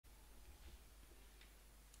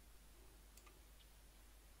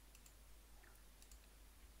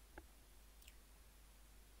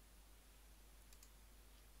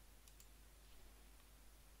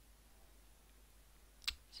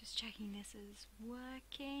Just checking this is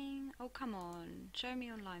working. Oh, come on. Show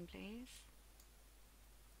me online, please.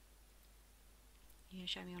 You can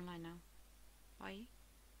show me online now. Are you?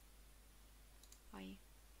 Are you?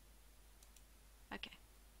 Okay.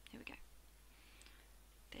 Here we go.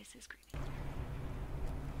 This is creepy.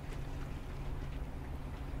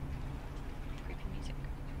 Creepy music.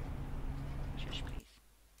 Shush, please.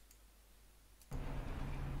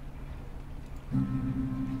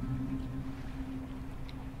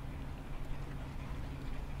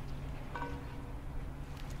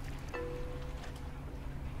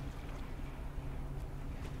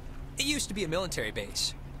 It used to be a military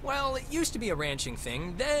base. Well, it used to be a ranching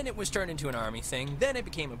thing, then it was turned into an army thing, then it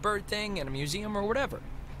became a bird thing and a museum or whatever.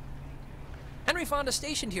 Henry Fonda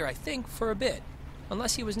stationed here, I think, for a bit.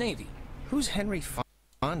 Unless he was Navy. Who's Henry Fonda?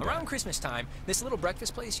 Around Christmas time, this little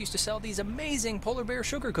breakfast place used to sell these amazing polar bear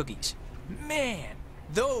sugar cookies. Man,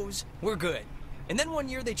 those were good. And then one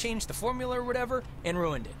year they changed the formula or whatever and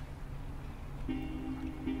ruined it.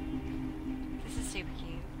 This is super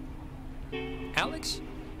cute. Alex?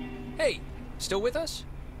 Hey, still with us?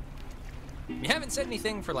 You haven't said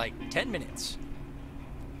anything for like 10 minutes.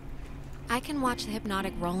 I can watch the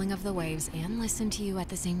hypnotic rolling of the waves and listen to you at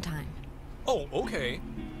the same time. Oh, okay.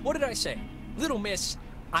 What did I say? Little miss,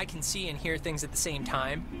 I can see and hear things at the same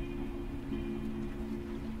time.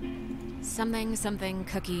 Something,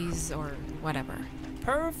 cookies, or whatever.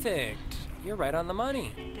 Perfect. You're right on the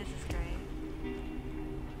money. This is great.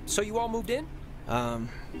 So you all moved in?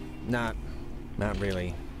 Not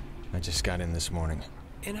really. I just got in this morning.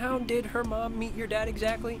 And how did her mom meet your dad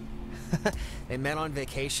exactly? They met on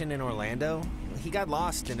vacation in Orlando. He got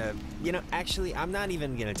lost in a... You know, actually, I'm not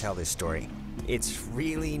even gonna tell this story. It's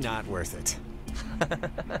really not worth it.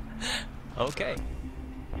 Okay.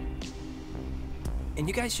 And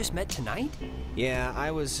you guys just met tonight? Yeah,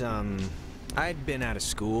 I was, I'd been out of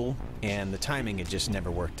school, and the timing had just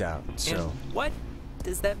never worked out, so... And what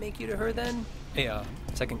does that make you to her, then? A,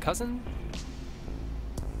 second cousin?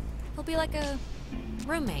 He'll be like a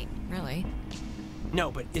roommate, really. No,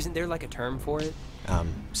 but isn't there like a term for it?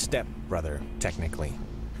 Step-brother, technically.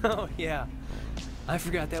 Oh, yeah. I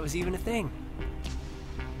forgot that was even a thing.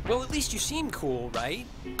 Well, at least you seem cool, right?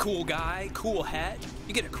 Cool guy, cool hat.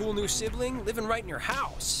 You get a cool new sibling living right in your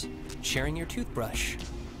house. Sharing your toothbrush.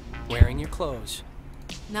 Wearing your clothes.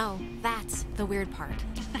 No, that's the weird part.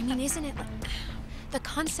 I mean, isn't it... The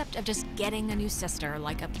concept of just getting a new sister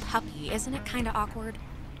like a puppy, isn't it kind of awkward?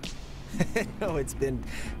 No, it's been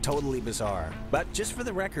totally bizarre. But just for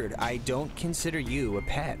the record, I don't consider you a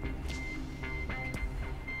pet.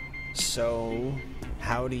 So,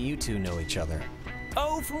 how do you two know each other?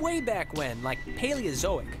 Oh, from way back when, like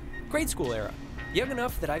Paleozoic. Grade school era. Young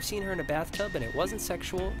enough that I've seen her in a bathtub and it wasn't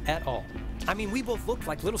sexual at all. I mean, we both looked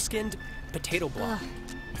like little skinned potato blobs.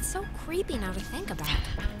 It's so creepy now to think about.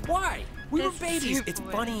 Why? We were That's babies. super It's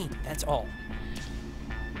weird. funny. That's all.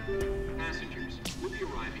 Passengers will be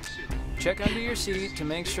arriving soon. Check under your seat to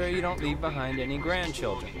make sure you don't leave behind any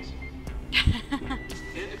grandchildren.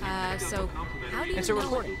 So how do you It's a know...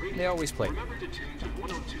 recording. They always play. Remember to tune to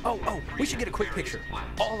 102. Oh, we should get a quick picture.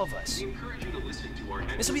 All of us. We encourage you to listen to our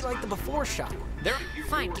This will be like the before shot. There.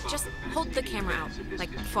 Fine, just hold the camera out,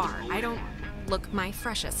 like far. I don't look my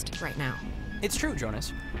freshest right now. It's true,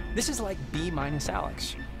 Jonas. This is like B minus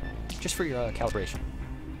Alex. Just for your calibration.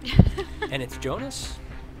 And it's Jonas,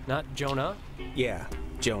 not Jonah, Yeah,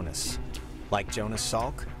 Jonas. Like Jonas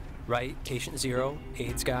Salk? right? Patient zero,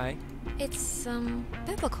 AIDS guy. It's,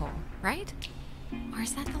 biblical, right? Or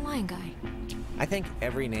is that the lion guy? I think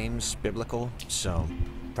every name's biblical, so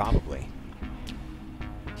probably.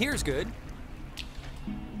 Here's good.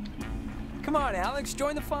 Come on, Alex,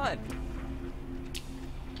 join the fun.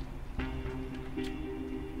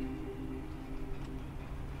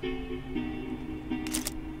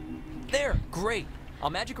 There, great. I'll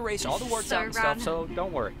magic erase all the This is words so out and stuff, random. so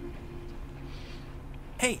don't worry.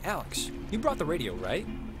 Hey, Alex, you brought the radio, right?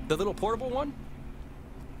 The little portable one?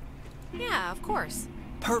 Yeah, of course.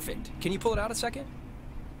 Perfect. Can you pull it out a second?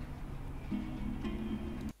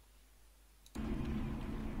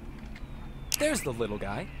 There's the little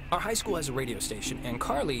guy. Our high school has a radio station, and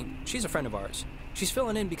Carly, she's a friend of ours. She's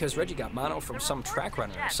filling in because Reggie got mono from some track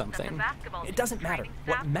runner or something. It doesn't matter.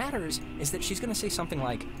 What matters is that she's gonna say something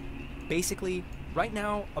like, basically, right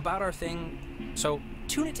now, about our thing. So,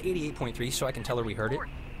 tune it to 88.3 so I can tell her we heard it.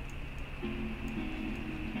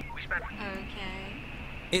 Okay.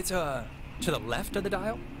 It's, to the left of the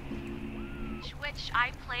dial. Which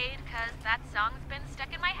I played because that song's been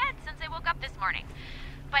stuck in my head since I woke up this morning.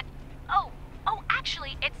 But, oh, Oh,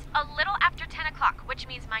 actually, it's a little after 10 o'clock, which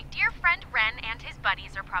means my dear friend Ren and his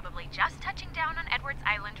buddies are probably just touching down on Edwards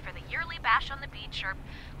Island for the yearly bash on the beach, or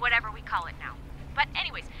whatever we call it now. But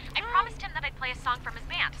anyways, I promised him that I'd play a song from his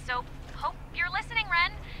band, so hope you're listening,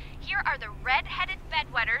 Ren. Here are the red-headed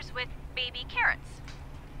bedwetters with baby carrots.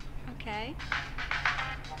 Okay.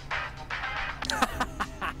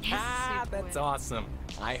 That's awesome.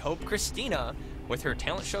 I hope Christina, with her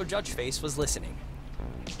talent show judge face, was listening.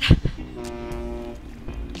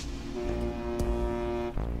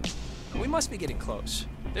 We must be getting close.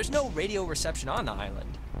 There's no radio reception on the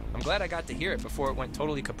island. I'm glad I got to hear it before it went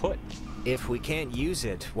totally kaput. If we can't use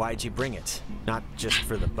it, why'd you bring it? Not just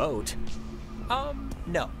for the boat.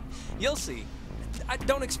 No. You'll see. I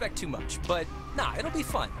don't expect too much, but nah, it'll be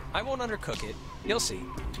fun. I won't undercook it. You'll see.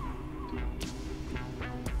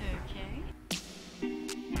 Okay.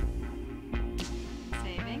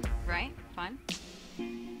 Saving. Right. Fine.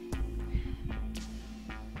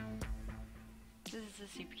 This is a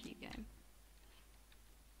super cute game.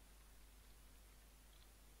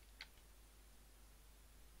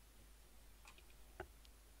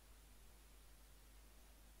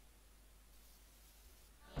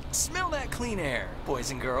 Smell that clean air,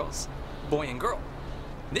 boys and girls. Boy and girl.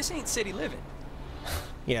 This ain't city living.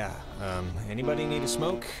 Yeah, anybody need a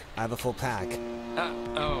smoke? I have a full pack.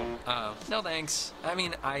 No thanks. I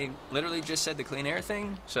mean, I literally just said the clean air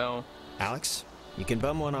thing, so... Alex, you can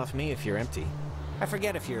bum one off me if you're empty. I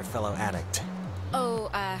forget if you're a fellow addict.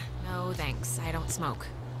 Oh, no thanks. I don't smoke.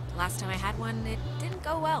 Last time I had one, it didn't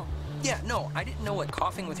go well. Yeah, no, I didn't know what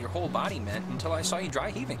coughing with your whole body meant until I saw you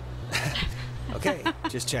dry heaving. Okay,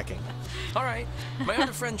 just checking. All right, my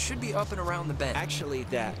other friend should be up and around the bend. Actually,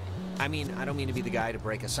 I don't mean to be the guy to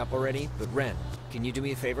break us up already, but Ren, can you do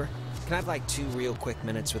me a favor? Can I have like 2 real quick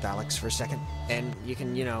minutes with Alex for a second? And you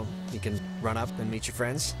can run up and meet your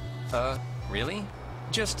friends? Really?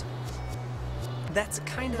 Just... That's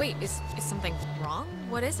kind of... Wait, is something wrong?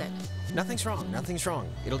 What is it? Nothing's wrong.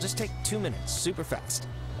 It'll just take 2 minutes, super fast.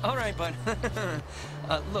 All right, bud.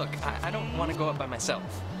 Look, I don't want to go up by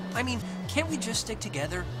myself. I mean, can't we just stick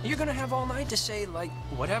together? You're gonna have all night to say, like,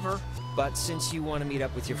 whatever. But since you want to meet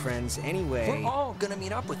up with your friends anyway... We're all gonna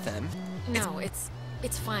meet up with them. No, it's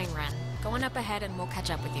fine, Ren. Going up ahead and we'll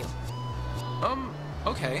catch up with you.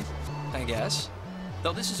 Okay, I guess.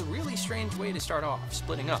 Though this is a really strange way to start off,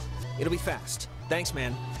 splitting up. It'll be fast. Thanks,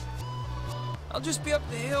 man. I'll just be up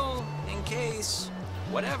the hill, in case...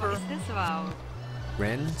 whatever. What's this about?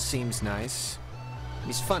 Ren seems nice.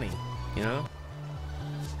 He's funny, you know?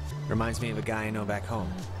 Reminds me of a guy I know back home.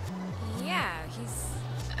 Yeah, he's...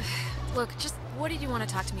 Look, just what did you want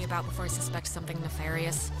to talk to me about before I suspect something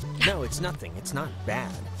nefarious? No, it's nothing. It's not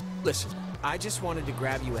bad. Listen, I just wanted to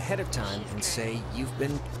grab you ahead of time and say you've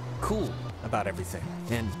been cool about everything.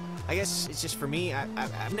 And I guess it's just for me,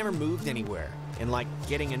 I've never moved anywhere. And like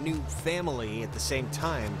getting a new family at the same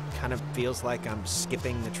time kind of feels like I'm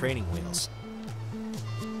skipping the training wheels.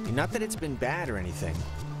 Not that it's been bad or anything.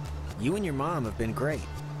 You and your mom have been great.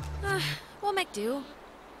 We'll make do.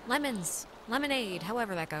 Lemons, lemonade,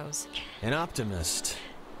 however that goes. An optimist.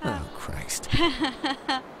 Oh, Christ.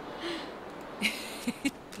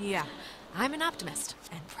 Yeah, I'm an optimist,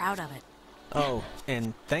 and proud of it. Oh,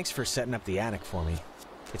 and thanks for setting up the attic for me.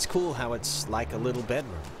 It's cool how it's like a little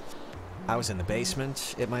bedroom. I was in the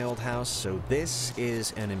basement at my old house, so this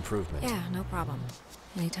is an improvement. Yeah, no problem.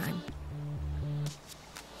 Anytime.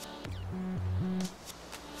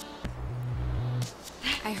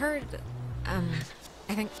 I heard, I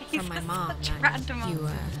think from my mom that you,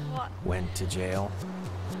 What? Went to jail?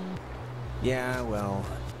 Yeah, well,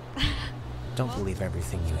 don't believe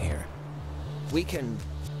everything you hear. We can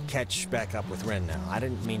catch back up with Ren now. I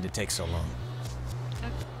didn't mean to take so long.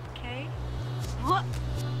 Okay. What?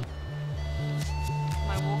 Am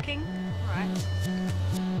I walking? Right.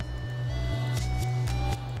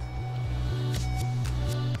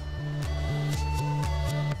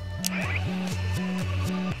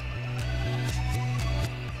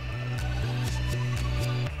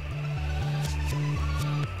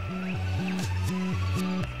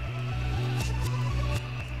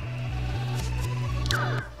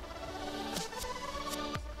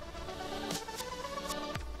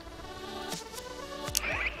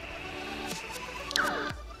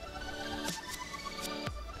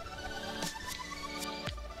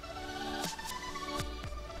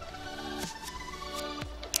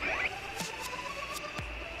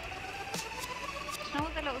 Do you know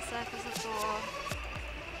what the little circles are for?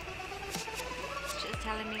 It's just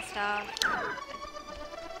telling me stuff.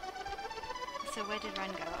 So where did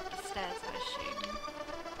Ren go? Up the stairs, I assume.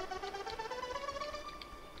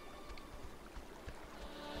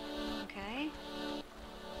 Okay.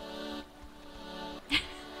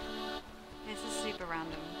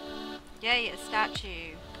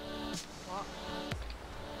 statue. What?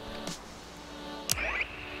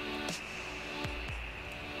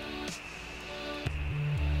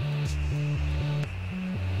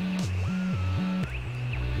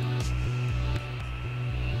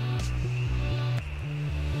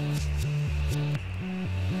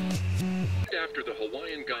 After the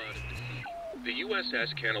Hawaiian god of the sea, the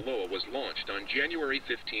USS Kanaloa was launched on January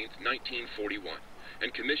 15, 1941,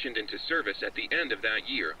 and commissioned into service at the end of that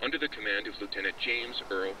year under the command of Lieutenant James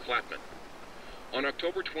Earl Clapman. On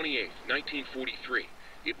October 28, 1943,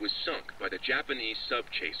 it was sunk by the Japanese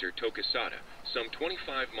sub-chaser Tokisada, some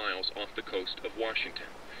 25 miles off the coast of Washington,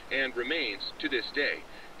 and remains, to this day,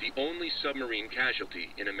 the only submarine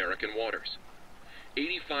casualty in American waters.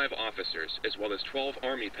 85 officers, as well as 12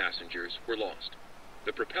 Army passengers, were lost.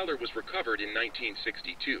 The propeller was recovered in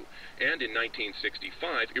 1962, and in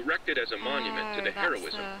 1965 erected as a monument to the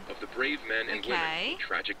heroism of the brave men and women who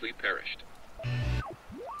tragically perished.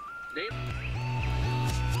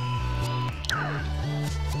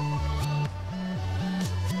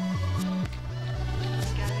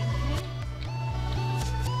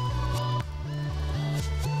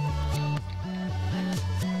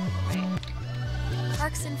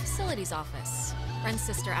 Parks and Facilities Office. Ren's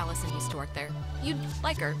sister Allison used to work there. You'd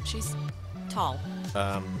like her. She's tall.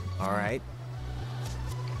 Alright.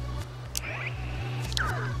 Okay,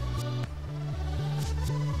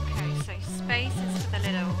 so space is for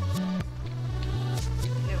the little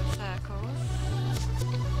circles.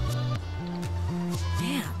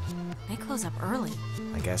 Man, they close up early.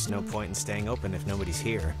 I guess no point in staying open if nobody's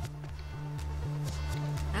here.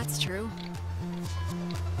 That's true.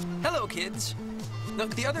 Hello, kids.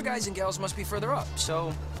 Look, the other guys and gals must be further up,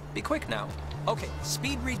 so be quick now. Okay,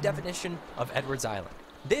 speed read definition of Edwards Island.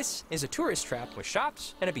 This is a tourist trap with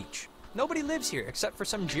shops and a beach. Nobody lives here except for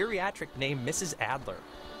some geriatric named Mrs. Adler.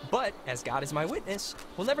 But, as God is my witness,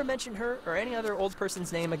 we'll never mention her or any other old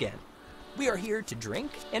person's name again. We are here to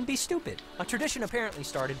drink and be stupid, a tradition apparently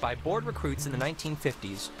started by bored recruits in the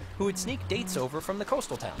 1950s who would sneak dates over from the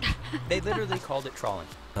coastal town. They literally called it trawling.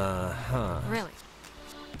 Really?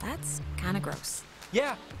 That's kind of gross.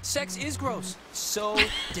 Yeah, sex is gross. So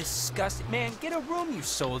disgusting. Man, get a room, you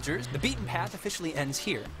soldiers. The beaten path officially ends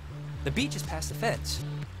here. The beach is past the fence.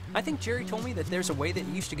 I think Jerry told me that there's a way that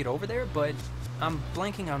you used to get over there, but I'm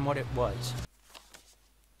blanking on what it was.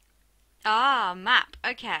 Ah, map.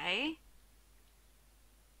 Okay.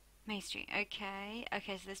 Main Street. Okay.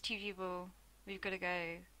 Okay, so there's two people. We've got to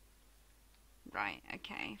go. Right,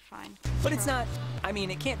 okay, fine. But it's not, I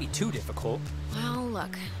mean, it can't be too difficult. Well,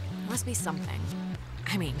 look, must be something.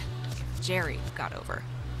 I mean, if Jerry got over.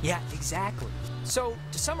 Yeah, exactly. So,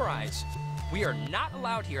 to summarize, we are not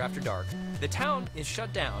allowed here after dark. The town is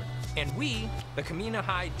shut down, and we, the Kamina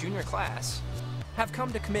High junior class, have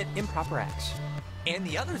come to commit improper acts. And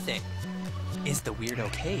the other thing is the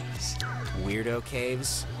Weirdo Caves. Weirdo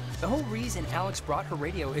caves? The whole reason Alex brought her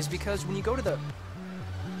radio is because when you go to the...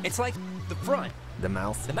 It's like the front. The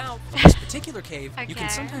mouth? The mouth of this particular cave, you Okay. can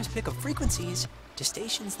sometimes pick up frequencies to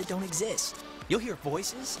stations that don't exist. You'll hear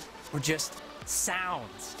voices or just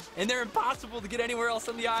sounds, and they're impossible to get anywhere else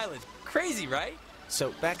on the island. Crazy, right?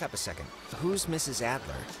 So, back up a second. Who's Mrs.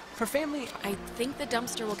 Adler? Her family... I think the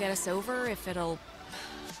dumpster will get us over if it'll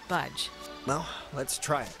budge. Well, let's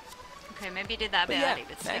try it. Okay, maybe you did that a But bit yeah, early,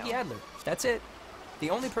 but still. Maggie Adler. That's it. The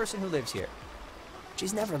only person who lives here.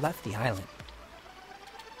 She's never left the island.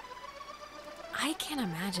 I can't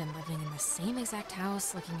imagine living in the same exact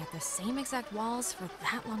house, looking at the same exact walls for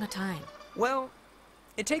that long a time. Well,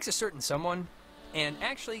 it takes a certain someone, and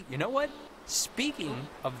actually, you know what? Speaking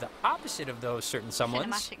of the opposite of those certain someones...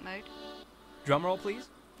 Cinematic mode. Drumroll, please.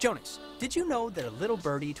 Jonas, did you know that a little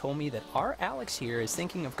birdie told me that our Alex here is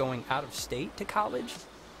thinking of going out of state to college?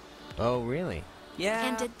 Oh, really? Yeah.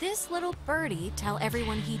 And did this little birdie tell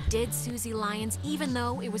everyone he did Susie Lyons even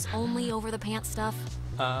though it was only over the pants stuff?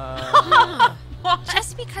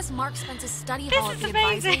 Just because Mark spends his study hall at is the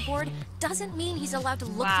advisory amazing. board doesn't mean he's allowed to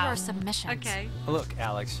look through our submissions. Okay. Look,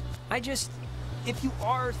 Alex, if you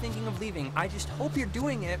are thinking of leaving, I just hope you're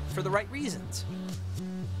doing it for the right reasons.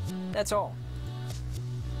 That's all.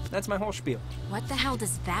 That's my whole spiel. What the hell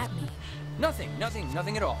does that mean?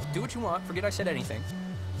 Nothing at all. Do what you want. Forget I said anything.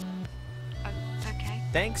 Okay.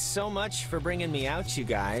 Thanks so much for bringing me out, you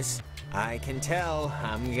guys. I can tell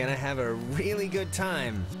I'm gonna have a really good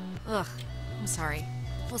time. Ugh, I'm sorry.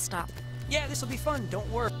 We'll stop. Yeah, this'll be fun. Don't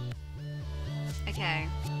worry. Okay.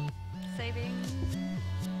 Saving.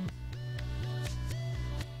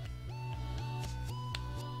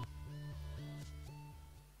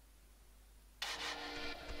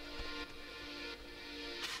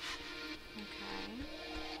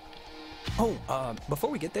 Before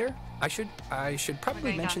we get there, I should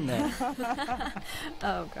probably mention that.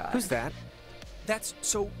 Oh, God. Who's that?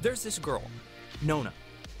 There's this girl, Nona.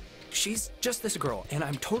 She's just this girl, and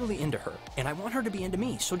I'm totally into her, and I want her to be into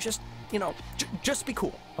me, so just, just be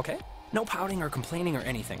cool, okay? No pouting or complaining or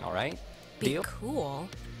anything, all right? Be Deal? cool.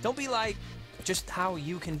 Don't be like just how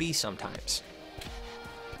you can be sometimes.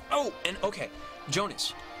 Oh, and okay,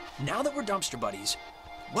 Jonas, now that we're dumpster buddies,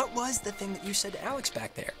 what was the thing that you said to Alex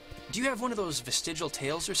back there? Do you have one of those vestigial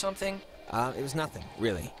tales or something? It was nothing,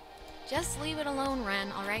 really. Just leave it alone,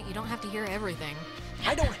 Ren, all right? You don't have to hear everything.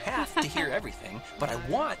 I don't have to hear everything, but I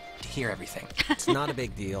want to hear everything. It's not a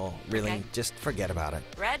big deal, really. Okay. Just forget about it.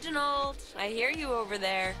 Reginald, I hear you over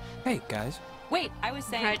there. Hey, guys. Wait, I was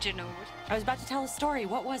saying... Reginald. I was about to tell a story.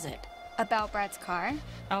 What was it? About Brad's car?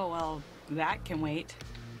 Oh, well, that can wait.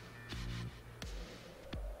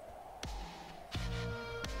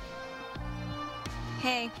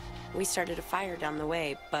 Hey. We started a fire down the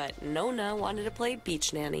way, but Nona wanted to play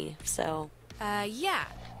beach nanny, so... Yeah.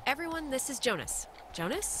 Everyone, this is Jonas.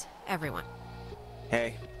 Jonas? Everyone.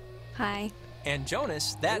 Hey, Hi. And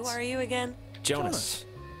Jonas, that's... Who are you again? Jonas.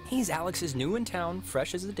 He's Alex's new in town,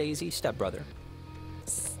 fresh as a daisy stepbrother.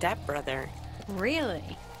 Stepbrother.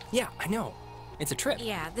 Really? Yeah, I know. It's a trip.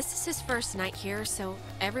 Yeah, this is his first night here, so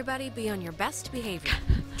everybody be on your best behavior.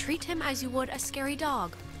 Treat him as you would a scary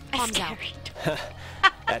dog. Palms out.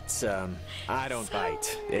 That's, I don't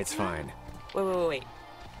bite. It's fine. Wait.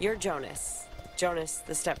 You're Jonas. Jonas,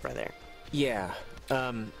 the stepbrother. Yeah,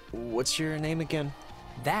 what's your name again?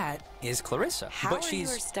 That is Clarissa, How but are she's...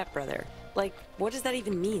 you her stepbrother? Like, what does that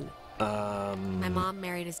even mean? My mom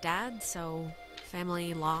married his dad, so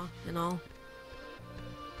family law and all.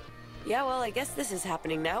 Yeah, well, I guess this is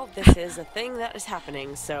happening now. This is a thing that is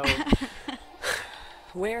happening, so...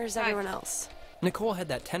 Where's everyone else? Nicole had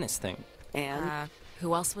that tennis thing. And?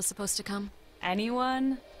 Who else was supposed to come?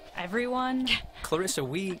 Anyone? Everyone? Clarissa,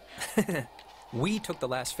 we took the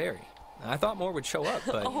last ferry. I thought more would show up,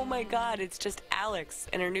 but... Oh my god, it's just Alex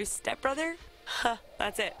and her new stepbrother? Huh,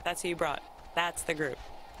 that's it. That's who you brought. That's the group.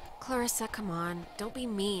 Clarissa, come on. Don't be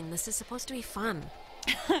mean. This is supposed to be fun.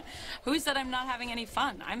 Who said I'm not having any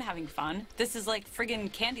fun? I'm having fun. This is like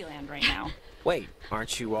friggin' Candyland right now. Wait,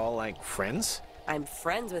 aren't you all, like, friends? I'm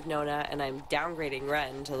friends with Nona, and I'm downgrading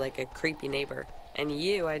Ren to, like, a creepy neighbor. And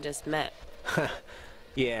you, I just met.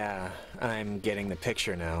 Yeah, I'm getting the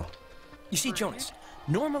picture now. You see, Jonas,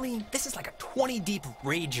 normally this is like a 20-deep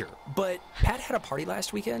rager, but Pat had a party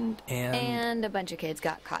last weekend, And a bunch of kids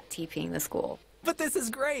got caught TPing the school. But this is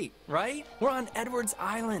great, right? We're on Edwards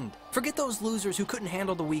Island. Forget those losers who couldn't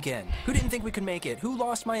handle the weekend, who didn't think we could make it, who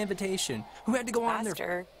lost my invitation, who had to go on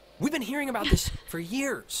their... We've been hearing about this for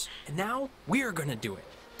years, and now we're gonna do it.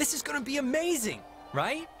 This is gonna be amazing,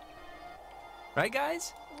 right? Right,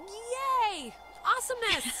 guys? Yay!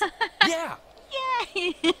 Awesomeness! Yeah!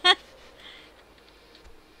 Yay!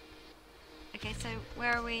 Okay, so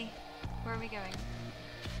where are we? Where are we going?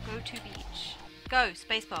 Go to beach. Go,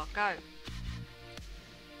 spacebar, go.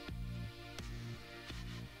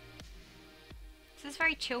 This is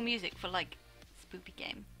very chill music for like spoopy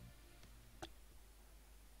game.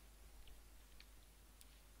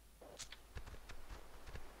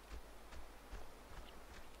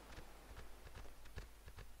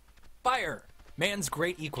 Fire! Man's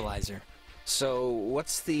great equalizer. So,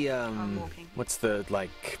 what's the,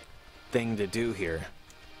 like, thing to do here?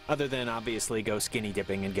 Other than obviously go skinny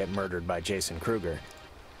dipping and get murdered by Jason Kruger.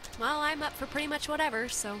 Well, I'm up for pretty much whatever,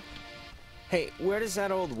 so... Hey, where does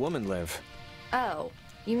that old woman live? Oh,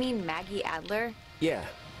 you mean Maggie Adler? Yeah.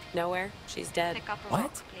 Nowhere. She's dead. Pick up a What?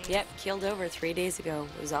 rock, please. Yep, killed over 3 days ago.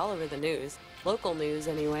 It was all over the news. Local news,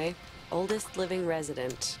 anyway. Oldest living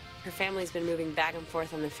resident. Her family's been moving back and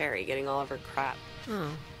forth on the ferry, getting all of her crap.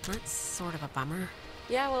 Oh, that's sort of a bummer.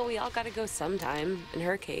 Yeah, well, we all gotta go sometime. In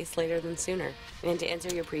her case, later than sooner. And to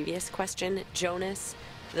answer your previous question, Jonas,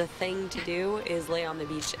 the thing to do is lay on the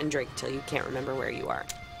beach and drink till you can't remember where you are.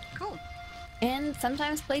 Cool. And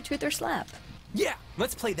sometimes play Truth or Slap. Yeah,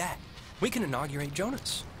 let's play that. We can inaugurate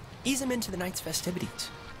Jonas. Ease him into the night's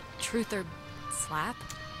festivities. Truth or slap?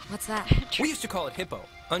 What's that? We used to call it Hippo,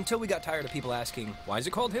 until we got tired of people asking, why is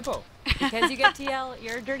it called Hippo? Because you get to yell,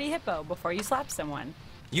 "You're a dirty hippo," before you slap someone.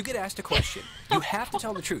 You get asked a question. You have to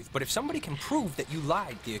tell the truth, but if somebody can prove that you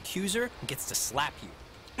lied, the accuser gets to slap you.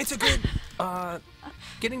 It's a good,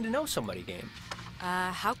 getting to know somebody game.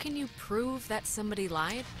 How can you prove that somebody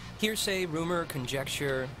lied? Hearsay, rumor,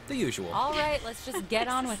 conjecture, the usual. All right, let's just get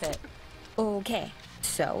on with it. Okay,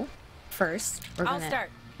 so, first, we're I'll gonna...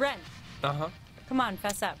 start. Ren, Uh-huh. come on,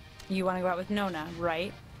 fess up. You want to go out with Nona,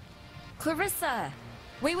 right? Clarissa!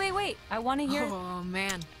 Wait. I want to hear... Oh,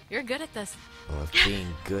 man. You're good at this. Well, if being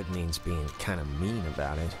good means being kind of mean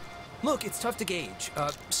about it. Look, it's tough to gauge.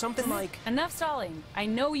 Something like... Enough stalling. I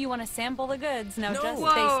know you want to sample the goods. Now No, just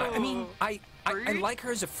I face it. mean, I like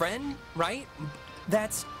her as a friend, right?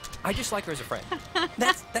 I just like her as a friend.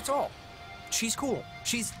 That's all. She's cool.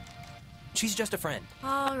 She's just a friend.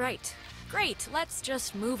 All right. Great. Let's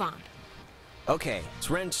just move on. Okay, it's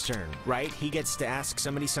Ren's turn, right? He gets to ask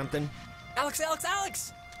somebody something?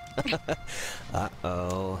 Alex!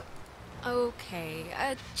 Uh-oh. Okay,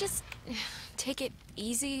 just take it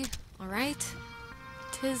easy, all right?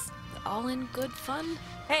 'Tis all in good fun.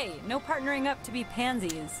 Hey, no partnering up to be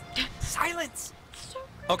pansies. Silence!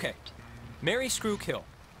 Okay. Marry, screw, kill.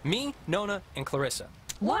 Me, Nona, and Clarissa.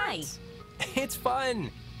 Why? It's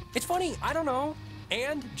fun. It's funny, I don't know.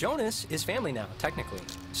 And Jonas is family now, technically.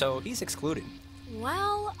 So he's excluded.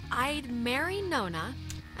 Well, I'd marry Nona.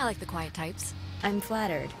 I like the quiet types. I'm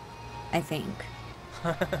flattered, I think.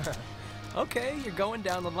 Okay, you're going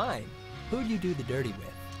down the line. Who'd you do the dirty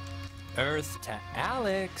with? Earth to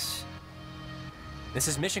Alex. This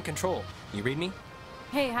is mission control. You read me?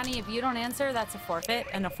 Hey, honey, if you don't answer, that's a forfeit,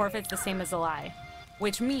 and a forfeit's the same as a lie.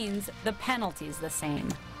 Which means the penalty's the same.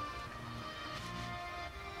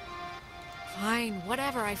 Fine,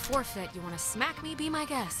 whatever, I forfeit. You want to smack me, be my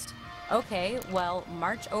guest. Okay, well,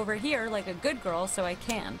 march over here like a good girl so I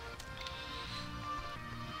can.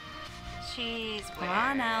 She's weird. Come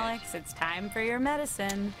on, Alex, it's time for your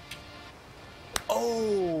medicine.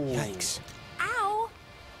 Oh! Yikes. Ow!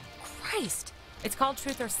 Christ. It's called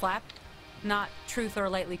truth or slap, not truth or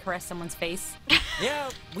lightly caress someone's face. Yeah,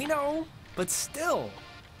 we know, but still.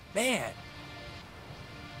 Man.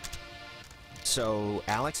 So,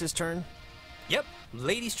 Alex's turn? Yep,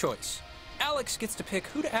 lady's choice. Alex gets to pick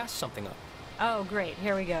who to ask something of. Oh, great,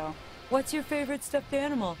 here we go. What's your favorite stuffed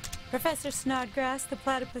animal? Professor Snodgrass, the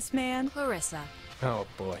platypus man? Clarissa. Oh,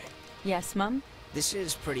 boy. Yes, Mum? This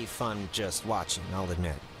is pretty fun just watching, I'll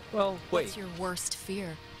admit. Well, wait. What's your worst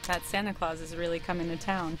fear? That Santa Claus is really coming to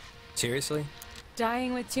town. Seriously?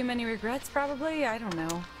 Dying with too many regrets, probably? I don't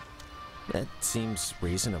know. That seems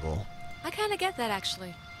reasonable. I kind of get that,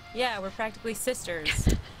 actually. Yeah, we're practically sisters.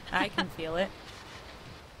 I can feel it.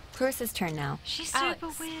 Clarissa's turn now. She's Alex,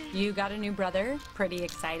 super weird. you got a new brother. Pretty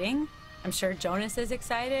exciting. I'm sure Jonas is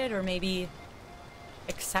excited, or maybe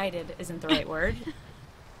excited isn't the right word.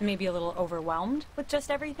 Maybe a little overwhelmed with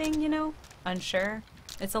just everything, you know? Unsure.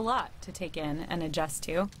 It's a lot to take in and adjust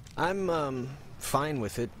to. I'm, fine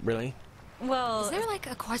with it, really. Well, Is there like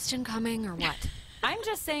a question coming or what? I'm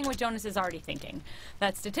just saying what Jonas is already thinking.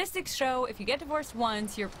 That statistics show if you get divorced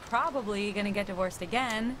once, you're probably gonna get divorced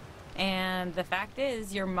again. And the fact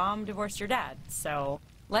is, your mom divorced your dad. So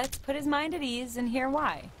let's put his mind at ease and hear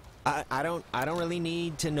why. I don't really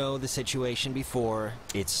need to know the situation before.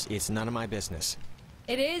 It's none of my business.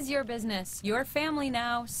 It is your business. Your family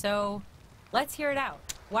now, so let's hear it out.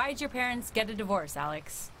 Why'd your parents get a divorce,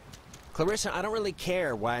 Alex? Clarissa, I don't really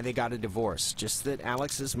care why they got a divorce. Just that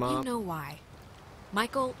Alex's mom... You know why.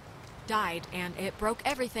 Michael died, and it broke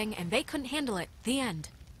everything, and they couldn't handle it. The end.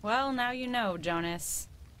 Well, now you know, Jonas.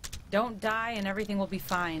 Don't die and everything will be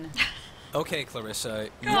fine. Okay, Clarissa.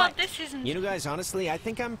 God, this isn't... You know, guys, honestly, I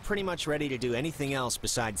think I'm pretty much ready to do anything else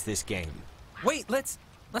besides this game. Wait, let's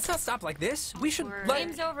not stop like this. We should Awkward.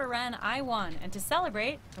 Game's over, Ren. I won. And to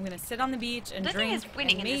celebrate, I'm gonna sit on the beach and Nothing drink. is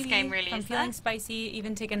winning and in this maybe, game, really, if I'm is feeling there? spicy,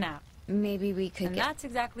 even take a nap. Maybe we could And get... that's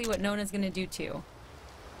exactly what Nona's gonna do too.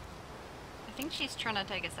 I think she's trying to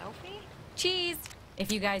take a selfie. Cheese!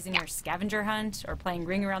 If you guys in your scavenger hunt or playing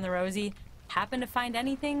Ring Around the Rosie happen to find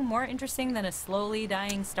anything more interesting than a slowly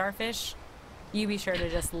dying starfish, you be sure to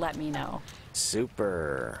just let me know.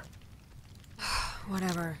 Super.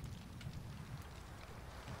 Whatever.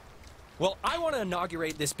 Well, I want to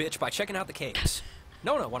inaugurate this bitch by checking out the caves.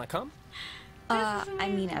 Nona, want to come? I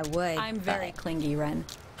mean, I would, I'm very but- clingy, Ren.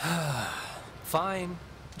 Fine.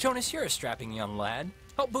 Jonas, you're a strapping young lad.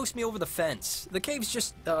 Help boost me over the fence. The cave's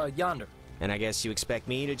just, yonder. And I guess you expect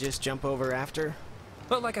me to just jump over after?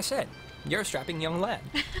 But like I said, you're a strapping young lad.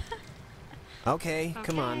 Okay,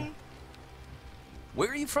 come on. Where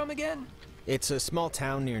are you from again? It's a small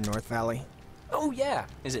town near North Valley. Oh, yeah.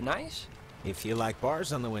 Is it nice? If you like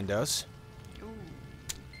bars on the windows.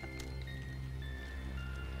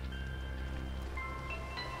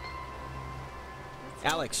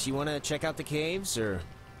 Alex, you want to check out the caves, or...?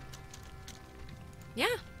 Yeah,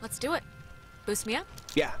 let's do it. Boost me up?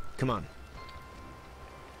 Yeah, come on.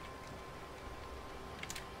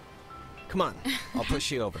 Come on, I'll push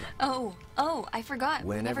you over. Oh, I forgot.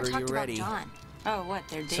 We Whenever never talked you're about ready. John. Oh, what,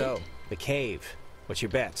 their date? So, the cave. What's your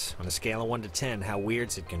bets? On a scale of 1 to 10, how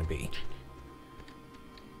weird's it gonna be?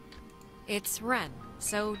 It's Ren,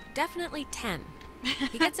 so definitely 10.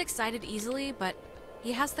 He gets excited easily, but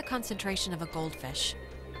he has the concentration of a goldfish.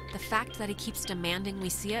 The fact that he keeps demanding we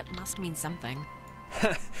see it must mean something.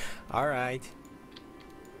 All right.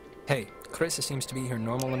 Hey, Clarissa seems to be her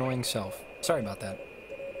normal annoying self. Sorry about that.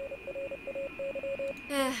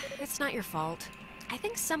 It's not your fault. I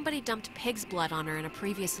think somebody dumped pig's blood on her in a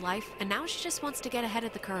previous life, and now she just wants to get ahead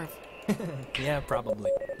of the curve. Yeah,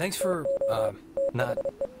 probably. Thanks for, not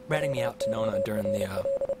ratting me out to Nona during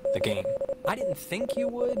the game. I didn't think you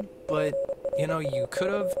would, but, you know, you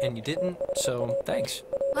could've and you didn't, so thanks.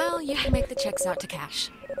 Well, you can make the checks out to cash.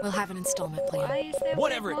 We'll have an installment plan. Why is there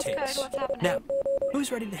Whatever it Morse code? takes. What's happening? Now,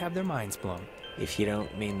 who's ready to have their minds blown? If you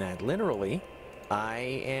don't mean that literally, I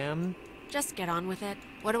am... Just get on with it.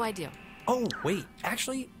 What do I do? Oh, wait,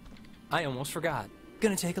 actually, I almost forgot.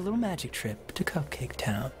 Gonna take a little magic trip to Cupcake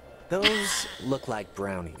Town. Those look like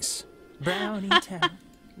brownies. Brownie Town.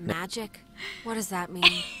 Magic? What does that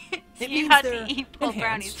mean? It You means had they're to eat more enhanced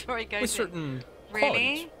brownies before he goes with in. certain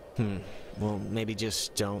Really? qualities. Well, maybe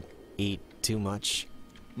just don't eat too much.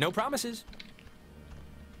 No promises.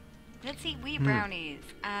 Let's eat wheat brownies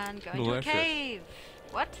and go into a Delicious. cave.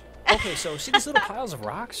 What? Okay, so see these little piles of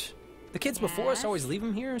rocks? The kids before us Yes. always leave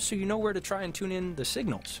them here so you know where to try and tune in the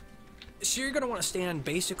signals. So you're going to want to stand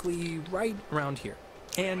basically right around here.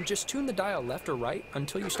 And just tune the dial left or right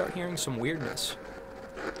until you start hearing some weirdness.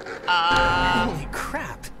 Holy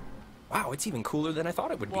crap! Wow, it's even cooler than I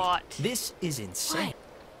thought it would What? be. This is insane.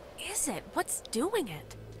 What is it? What's doing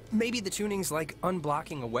it? Maybe the tuning's like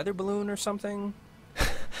unblocking a weather balloon or something?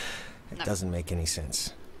 It doesn't make any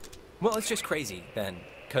sense. Well, it's just crazy then,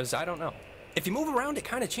 because I don't know. If you move around, it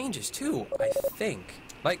kind of changes too, I think.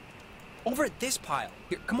 Like, over at this pile.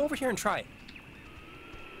 Here, come over here and try it.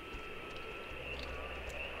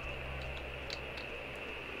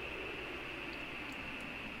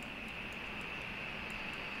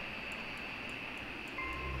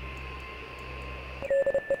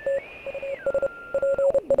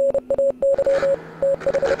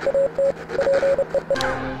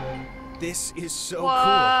 This is so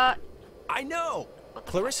What? cool. I know!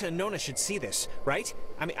 Clarissa and Nona should see this, right?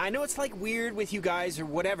 I mean, I know it's like weird with you guys or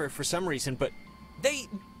whatever for some reason, but...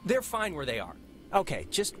 They're fine where they are. Okay,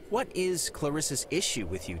 just what is Clarissa's issue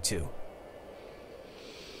with you two?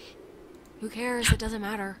 Who cares? It doesn't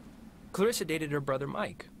matter. Clarissa dated her brother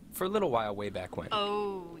Mike for a little while way back when.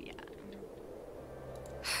 Oh, yeah.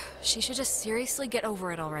 She should just seriously get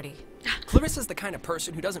over it already. Clarissa's the kind of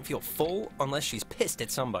person who doesn't feel full unless she's pissed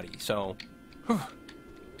at somebody, so...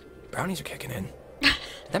 Brownies are kicking in. Did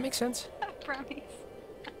that make sense? Brownies.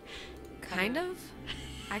 Kind of.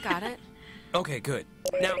 I got it. Okay, good.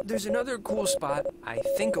 Now, there's another cool spot, I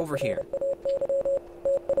think over here.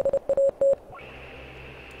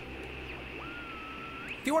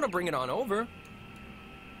 If you want to bring it on over.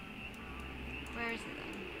 Where is it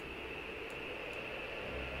then?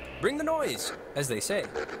 Bring the noise, as they say.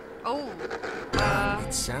 Oh.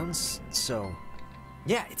 It sounds so...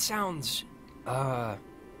 Yeah, it sounds, Guys.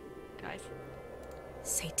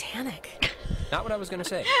 Satanic. not what I was gonna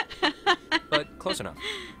say. But close enough.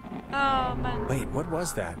 Oh, man. Wait, what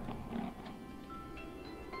was that?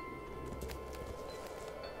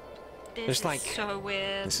 This There's is like- so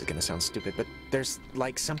weird. This is gonna sound stupid, but there's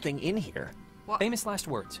like something in here. Famous last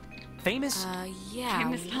words. Famous? Yeah,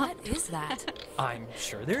 Famous what is that? I'm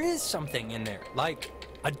sure there is something in there. Like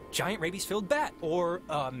a giant rabies-filled bat, or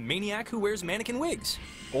a maniac who wears mannequin wigs.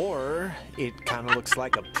 Or it kind of looks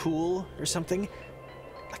like a pool or something.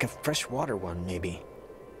 Like a freshwater one, maybe.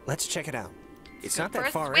 Let's check it out. It's not For that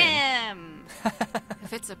a far in. swim.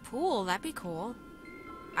 If it's a pool, that'd be cool.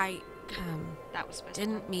 I, That was supposed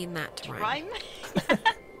didn't mean that to to rhyme. rhyme.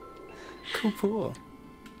 Cool pool.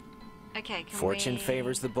 Okay, can Fortune we...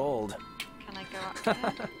 favors the bold. Can I go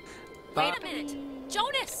up there? Wait a minute!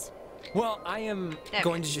 Jonas! Well, I am There we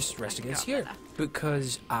going go. to just rest I can against go up here there.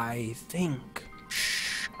 because I think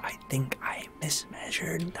I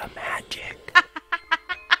mismeasured the magic.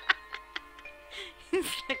 He's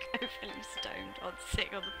like overly stoned on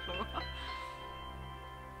sitting on the floor.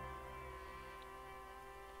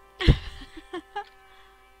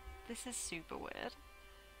 This is super weird.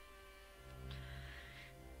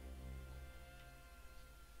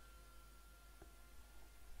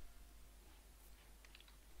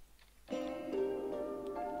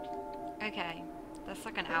 Okay, that's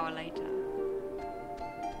like an hour later.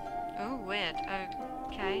 Oh, weird.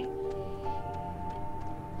 Okay.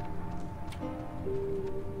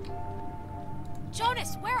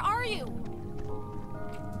 Jonas, where are you?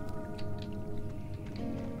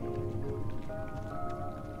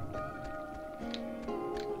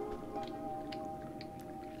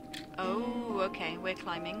 Oh. okay, we're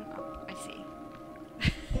climbing. Oh, I see.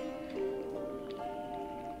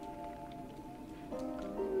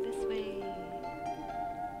 Go this way.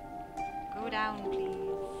 Go down, please.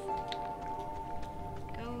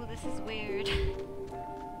 Go, this is weird.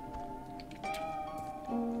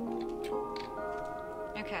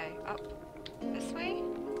 Okay, up this way?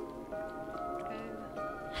 Go.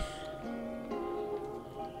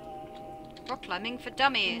 Rock climbing for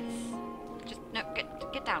dummies. Just, no,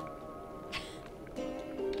 get down.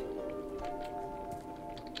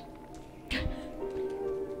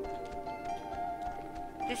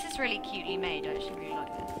 This is really cutely made, I actually really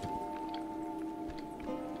like this.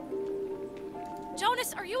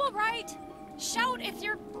 Jonas, are you alright? Shout if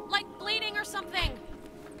you're, like, bleeding or something.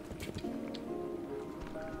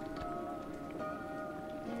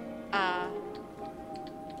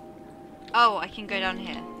 Oh, I can go down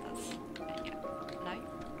here. That's... yeah. No?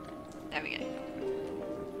 There we go.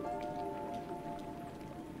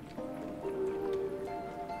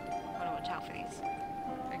 Gotta watch out for these.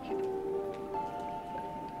 Very cute.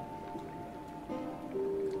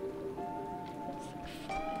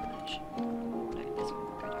 No, this one.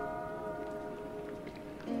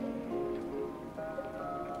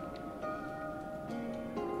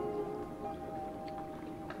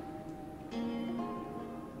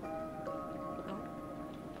 Go down.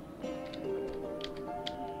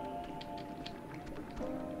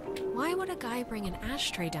 Why would a guy bring an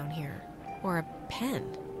ashtray down here? Or a pen?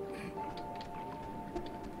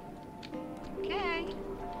 Okay.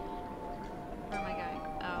 Where am I going?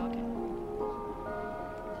 Oh,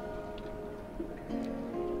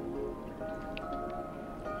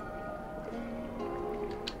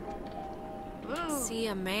 okay. Woo. See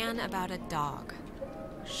a man about a dog.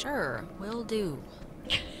 Sure, will do.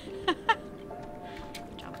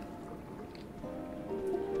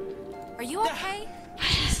 Are you okay?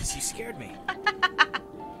 Jesus, you scared me.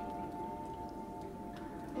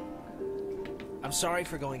 I'm sorry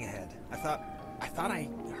for going ahead. I thought I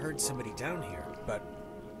heard somebody down here, but,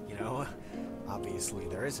 you know, obviously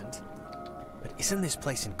there isn't. But isn't this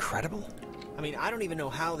place incredible? I mean, I don't even know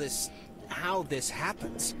how this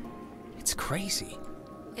happens. It's crazy.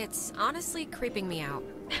 It's honestly creeping me out.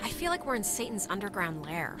 I feel like we're in Satan's underground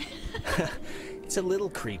lair. It's a little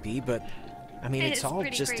creepy, but, I mean, it's all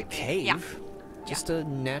just creepy. a cave. Yeah. Just a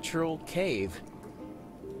natural cave.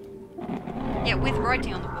 Yeah, with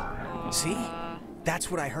writing on the wall. See? That's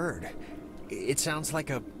what I heard. It sounds like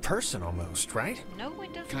a person almost, right? No,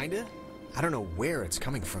 it doesn't. Kinda? I don't know where it's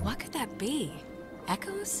coming from. What could that be?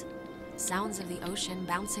 Echoes? Sounds of the ocean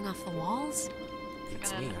bouncing off the walls?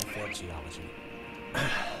 It's me, I failed geology.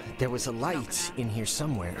 There was a light in here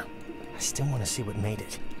somewhere. I still want to see what made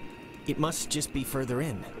it. It must just be further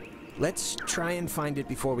in. Let's try and find it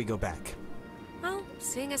before we go back. Well,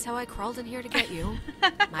 seeing as how I crawled in here to get you,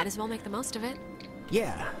 might as well make the most of it.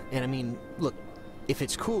 Yeah, and I mean, look, if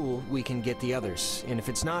it's cool, we can get the others, and if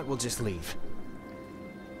it's not, we'll just leave.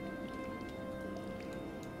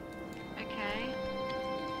 Okay.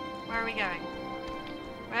 Where are we going?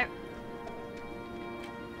 Where?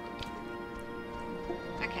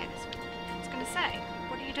 Okay, this one. I was gonna say,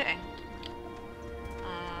 what are you doing?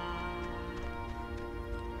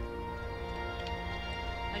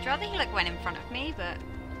 I'd rather he like went in front of me, but...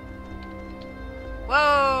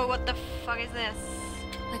 Whoa, what the fuck is this?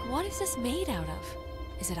 Like, what is this made out of?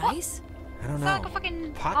 Is it What? ice? I don't It's know. like a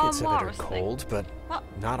fucking Pockets of it armoire are or something. cold, but What?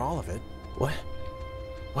 not all of it. What?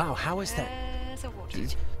 Wow, how is that? There's a water.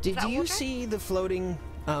 Did that you water? see the floating,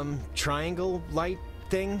 triangle light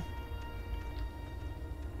thing?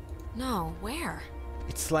 No, where?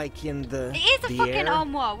 It's like in the It is a the fucking air,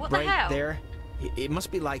 armoire, what the right hell? there. It must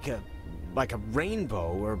be like a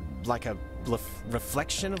rainbow or like a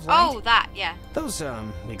reflection of light. Oh, that, yeah. Those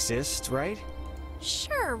exist, right?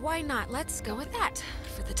 Sure, why not? Let's go with that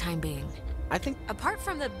for the time being. I think Apart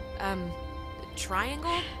from the,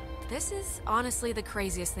 triangle, this is honestly the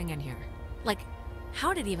craziest thing in here. Like,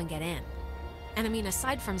 how did it even get in? And I mean,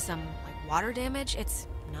 aside from some, like, water damage, it's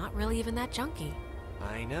not really even that junky.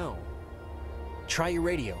 I know. Try your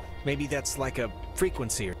radio. Maybe that's like a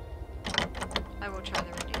frequency or... I will try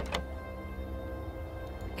the radio.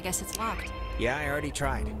 I guess it's locked. Yeah, I already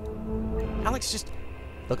tried. Alex, just...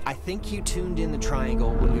 Look, I think you tuned in the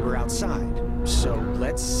triangle when we were outside. So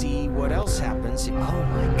let's see what else happens. Oh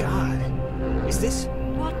my god. Is this...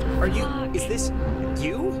 What the Are you... fuck? Is this...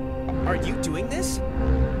 You? Are you doing this?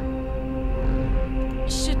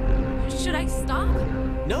 Should I stop?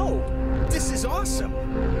 No! This is awesome!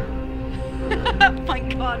 Oh my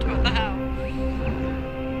god, what the hell?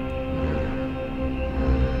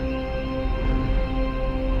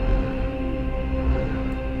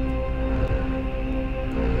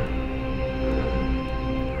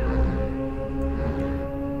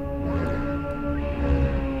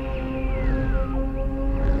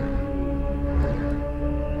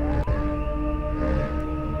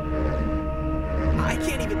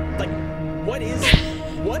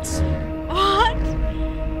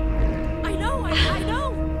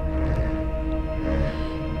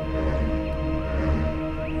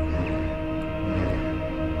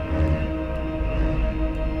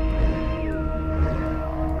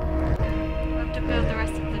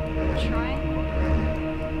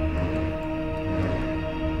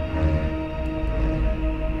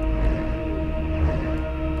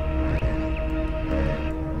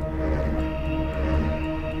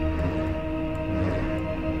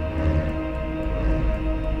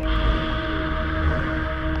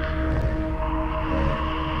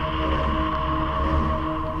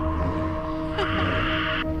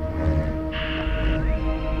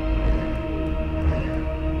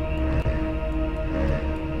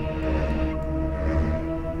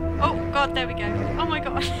 god, there we go. Oh my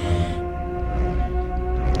god.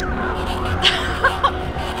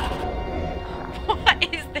 What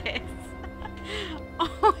is this?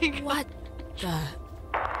 Oh my god. What the?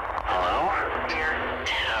 Hello? Dear,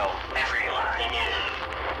 tell everyone.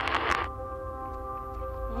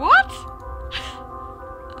 What?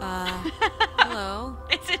 Hello?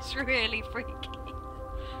 This is really freaky.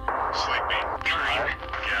 Sleepy. Time.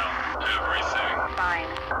 Count. Everything.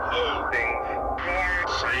 Fine. Holding. There.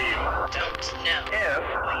 Same. Don't know. If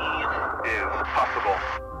leave is possible.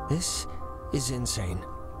 This is insane.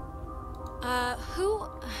 Who?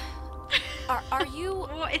 Are you?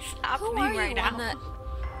 What is Who happening are right you now? on the?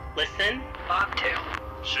 Listen. Bobtail.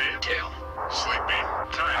 Shadetail. Sleepy.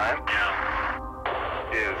 Time. Count.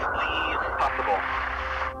 Is leave possible.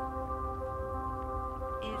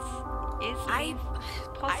 Is I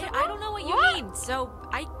possible? don't know what you mean, so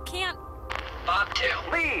I can't.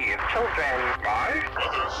 Bobtail. Leave, children. Bye.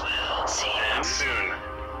 See you soon.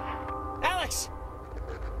 Alex!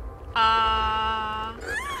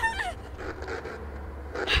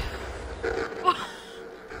 What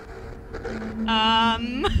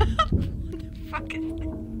the fuck is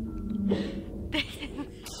this?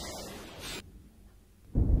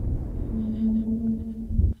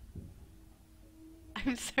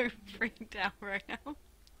 I'm so freaked out right now.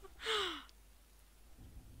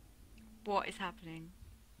 What is happening?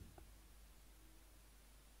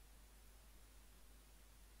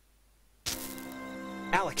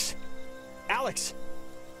 Alex! Alex!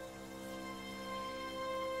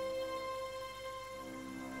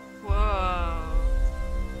 Whoa.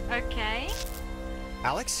 Okay.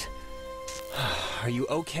 Alex? Are you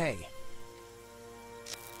okay?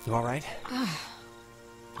 You alright?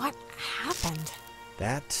 What happened?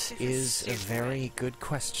 That is a very good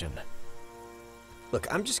question. Look,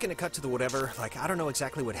 I'm just gonna cut to the whatever. Like, I don't know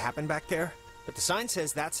exactly what happened back there, but the sign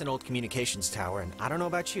says that's an old communications tower, and I don't know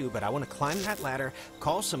about you, but I want to climb that ladder,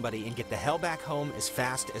 call somebody, and get the hell back home as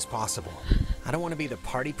fast as possible. I don't want to be the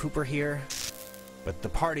party pooper here, but the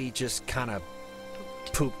party just kind of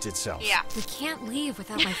pooped itself. Yeah. We can't leave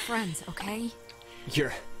without my friends, okay?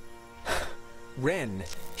 You're... Ren,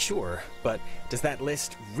 sure, but does that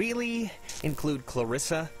list really include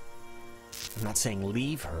Clarissa? I'm not saying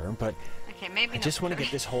leave her, but Okay, maybe I just want to get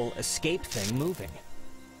this whole escape thing moving.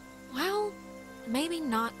 Well, maybe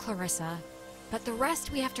not Clarissa, but the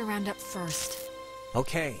rest we have to round up first.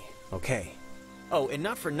 Okay, okay. Oh, and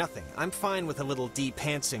not for nothing. I'm fine with a little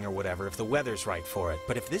de-pantsing or whatever if the weather's right for it.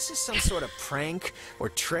 But if this is some sort of prank or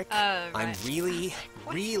trick, I'm right. really,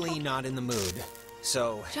 really not in the mood.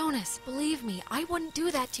 So... Jonas, believe me, I wouldn't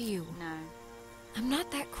do that to you. No. I'm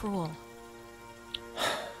not that cruel.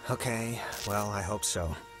 Okay, well, I hope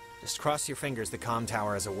so. Just cross your fingers the comm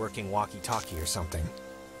tower has a working walkie-talkie or something.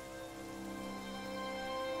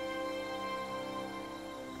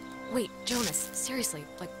 Wait, Jonas, seriously,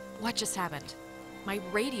 like, what just happened? My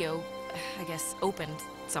radio, I guess, opened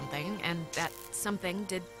something, and that something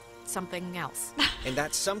did something else. And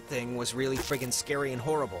that something was really friggin' scary and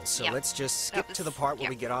horrible, so Yep. let's just skip to the part where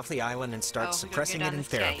we get off the island and start Oh, we gotta suppressing go it down in this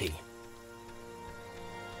gate. therapy.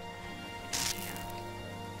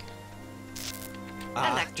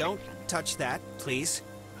 Electric Don't fence. touch that, please.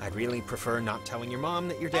 I'd really prefer not telling your mom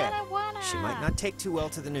that you're dead. I don't wanna. She might not take too well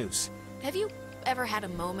to the news. Have you ever had a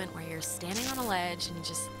moment where you're standing on a ledge and you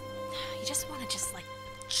just want to just, like,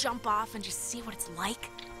 jump off and just see what it's like?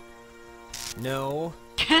 No.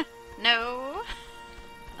 No.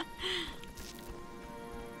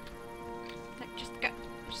 Like, just go.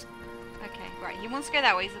 Just... Okay, right. He wants to go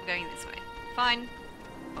that way, so I'm going this way. Fine.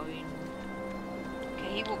 Fine.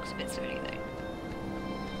 Okay, he walks a bit slowly though.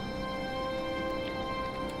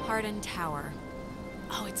 Hardin Tower.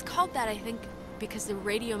 Oh, it's called that, I think, because the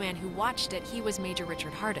radio man who watched it, he was Major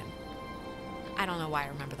Richard Hardin. I don't know why I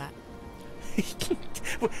remember that.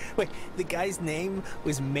 Wait, the guy's name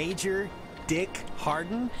was Major Dick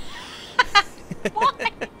Hardin?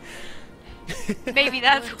 Why? Maybe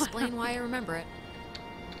that's That would explain why I remember it.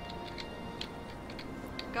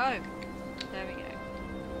 Go. There we go.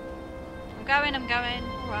 I'm going.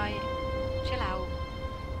 Alright. Chill out.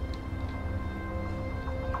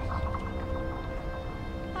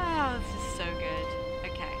 Oh, this is so good.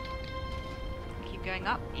 Okay. Keep going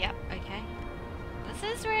up. Yep, okay.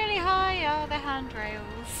 This is really high. Oh, the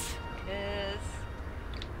handrails. Because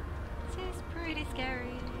this is pretty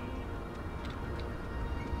scary.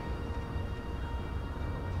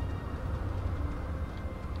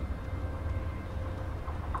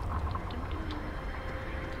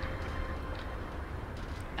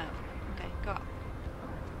 Oh, okay, go up.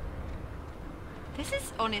 This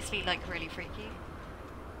is honestly like really freaky.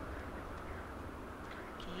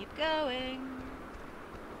 Keep going.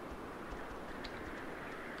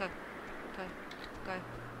 Go. Go. Go.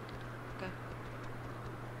 Go.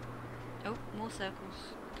 Oh, more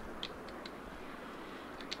circles.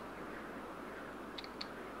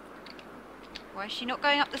 Why is she not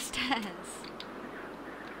going up the stairs?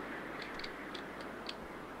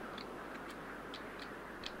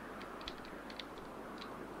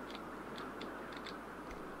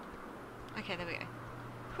 Okay, there we go.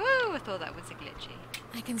 Whew, I thought that was a glitchy.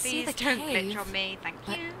 I can Please see the don't cave, glitch on me, thank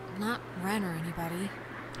but you. not Ren or anybody.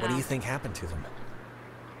 What do you think happened to them?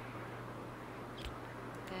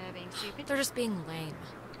 They're being stupid. They're just being lame.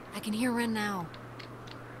 I can hear Ren now.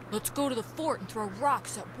 Let's go to the fort and throw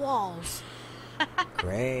rocks at walls.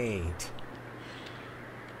 Great.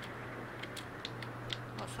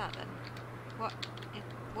 What's that then? What?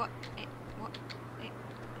 What?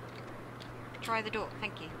 Try the door,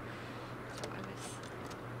 thank you. That's what I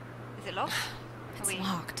was... Is it locked? It's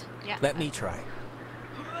locked. Yeah. Let me try.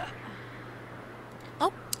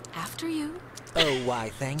 Oh, after you. Oh, why,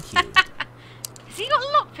 thank you. Has he got a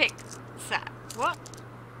lockpick set? What?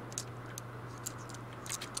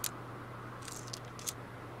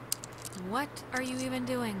 What are you even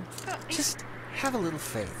doing? Just have a little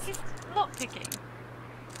faith. He's lockpicking.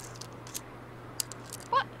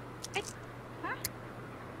 What? Huh?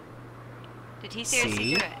 Did he seriously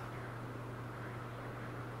See? do it?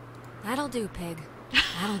 That'll do, pig.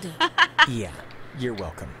 That'll do. Yeah, you're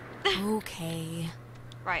welcome. Okay.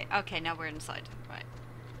 Right, okay, now we're inside. Right.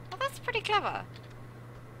 Well, that's pretty clever.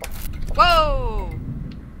 Whoa!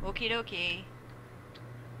 Okie dokie.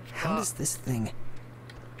 How does this thing...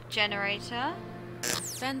 Generator. The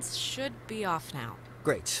fence should be off now.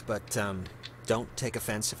 Great, but, don't take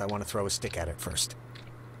offense if I want to throw a stick at it first.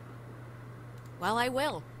 Well, I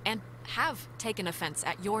will, and have taken offense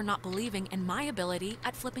at your not believing in my ability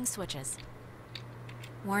at flipping switches.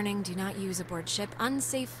 Warning, do not use aboard ship.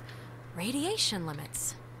 Unsafe radiation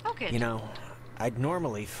limits. Okay. You know, I'd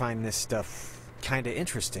normally find this stuff kinda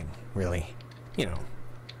interesting, really. You know,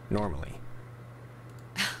 normally.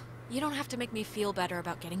 You don't have to make me feel better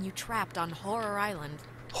about getting you trapped on Horror Island.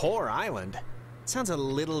 Horror Island? Sounds a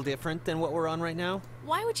little different than what we're on right now.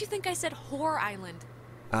 Why would you think I said Horror Island?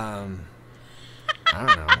 I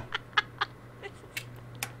don't know.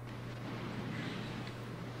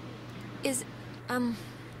 Is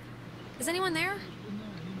anyone there?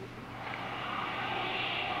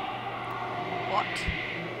 What?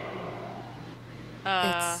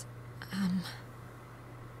 It's,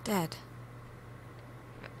 dead.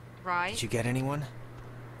 Right. Did you get anyone?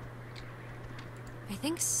 I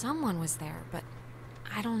think someone was there, but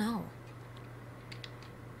I don't know.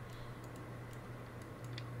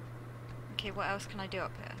 Okay, what else can I do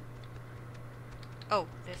up here? Oh,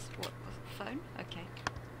 this, what was it, phone? Okay.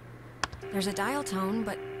 There's a dial tone,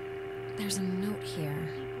 but there's a note here.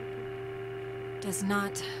 Does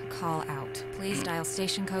not call out. Please dial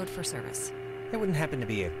station code for service. There wouldn't happen to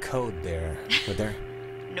be a code there, would there?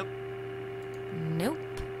 Nope. Nope.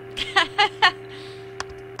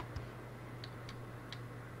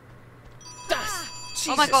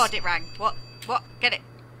 Oh my god, it rang. What? What? Get it.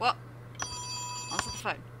 What? Answer the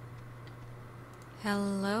phone.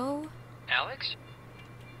 Hello? Alex?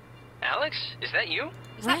 Alex? Is that you?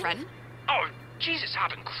 Is that Ren? Oh, Jesus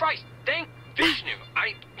hopping Christ. Thank Vishnu.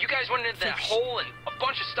 You guys went into that hole and a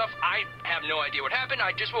bunch of stuff. I have no idea what happened.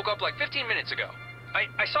 I just woke up like 15 minutes ago.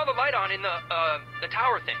 I saw the light on in the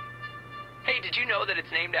tower thing. Hey, did you know that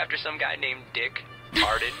it's named after some guy named Dick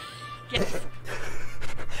Arden? Yes.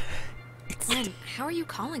 Ren, how are you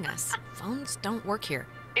calling us? Phones don't work here.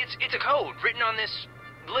 It's a code written on this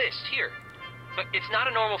list here. But it's not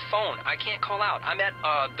a normal phone. I can't call out. I'm at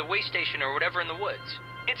the way station or whatever in the woods.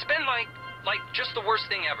 It's been like just the worst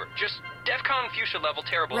thing ever. Just DEFCON fuchsia level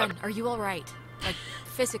terrible. Ren, are you alright? Like,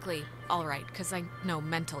 physically alright? Because I know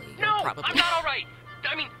mentally you're No, probably... I'm not alright.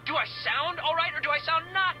 I mean, do I sound alright or do I sound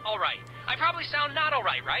not alright? I probably sound not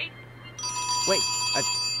alright, right? Wait,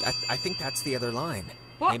 I think that's the other line.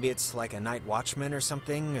 What? Maybe it's like a night watchman or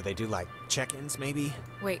something, or they do like check-ins, maybe?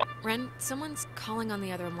 Wait, Ren, someone's calling on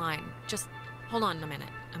the other line. Just hold on a minute.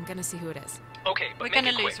 I'm gonna see who it is. Okay, but We're make gonna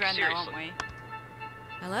it lose quick, Ren though, seriously. aren't we?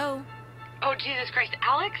 Hello? Oh, Jesus Christ,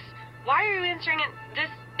 Alex? Why are you answering it?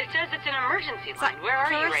 It says it's an emergency line. Where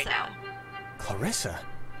are you right now? Clarissa?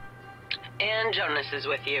 And Jonas is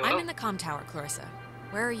with you. I'm in the comm tower, Clarissa.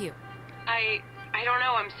 Where are you? I don't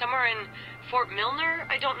know. I'm somewhere in Fort Milner.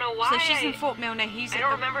 I don't know why. So she's in Fort Milner, he's I at don't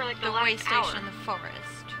the, remember, like, the way last station hour. in the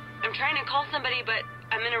forest. I'm trying to call somebody, but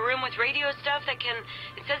I'm in a room with radio stuff that can...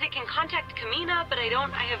 It says it can contact Kamina, but I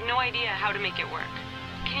have no idea how to make it work.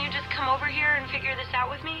 Can you just come over here and figure this out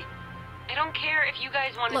with me? I don't care if you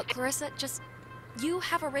guys want to... Look, Clarissa, just... You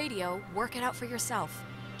have a radio. Work it out for yourself.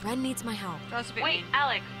 Ren needs my help. Wait,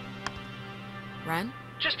 Alex. Ren?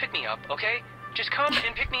 Just pick me up, okay? Just come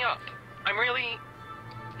and pick me up. I'm really...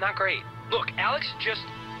 not great. Look, Alex, just...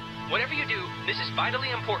 whatever you do, this is vitally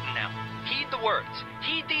important now. Heed the words.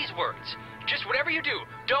 Heed these words. Just whatever you do,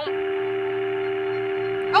 don't...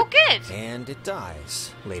 Oh, good! And it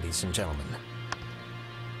dies, ladies and gentlemen.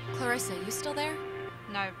 Clarissa, you still there?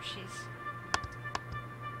 No, she's...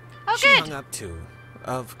 Oh, She good! hung up too,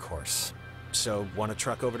 of course. So, want to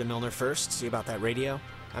truck over to Milner first, see about that radio?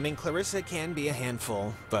 I mean, Clarissa can be a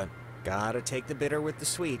handful, but gotta take the bitter with the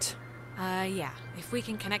sweet. Yeah. If we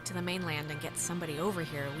can connect to the mainland and get somebody over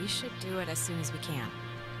here, we should do it as soon as we can.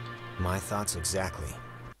 My thoughts exactly.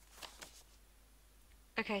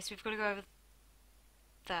 Okay, so we've got to go over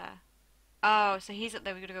there. Oh, so he's up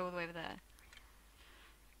there, we've got to go all the way over there.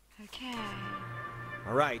 Okay.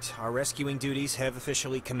 Alright, our rescuing duties have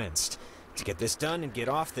officially commenced. To get this done and get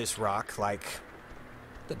off this rock like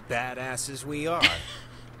the badasses we are.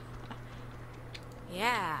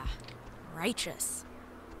 Yeah. Righteous.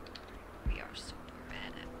 We are so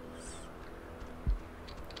badass.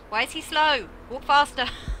 Why is he slow? Walk faster.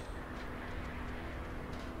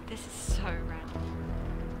 This is so random.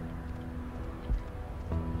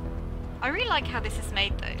 I really like how this is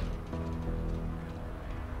made though.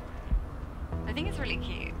 I think it's really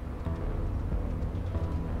cute.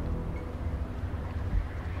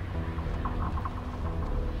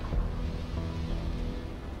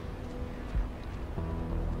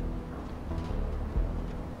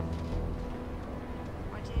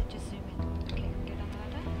 Why did it just zoom in? Okay, we can go down the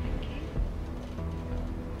ladder. Thank you.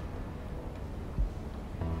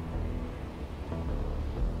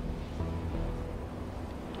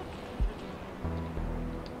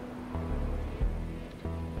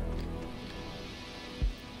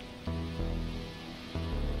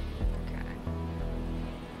 Okay.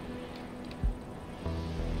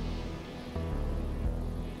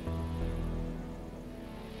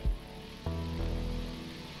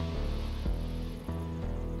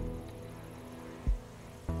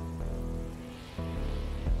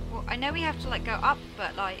 Well, I know we have to like go up,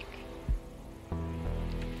 but like...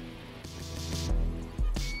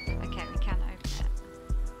 Okay, we can open it.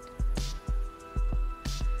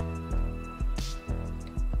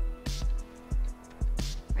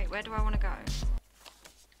 Wait, where do I want to go?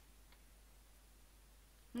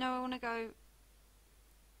 No, I want to go...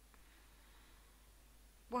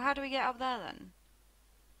 Well, how do we get up there then?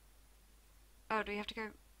 Oh, do we have to go...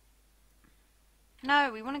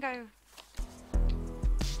 No, we want to go...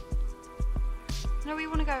 No, we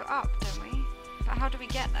want to go up, don't we? But how do we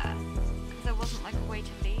get there? Because there wasn't like a way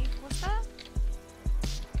to leave, was there?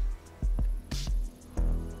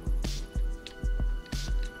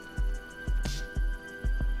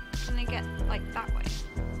 Can I get like that way?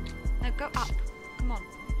 No, go up. Come on.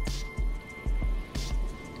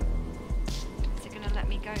 Is it gonna let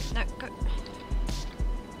me go? No, go.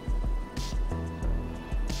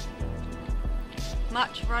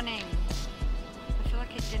 Much running. I feel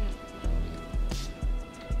like it didn't.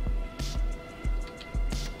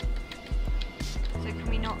 So can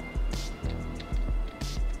we not?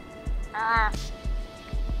 Ah.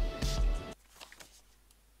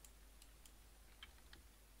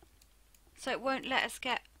 So it won't let us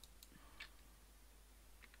get.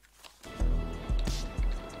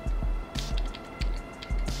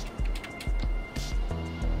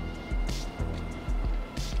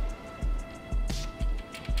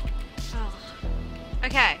 Oh.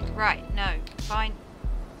 Okay, right, no, fine.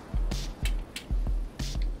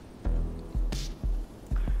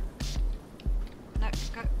 No,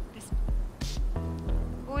 go this.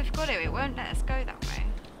 Well, we've got it won't let us go that way.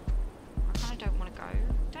 I kind of don't want to go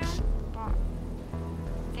down, but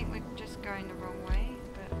I think we're just going the wrong way,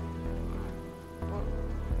 but what?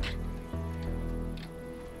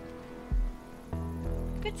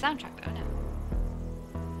 Good soundtrack though, isn't it?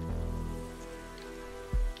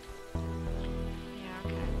 Yeah,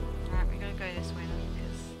 okay. Alright, we're gonna go this way then,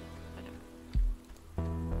 because I don't...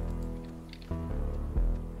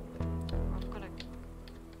 I've got a...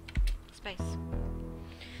 space.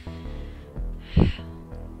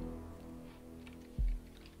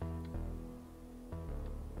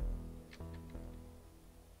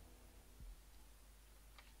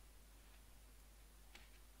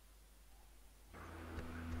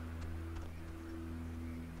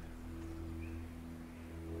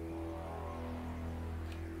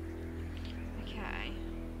 Okay,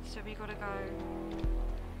 so we gotta go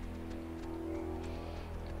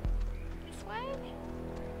this way?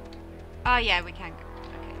 Oh yeah, we can go.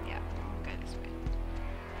 Okay, yeah, we'll go this way.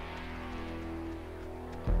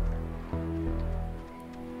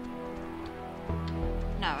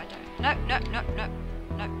 no, no, no,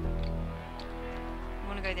 no. I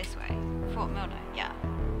want to go this way. Fort Milner, yeah.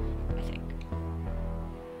 I think.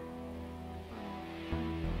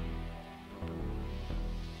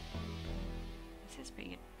 This is pretty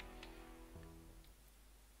good.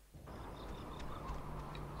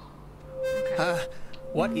 Okay.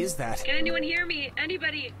 What is that? Can anyone hear me?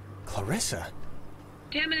 Anybody? Clarissa.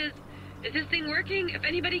 Damn it, is this thing working? If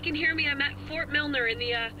anybody can hear me, I'm at Fort Milner in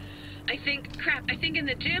the, I think in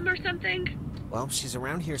the gym or something? Well, she's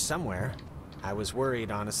around here somewhere. I was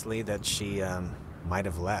worried, honestly, that she, might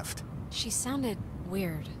have left. She sounded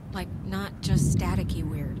weird. Like, not just staticky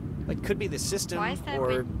weird. It could be the system, Why is there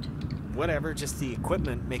or wind? whatever, just the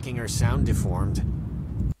equipment making her sound deformed.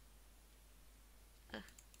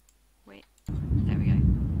 Wait. There we go.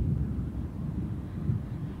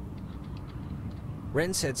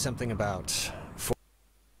 Ren said something about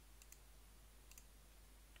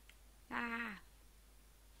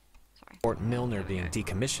Fort Milner being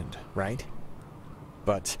decommissioned, right?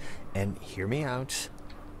 But, and hear me out,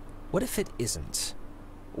 what if it isn't?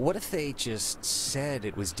 What if they just said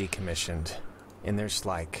it was decommissioned, and there's,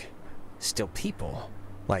 like, still people,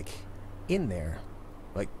 like, in there,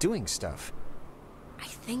 like, doing stuff? I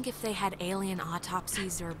think if they had alien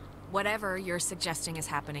autopsies or whatever you're suggesting is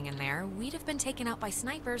happening in there, we'd have been taken out by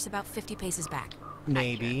snipers about 50 paces back.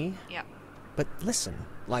 Maybe. Yep. But listen,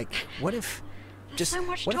 like, what if... Just, so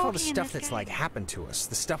much what if all the talking in stuff this that's, game. like, happened to us,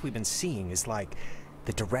 the stuff we've been seeing, is, like,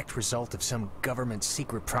 the direct result of some government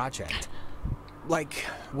secret project? Like,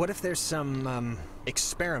 what if there's some,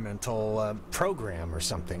 experimental, program or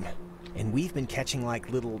something, and we've been catching, like,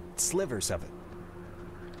 little slivers of it?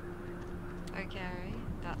 Okay,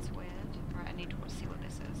 that's weird. Right, I need to see what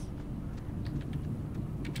this is.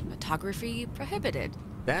 Photography prohibited.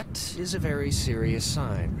 That is a very serious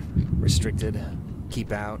sign. Restricted,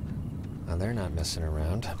 keep out. Oh, they're not messing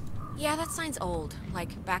around. Yeah, that sign's old.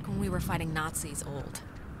 Like, back when we were fighting Nazis old.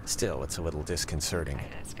 Still, it's a little disconcerting. Okay,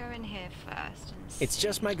 let's go in here first and It's see.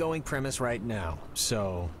 just my going premise right now,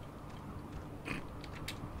 so... Okay,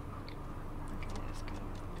 let's go.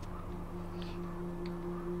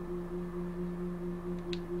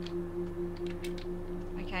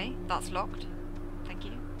 Okay, that's locked. Thank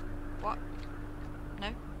you. What? No?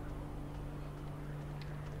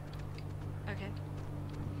 Okay.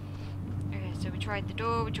 Okay, so we tried the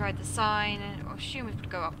door, we tried the sign, and I assume we have to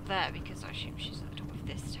go up there because I assume she's at the top of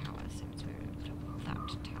this tower, so it's at the top of that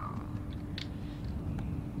tower.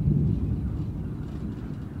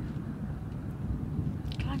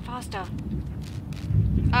 Climb faster.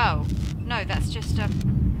 Oh, no, that's just a...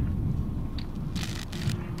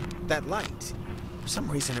 That light. For some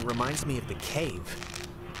reason, it reminds me of the cave.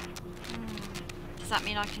 Does that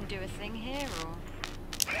mean I can do a thing here, or...?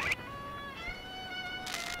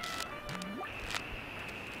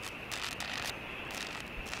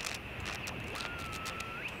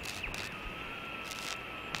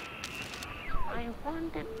 I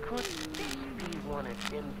wondered, could this be one of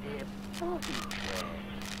them there booby traps?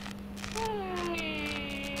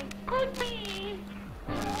 Could be.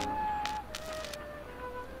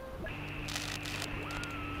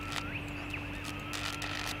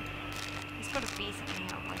 There's got to be something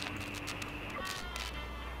else, I don't know.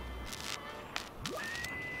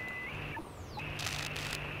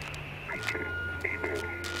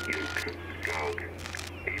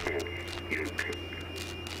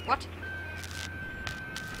 What?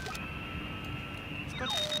 It's got...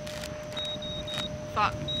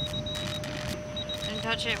 Fuck. Didn't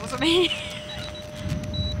touch it, it wasn't me.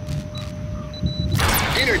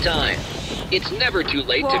 Dinner time. It's never too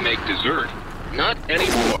late to make dessert. Not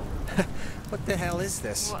anymore. What the hell is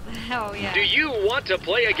this? What the hell, yeah. Do you want to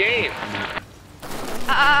play a game?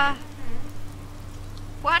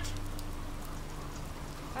 What?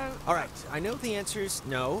 Oh. Alright, I know the answer's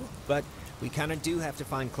no, but we kinda do have to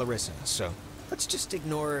find Clarissa, so let's just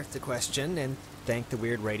ignore the question and thank the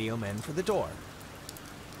weird radio men for the door.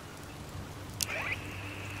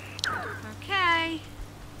 Okay.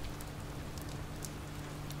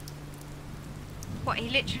 What, he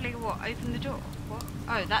literally, what, opened the door? What?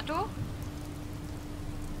 Oh, that door?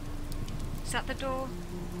 Is that the door?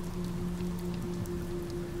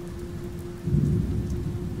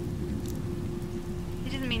 He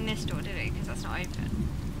didn't mean this door, did he? Because that's not open.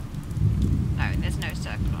 No, there's no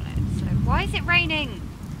circle on it. So, why is it raining?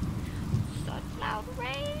 Such loud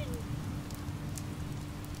rain.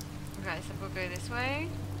 Okay, so we'll go this way.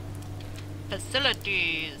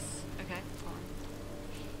 Facilities. Okay, fine.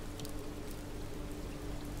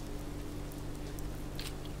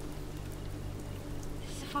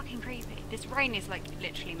 This is fucking creepy. This rain is like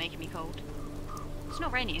literally making me cold. It's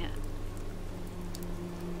not raining yet.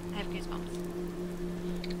 have goosebumps.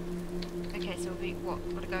 Okay, so we what?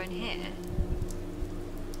 Gotta go in here.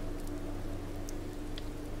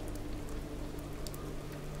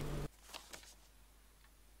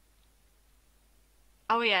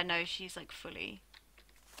 Oh yeah, no, she's like fully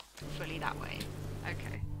that way.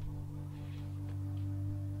 Okay.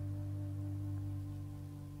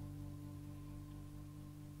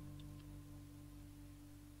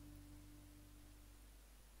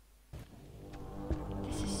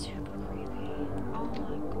 This is super creepy. Oh my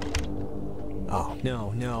god. Oh,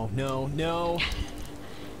 no, no, no, no.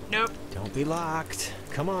 Nope. Don't be locked.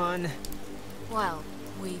 Come on. Well,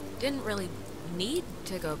 we didn't really need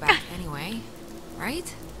to go back anyway,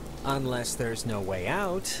 right? Unless there's no way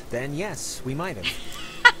out, then yes, we might have.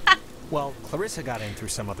 Well, Clarissa got in through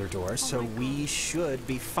some other door, so we should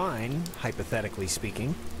be fine, hypothetically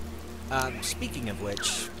speaking. Speaking of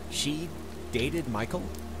which, she dated Michael?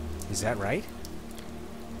 Is that right?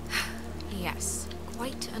 Yes,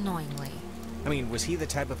 quite annoyingly. I mean, was he the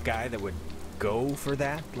type of guy that would go for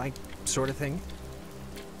that, like, sort of thing?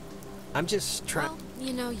 I'm just trying... Well,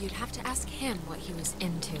 you know, you'd have to ask him what he was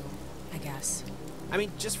into, I guess. I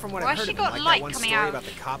mean, just from what Why I've heard she of him, got like light that one coming story out? about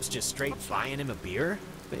the cops just straight buying him a beer.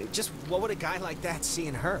 Just what would a guy like that see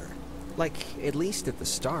in her? Like, at least at the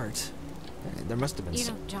start, there must have been You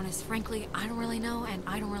know, Jonas, frankly, I don't really know, and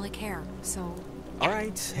I don't really care, so...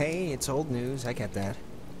 Alright, hey, it's old news, I get that.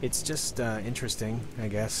 It's just, interesting, I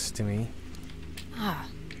guess, to me. Ah,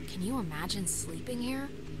 can you imagine sleeping here?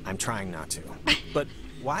 I'm trying not to. But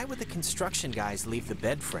why would the construction guys leave the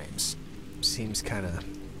bed frames? Seems kinda...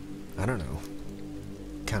 I don't know.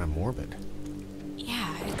 Kinda morbid.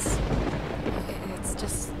 Yeah, it's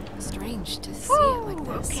just strange to see it like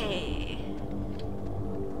this. Okay.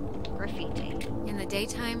 Graffiti. In the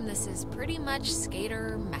daytime, this is pretty much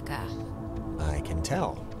skater mecca. I can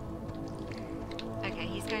tell. Okay,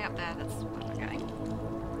 he's going up there. That's where we're going.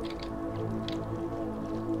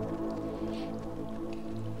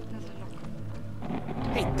 There's a lock.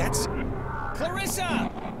 Hey, that's...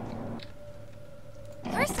 Clarissa!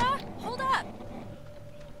 Clarissa, hold up!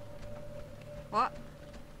 What?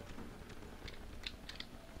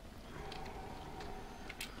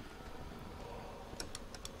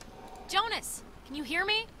 Jonas, can you hear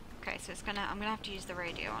me? Okay, so it's gonna. I'm gonna have to use the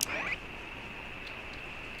radio on her.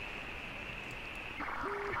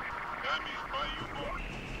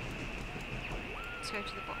 Let's go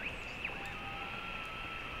to the bottom.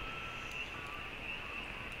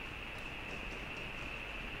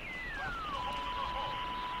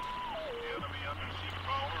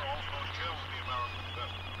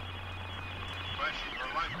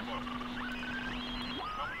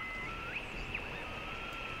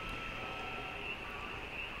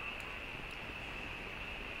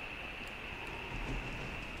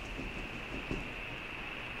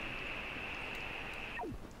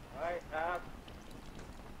 I ask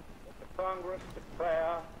that the Congress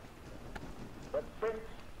declare that since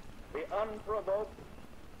the unprovoked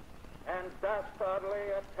and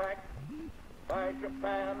dastardly attack by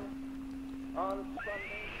Japan on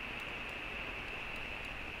Sunday...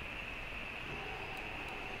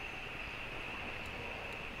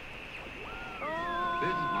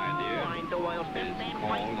 This, my dear, is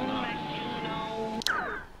called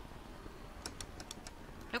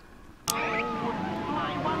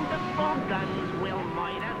My wonderful guns will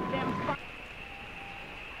murder them.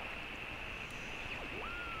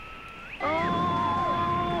 Oh,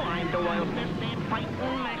 I'm the Royal 15 fighting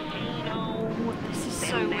machine. Oh, This is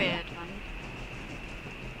so weird, man.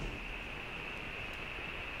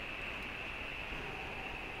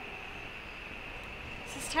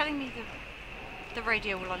 This is telling me the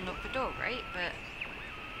radio will unlock the door, right? But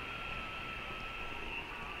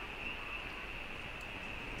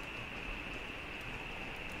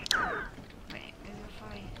wait, maybe if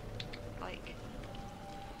I like.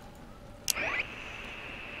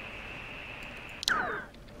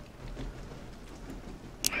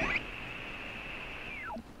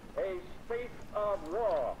 A state of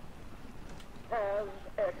war has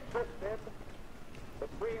existed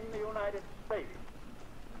between the United States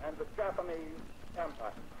and the Japanese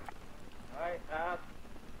Empire. I ask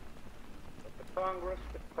that the Congress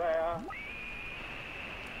declare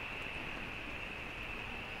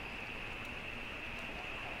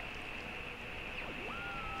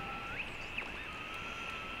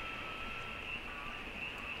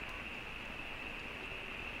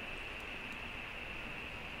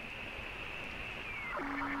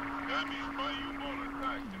Japanese by U-boat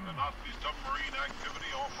attack in the Nazi submarine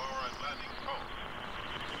activity off our Atlantic coast.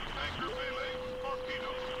 Anchor belays,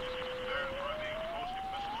 torpedoes. There's ready, mostly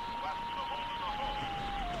missiles blast the hole in the hull.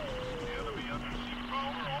 The enemy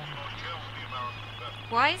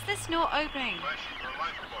Why is this not opening? Flashing her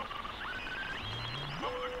lifeboat.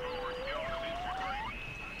 Some of the crew were killed and injured during.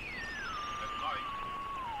 At night,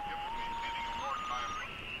 it's given maintaining a wartime.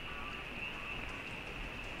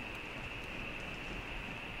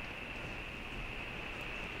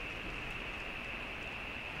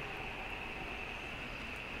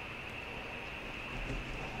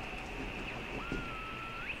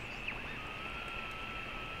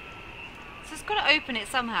 So it's got to open it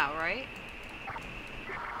somehow, right?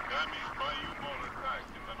 Damaged by U-boat attack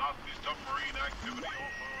in the Nazi submarine activity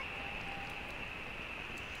over.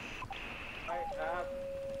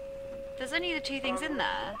 There's only the two things in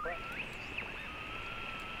there. This,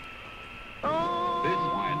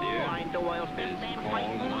 my dear, is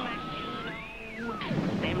called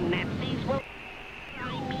them Nazis will.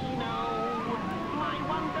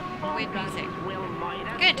 Weird music.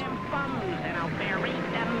 Good. And I'll bury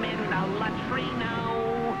them in the latrino.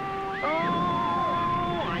 Oh,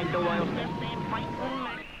 I'm the oil system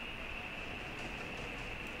fighting.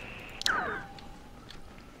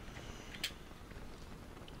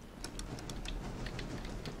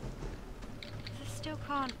 This still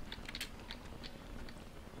can't.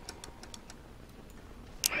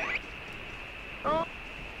 Oh.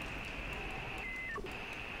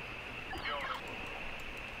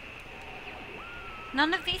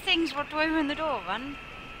 None of these things want to open the door, Run.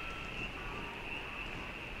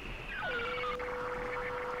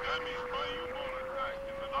 Damaged by U-boat attack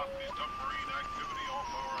in the Nazi submarine activity off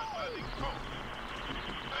our Atlantic coast.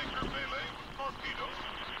 Tanker melee with torpedoes.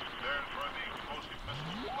 There's where the explosive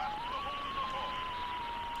missiles blasted a hole in the hull.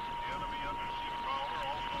 The enemy undersea power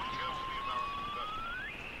also killed the American vessel.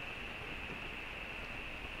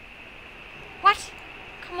 What?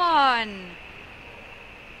 Come on.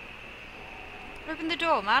 Open the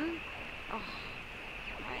door, man. Oh.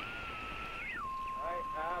 Right. I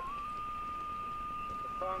ask the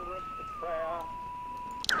Congress declare.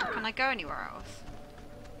 Can I go anywhere else?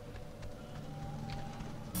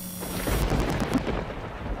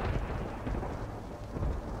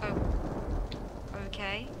 Oh.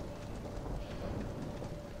 Okay.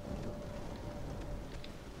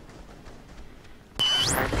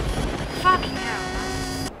 Fucking hell.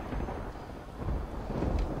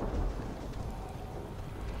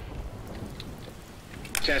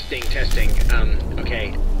 Testing.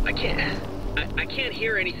 Okay. I can't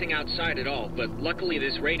hear anything outside at all, but luckily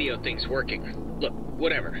this radio thing's working. Look,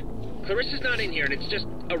 whatever. Clarissa's not in here, and it's just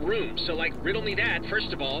a room, so, like, riddle me that,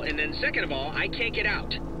 first of all, and then second of all, I can't get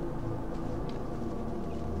out.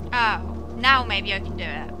 Oh, now maybe I can do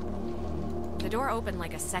it. The door opened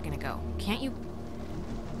like a second ago. Can't you...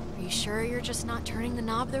 Are you sure you're just not turning the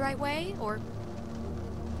knob the right way, or...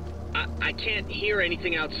 I can't hear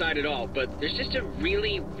anything outside at all, but there's just a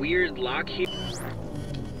really weird lock here.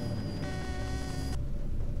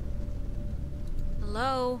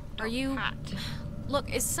 Hello? Are you... Rat. Look,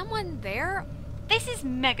 is someone there? This is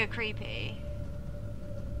mega creepy.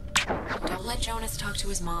 Don't let Jonas talk to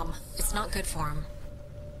his mom. It's not good for him.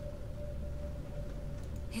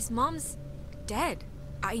 His mom's dead.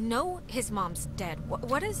 I know his mom's dead.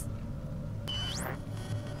 What is...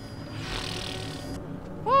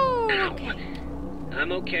 Woo! Okay.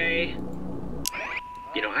 I'm okay.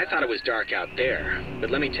 You know, I thought it was dark out there,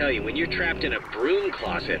 but let me tell you, when you're trapped in a broom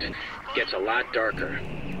closet, it gets a lot darker.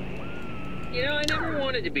 You know, I never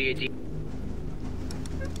wanted to be a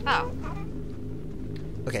Oh.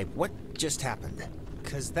 Okay, what just happened?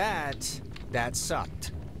 'Cause that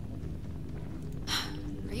sucked.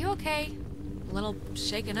 Are you okay? A little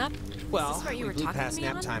shaken up? Well, is this what you we were blew talking past to me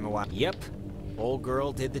nap on? time a while. Yep, old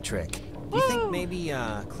girl did the trick. You think maybe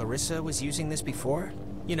Clarissa was using this before?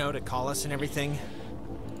 You know, to call us and everything?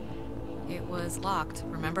 It was locked,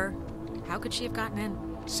 remember? How could she have gotten in?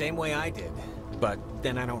 Same way I did. But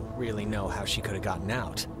then I don't really know how she could have gotten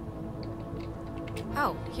out.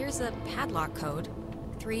 Oh, here's a padlock code.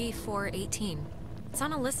 3418. It's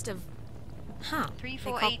on a list of... Huh.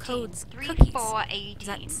 3418. They call codes cookies. 3418. Is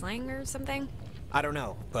that slang or something? I don't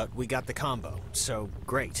know, but we got the combo, so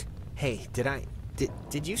great. Hey,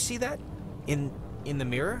 did you see that? In the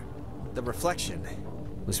mirror? The reflection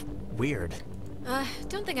was weird.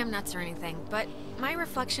 Don't think I'm nuts or anything, but my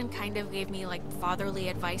reflection kind of gave me, like, fatherly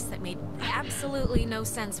advice that made absolutely no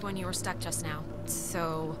sense when you were stuck just now.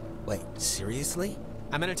 So... Wait, seriously?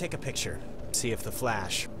 I'm gonna take a picture, see if the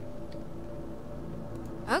flash...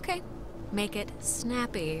 Okay. Make it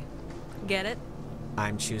snappy. Get it?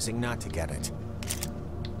 I'm choosing not to get it.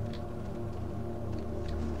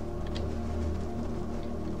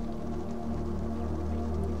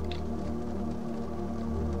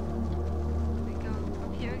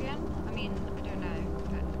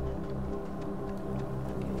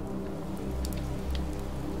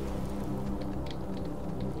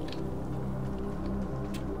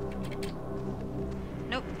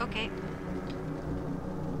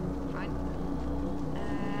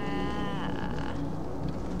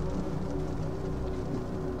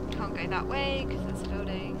 go that way because it's a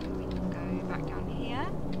building. We can go back down here.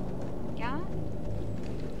 Yeah?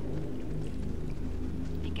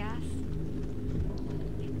 I guess.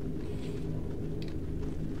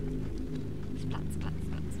 Splat, splat,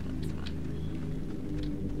 splat, splat, splat.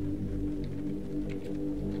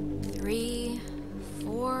 3,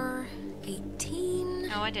 4, 18.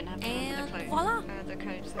 No, I didn't have to and remember the code. voila. The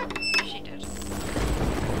codes. She did.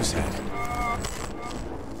 What was that?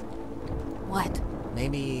 What?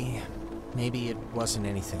 Maybe it wasn't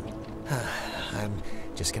anything. I'm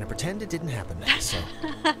just gonna pretend it didn't happen. So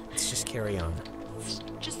let's just carry on.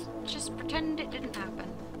 Just pretend it didn't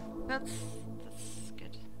happen. That's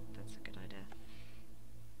good. That's a good idea.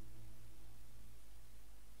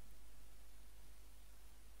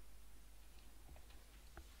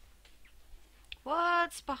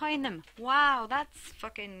 What's behind them? Wow, that's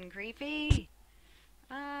fucking creepy.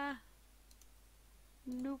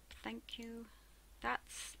 Nope, thank you.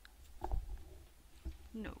 That's...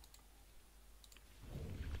 no.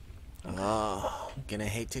 Oh, gonna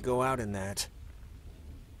hate to go out in that.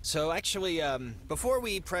 So actually, before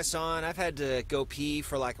we press on, I've had to go pee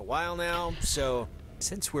for like a while now, so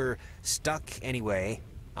since we're stuck anyway,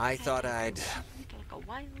 I thought I'd...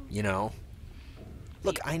 you know...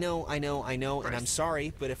 Look, I know, and I'm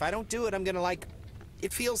sorry, but if I don't do it, I'm gonna like...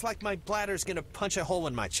 it feels like my bladder's gonna punch a hole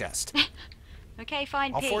in my chest. Okay,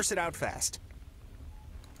 fine, I'll pee. force it out fast.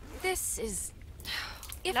 This is...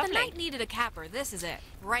 If Lovely. the night needed a capper, this is it.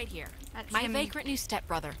 Right here. That's My him. vagrant new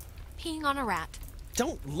stepbrother. Peeing on a rat.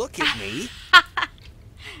 Don't look at me!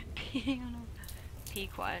 Peeing on a... Pee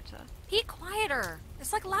quieter. Pee quieter.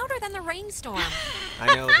 It's like louder than the rainstorm.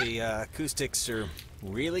 I know, the acoustics are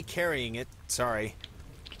really carrying it. Sorry.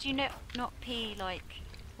 Could you not pee like...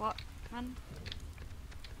 what, man?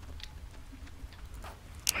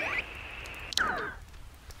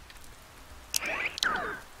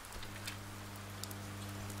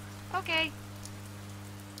 Okay.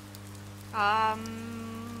 Wow,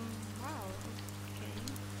 okay.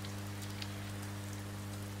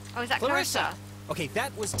 Oh, is that Clarissa? Okay,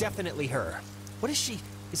 that was definitely her. What is she?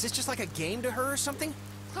 Is this just like a game to her or something?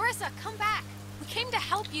 Clarissa, come back. We came to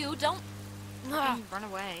help you. Don't... Fucking run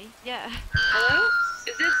away. Yeah. Hello?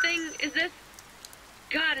 Is this...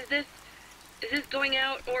 God, is this going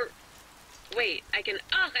out, or... Wait, I can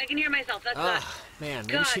hear myself, that's not... Man,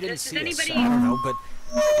 maybe God, she didn't does see us. anybody... I don't know, but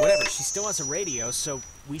whatever, she still has a radio, so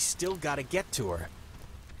we still gotta get to her.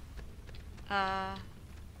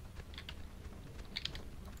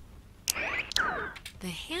 The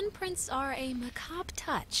handprints are a macabre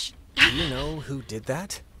touch. Do you know who did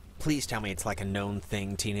that? Please tell me it's like a known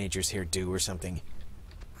thing teenagers here do or something.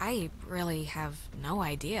 I really have no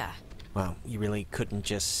idea. Well, you really couldn't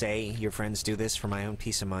just say your friends do this for my own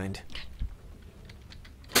peace of mind?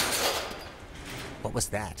 What was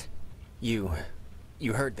that? You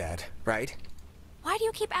heard that, right? Why do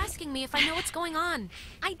you keep asking me if I know what's going on?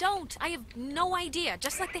 I don't. I have no idea,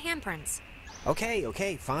 just like the handprints.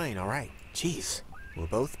 Okay, fine, alright. Jeez, we'll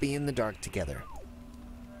both be in the dark together.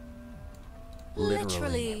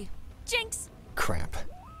 Literally. Jinx! Crap.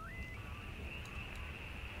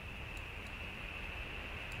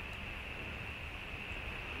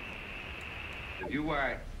 You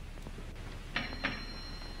were...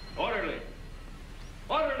 Orderly!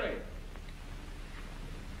 Orderly!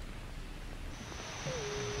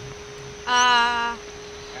 And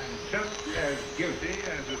just as guilty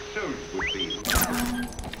as a soldier would be.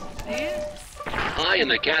 High in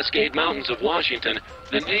the Cascade Mountains of Washington,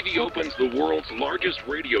 the Navy opens the world's largest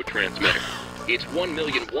radio transmitter. Its 1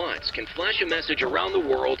 million watts can flash a message around the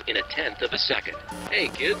world in 1/10 of a second. Hey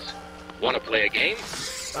kids, wanna play a game?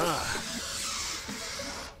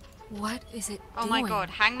 What is it Oh doing? my god,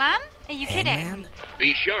 Hangman? Are you kidding?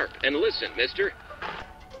 Be sharp and listen, mister.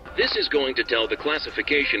 This is going to tell the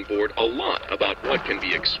classification board a lot about what can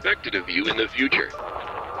be expected of you in the future.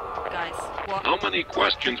 Guys, what? How many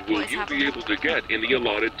questions will you be able to get in the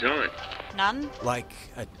allotted time? None? Like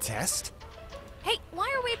a test? Hey, why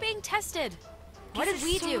are we being tested? What did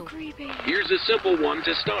we do? Creepy. Here's a simple one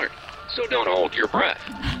to start, so don't hold your breath.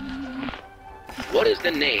 What is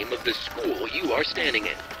the name of the school you are standing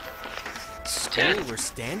in? School 10. we're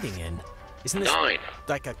standing in? Isn't this 9.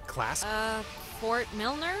 like a class? Fort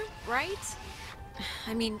Milner, right?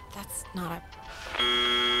 I mean, that's not a...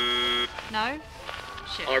 No?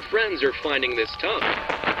 Shit. Our friends are finding this tough.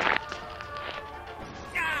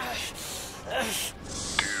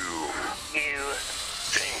 Do you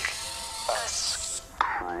think us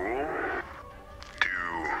cruel?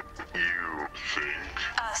 Do you think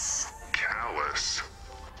Us. callous?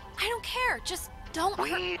 I don't care, just don't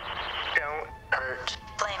hurt... We don't hurt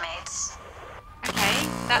playmates. Okay,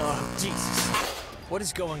 Oh, Jesus. What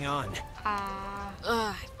is going on?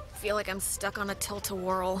 I feel like I'm stuck on a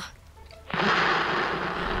tilt-a-whirl.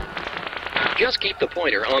 Just keep the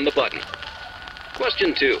pointer on the button.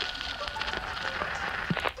 Question 2.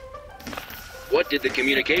 What did the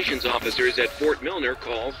communications officers at Fort Milner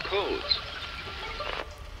call codes?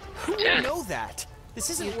 Who would know that? This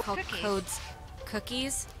isn't You call codes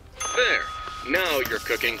cookies? There. Now you're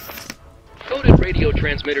cooking. Coded radio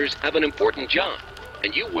transmitters have an important job,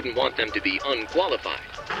 and you wouldn't want them to be unqualified.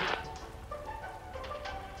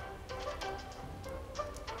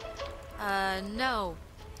 No.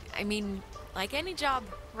 I mean, like any job,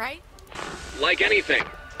 right? Like anything.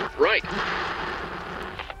 Right.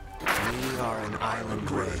 We are an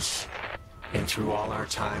island race, and through all our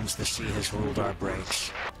times the sea has ruled our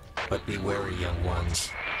breaks. But be wary, young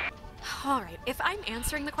ones. Alright, if I'm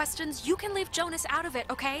answering the questions, you can leave Jonas out of it,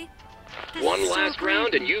 okay? One last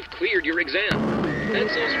round and you've cleared your exam.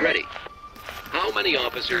 Pencils ready. How many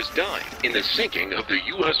officers died in the sinking of the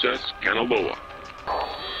USS Kanaloa?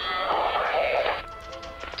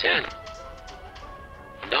 10.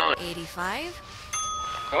 9. 85?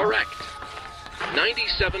 Correct.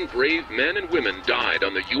 97 brave men and women died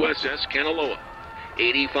on the USS Kanaloa.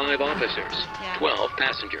 85 officers. Yeah. 12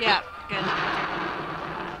 passengers. Yeah, good.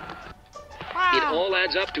 It Wow. all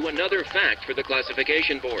adds up to another fact for the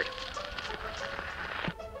classification board.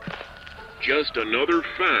 Just another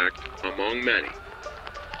fact among many.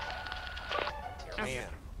 I am.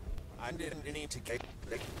 I didn't need to get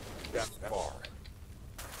that far.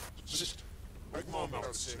 Just my mom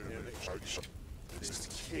out sitting in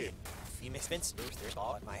this kid. Famous Vince, there's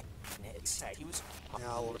all in my head. He was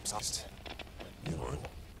now obsessed. You know,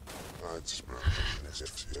 I'd smash as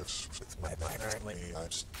if with my when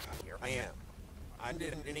here I am. I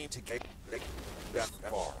didn't need to get that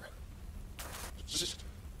far. Just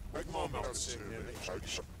my mom out sitting in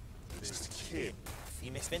this kid.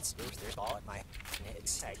 Famous Vince, there's all in my head.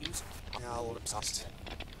 He was now obsessed.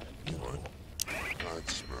 You know, I'd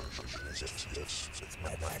smash as if with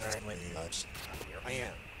my when here I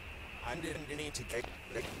am. I didn't need to get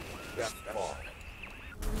that far.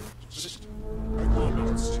 Just my mom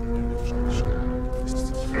out sitting in this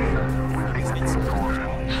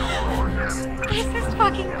This is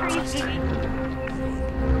fucking crazy.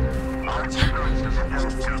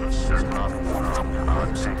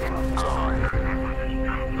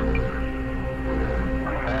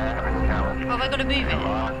 Well, have I got to move it?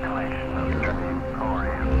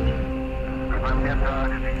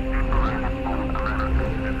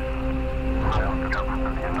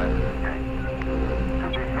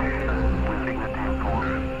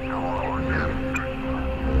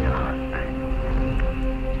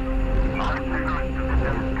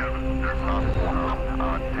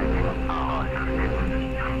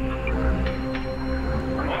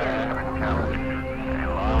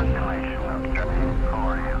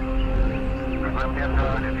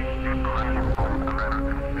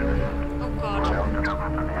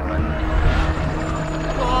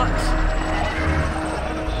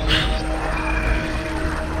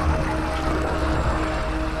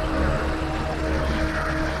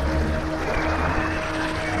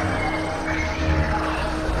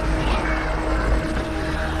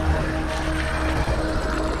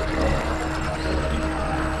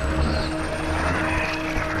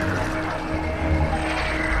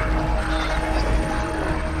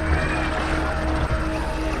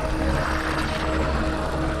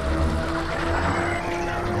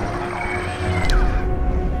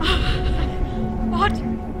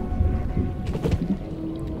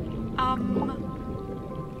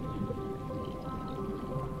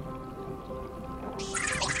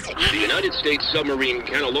 The United States submarine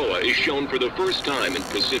Kanaloa is shown for the first time in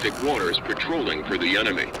Pacific waters patrolling for the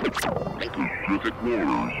enemy. Pacific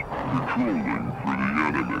waters, patrolling for the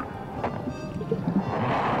enemy.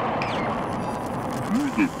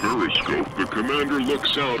 Through the periscope, the commander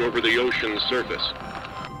looks out over the ocean's surface.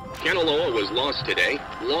 Kanaloa was lost today,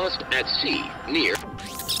 lost at sea, near...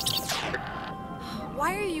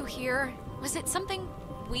 Why are you here? Was it something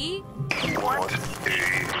we... What a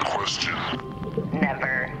question.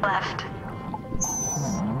 Never left.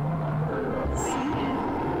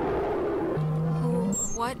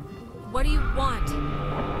 What do you want?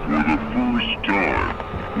 For the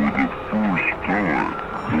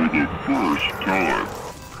first time.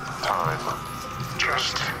 Time.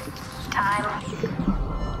 Just time.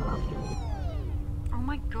 Oh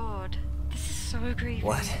my god. This is so grieving.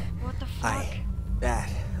 What? What the fuck?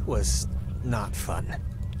 That was not fun.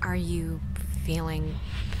 Are you feeling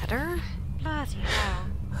better? Bloody hell.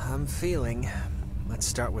 I'm feeling... Let's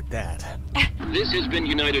start with that. This has been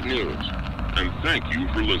United News. and thank you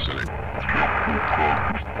for listening.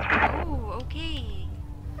 Oh, okay.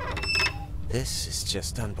 This is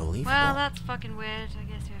just unbelievable. Well, that's fucking weird. I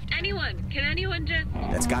guess we have to... Can anyone just...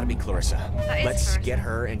 That's gotta be Clarissa. That is Let's Clarissa. get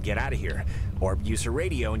her and get out of here. Or use her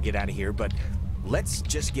radio and get out of here, but let's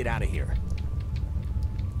just get out of here.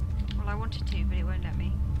 Well, I wanted to, but it won't let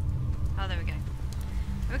me. Oh, there we go.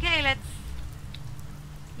 Okay, let's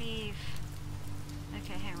leave.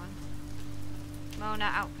 Okay, hang on.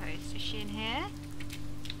 Mona Outpost. Is she in here?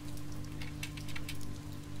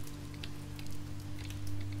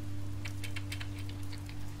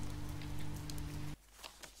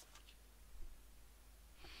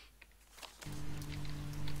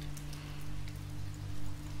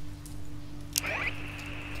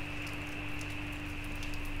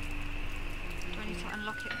 Do I need to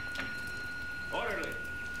unlock it? Orderly!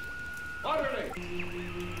 Orderly!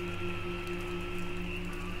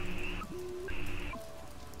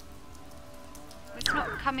 It's not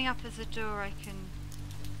coming up as a door I can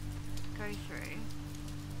go through.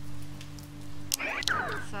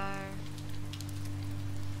 So... I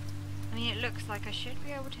mean, it looks like I should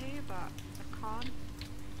be able to, but I can't.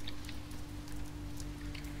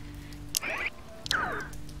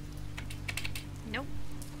 Nope.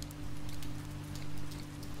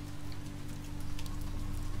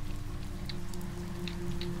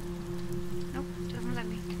 Nope, doesn't let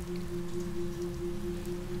me.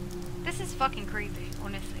 This is fucking creepy,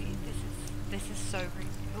 honestly. This is so creepy.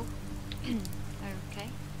 Oh. Okay.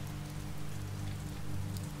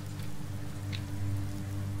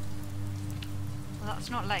 Well, that's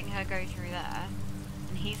not letting her go through there.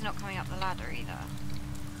 And he's not coming up the ladder either.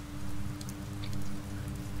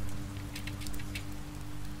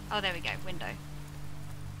 Oh, there we go, window.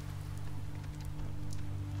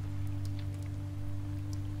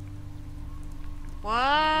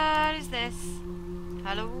 What is this?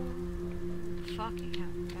 Hello? Fucking hell.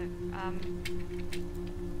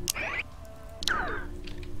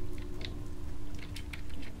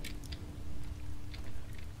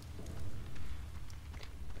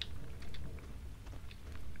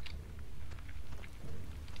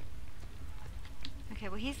 Okay,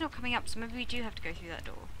 well he's not coming up, so maybe we do have to go through that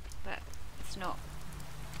door. But it's not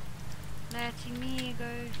letting me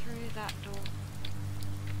go through that door.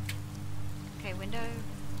 Okay, window.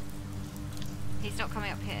 He's not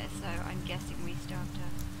coming up here, so I'm guessing we still have to go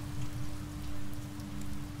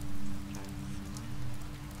somewhere.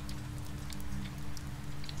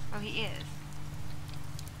 Oh, he is.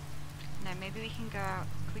 No, maybe we can go out.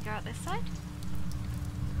 Can we go out this side?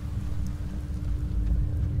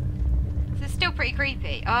 This is still pretty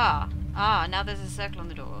creepy. Ah, now there's a circle on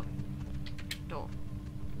the door.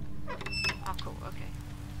 Oh, cool, okay.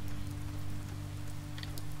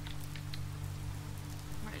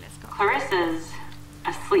 Right, let's go. Clarissa's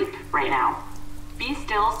asleep right now. Be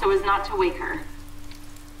still so as not to wake her.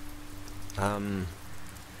 Huh?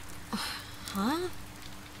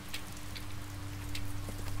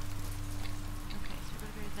 Okay, so we're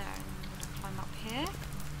gonna go there and then we're gonna climb up here.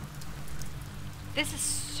 This is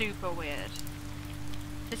super weird.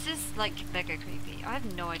 This is like mega creepy. I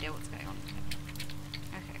have no idea what's going on.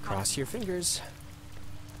 Okay, Cross your fingers.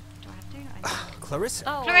 Do I have to? Clarissa.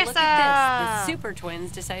 Oh, Clarissa! look at this. The super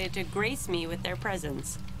twins decided to grace me with their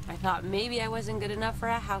presence. I thought maybe I wasn't good enough for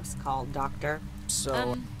a house call, Doctor.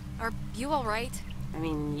 So... Are you alright? I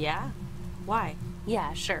mean, yeah. Why?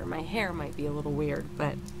 Yeah, sure, my hair might be a little weird,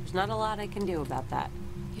 but there's not a lot I can do about that.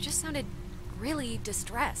 You just sounded really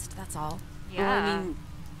distressed, that's all. Yeah. Well, I mean,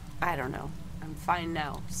 I don't know. I'm fine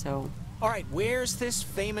now, so... Alright, where's this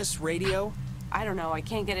famous radio? I don't know, I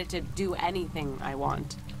can't get it to do anything I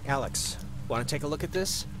want. Alex, want to take a look at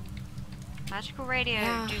this? Magical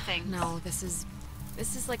radio, do things. No, this is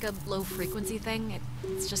like a low frequency thing.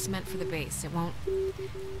 It's just meant for the base. It won't...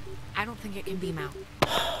 I don't think it can beam out.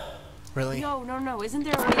 Really? No, isn't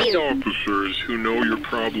there a way... The officers who know your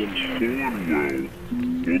problems full and well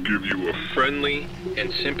will give you a friendly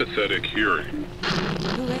and sympathetic hearing.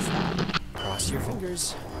 Who is that? Cross your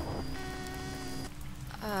fingers.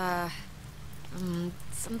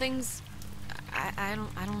 Some things... I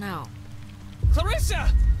don't know. Clarissa!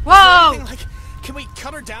 Whoa! Like, can we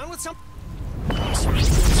cut her down with some... Holy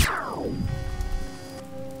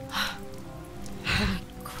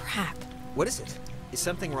crap. What is it? Is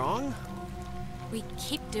something wrong? We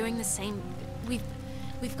keep doing the same...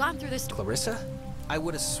 We've gone through this... Clarissa? I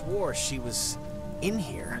would have swore she was in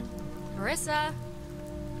here. Marissa!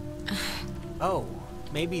 Oh,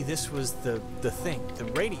 maybe this was the thing, the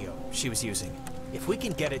radio she was using. If we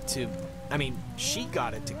can get it to... I mean, she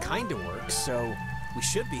got it to kind of work, so we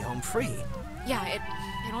should be home free. Yeah, it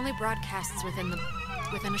only broadcasts within the...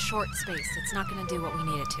 within a short space. It's not gonna do what we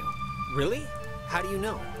need it to. Really? How do you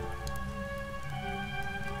know?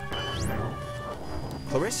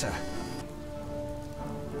 Clarissa.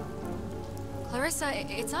 Clarissa,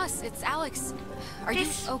 it's us. It's Alex. Are you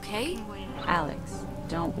okay? Alex,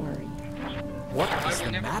 don't worry. What is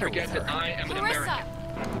the matter with her? I am an Clarissa!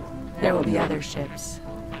 American. There will be other ships.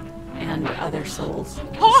 And other souls.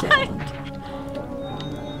 What?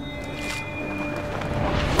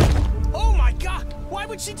 Oh my god! Why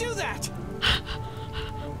would she do that?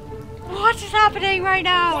 What is happening right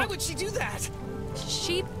now? Why would she do that?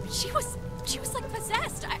 She was like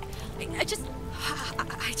possessed. I just,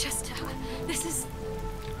 this is,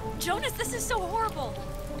 Jonas, this is so horrible.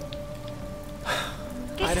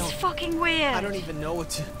 This is fucking weird. I don't even know what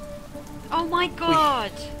to... Oh my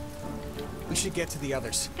god. We should get to the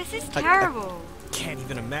others. This is terrible. I can't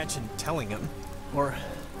even imagine telling them. Or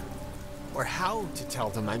how to tell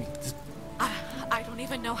them. I mean... I don't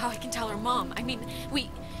even know how I can tell her mom. I mean,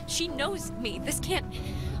 she knows me. This can't,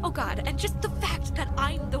 oh god, and just the fact that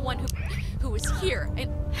I'm the one who was here,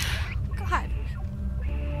 and, god.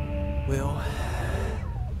 We'll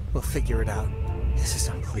figure it out. This is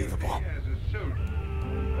unbelievable.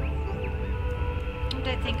 I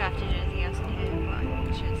don't think I have to do anything else in here, but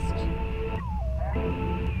just...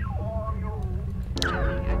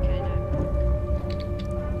 Okay, no.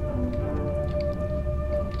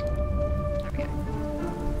 There we go.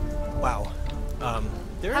 Wow.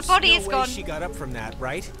 There's Her body no is way gone. she got up from that,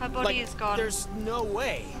 right? Her body is gone. There's no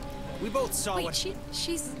way. We both saw Wait, what...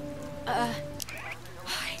 she's, I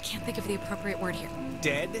can't think of the appropriate word here.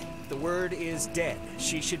 Dead? The word is dead.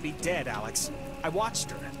 She should be dead, Alex. I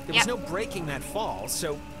watched her. There was no breaking that fall,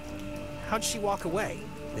 so... How'd she walk away?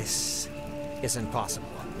 This isn't possible,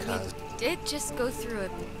 because... We did just go through a,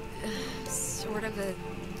 sort of a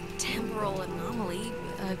temporal anomaly,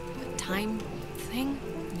 a time thing.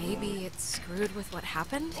 Maybe it's screwed with what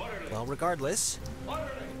happened? Well, regardless,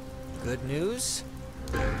 good news.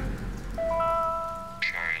 Charlie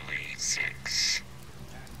 6.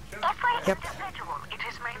 Every individual it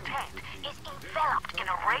is maintained is enveloped in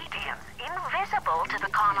a radiance invisible to the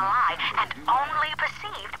carnal eye and only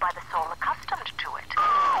perceived by the soul accustomed to it.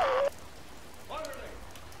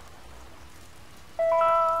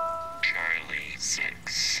 Charlie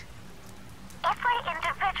 6. Every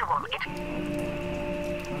individual it...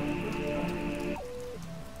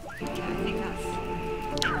 I think that's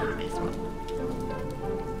this one.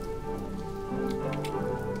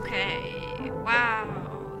 Okay. Wow.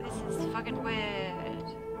 This is fucking weird.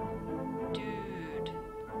 Dude.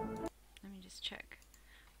 Let me just check.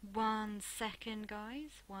 1 second,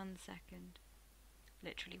 guys. 1 second.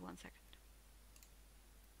 Literally 1 second.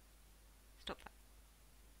 Stop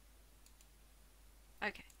that.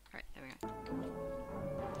 Okay. Right, there we go.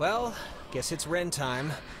 Well, guess it's Ren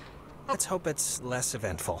time. Let's hope it's less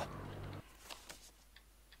eventful.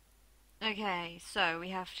 Okay, so we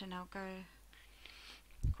have to now go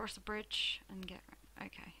across the bridge and get...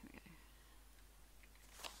 Okay, here we go.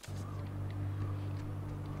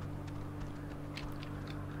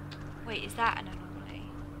 Wait, is that an anomaly?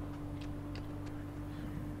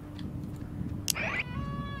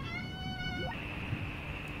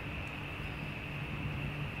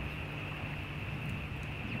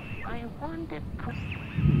 I wondered...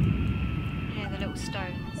 Yeah, the little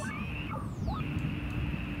stones.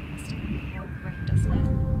 That's a more red, doesn't it?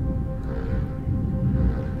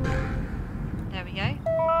 There we go.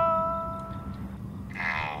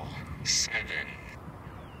 Now, 7.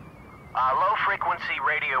 Low-frequency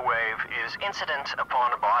radio wave is incident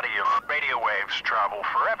upon a body of radio waves travel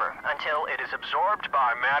forever until it is absorbed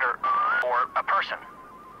by matter or a person.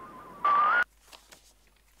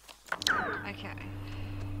 Okay.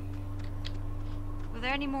 Were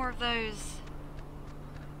there any more of those?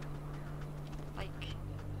 Like...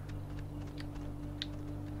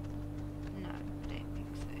 No, I don't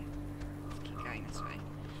think so. Let's keep going this way.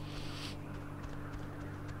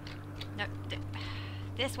 No,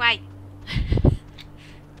 this way!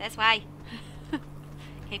 This way!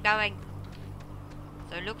 Keep going.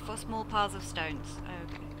 So look for small piles of stones.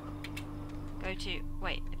 Okay. Go to...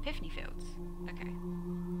 Wait, Epiphany Fields. Okay.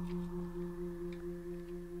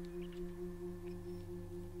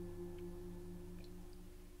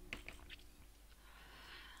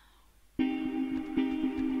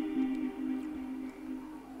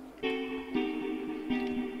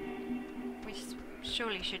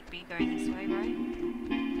 Surely should be going this way, right?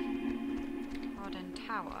 Garden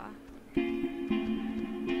Tower.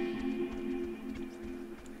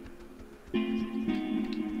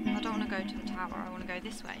 I don't want to go to the tower, I want to go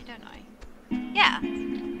this way, don't I? Yeah!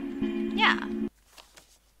 Yeah!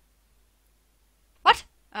 What?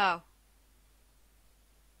 Oh.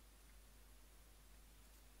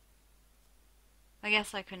 I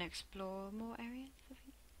guess I can explore more areas, I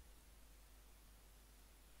think.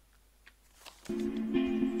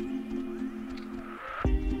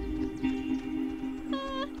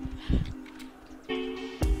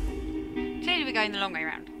 Clearly we're going the long way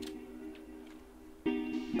around.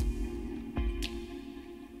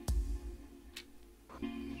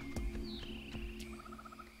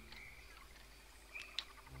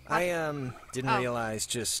 I didn't realize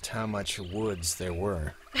just how much woods there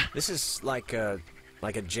were. This is like a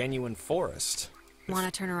genuine forest. Want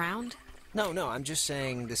to turn around? No, I'm just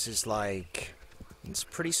saying this is like... It's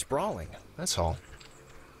pretty sprawling, that's all.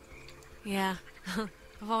 Yeah,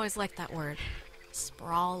 I've always liked that word.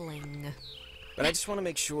 Sprawling. But I just want to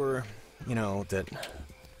make sure, you know, that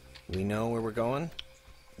we know where we're going.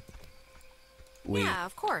 Yeah,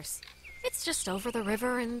 of course. It's just over the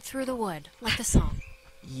river and through the wood, like the song.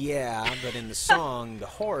 Yeah, but in the song, the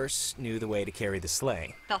horse knew the way to carry the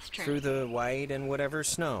sleigh. That's true. Through the white and whatever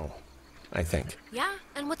snow, I think. Yeah,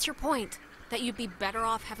 and what's your point? That you'd be better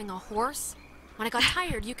off having a horse? When it got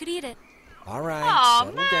tired, you could eat it. All right, Aw,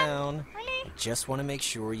 settle man. down. Really? I just want to make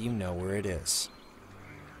sure you know where it is.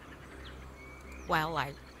 Well,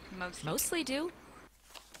 I mostly do.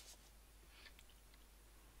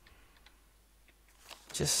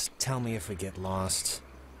 Just tell me if we get lost.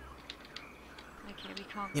 Okay, we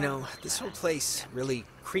can't You go know, this whole place really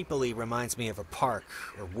creepily reminds me of a park,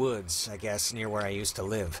 or woods, I guess, near where I used to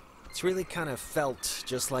live. It's really kind of felt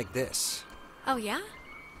just like this. Oh, yeah?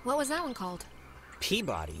 What was that one called?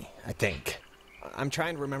 Peabody, I think. I'm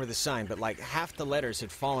trying to remember the sign, but like half the letters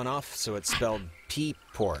had fallen off, so it spelled pea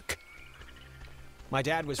pork. My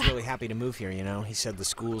dad was really happy to move here, you know. He said the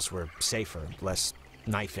schools were safer, less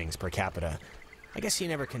knifings per capita. I guess he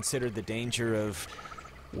never considered the danger of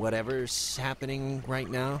whatever's happening right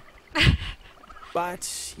now.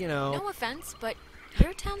 But, you know... No offense, but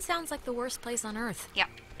your town sounds like the worst place on Earth. Yeah.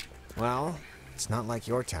 Well, it's not like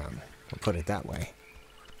your town. We'll put it that way.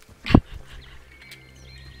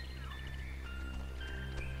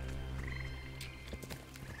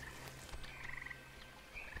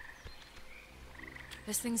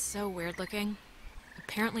 This thing's so weird looking.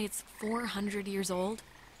 Apparently it's 400 years old.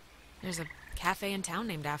 There's a cafe in town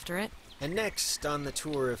named after it. And next on the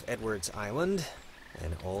tour of Edwards Island,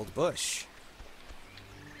 an old bush.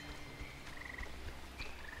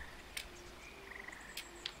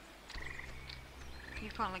 You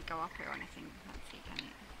can't like go up here or anything. Let's see, can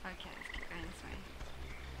you? Okay, let's keep going this way.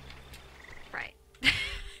 Right.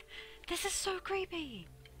 This is so creepy.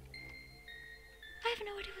 I have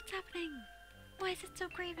no idea what's happening. Why is it so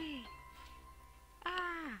creepy?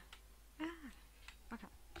 Ah. Okay.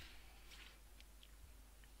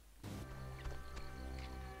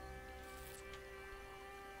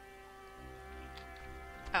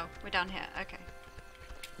 Oh, we're down here. Okay.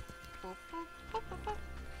 Boop, boop, boop, boop,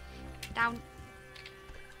 boop. Down.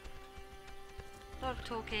 A lot of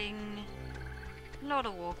talking. A lot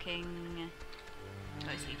of walking.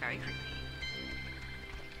 Mostly very creepy.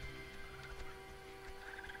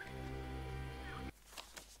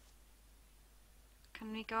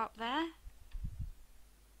 Can we go up there?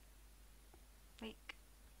 Like...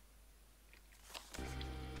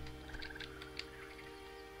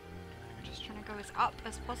 I'm just trying to go as up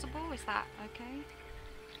as possible, is that okay?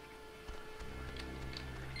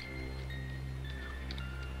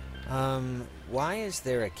 Why is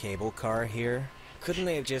there a cable car here? Couldn't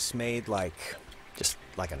they have just made like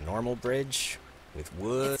a normal bridge with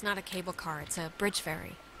wood? It's not a cable car, it's a bridge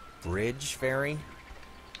ferry. Bridge ferry?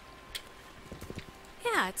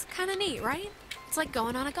 Yeah, it's kind of neat, right? It's like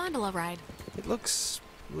going on a gondola ride. It looks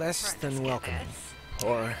less than welcoming.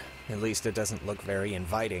 Or at least it doesn't look very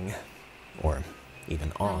inviting. Or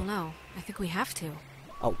even I on. don't know. I think we have to.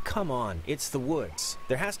 Oh, come on. It's the woods.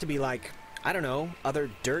 There has to be like, I don't know, other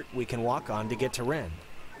dirt we can walk on to get to Ren.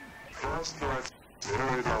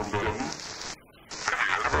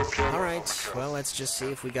 Alright, well, let's just see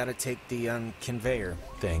if we gotta take the conveyor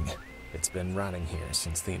thing. It's been running here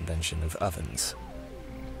since the invention of ovens.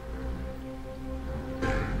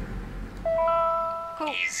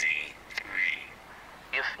 Easy.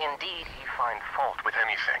 If indeed he find fault with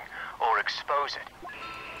anything, or expose it.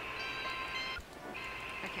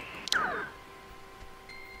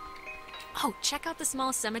 Oh, check out the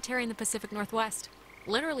smallest cemetery in the Pacific Northwest.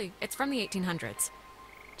 Literally, it's from the 1800s.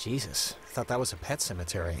 Jesus, I thought that was a pet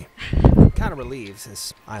cemetery. I'm kind of relieved,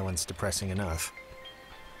 this island's depressing enough.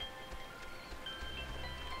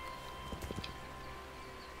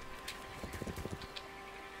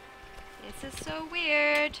 This is so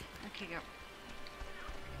weird. Okay, go.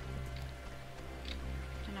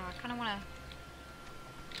 know, I kind of want to...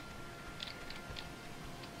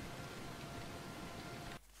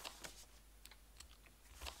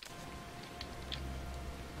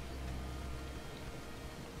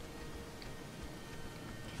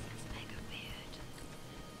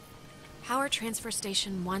 Power Transfer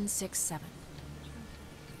Station 167.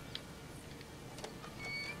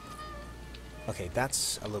 Okay,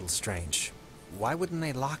 that's a little strange. Why wouldn't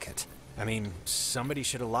they lock it? I mean, somebody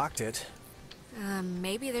should have locked it.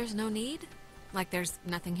 Maybe there's no need? Like there's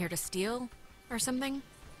nothing here to steal or something?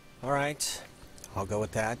 All right, I'll go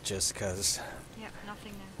with that just 'cause... Yep,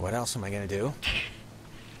 nothing there. What else am I gonna do? Okay.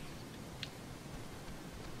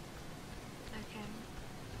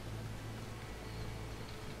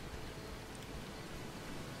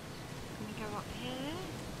 Can we go up here?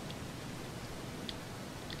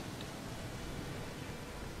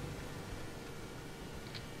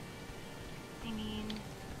 I mean...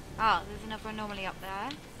 Oh, there's another anomaly up there.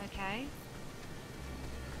 Okay.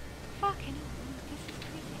 Fucking hell, this is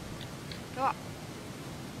crazy. Go up.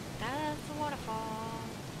 That's a waterfall.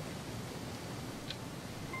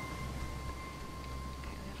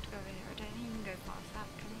 Okay, we have to go over here. I don't think you can go past that,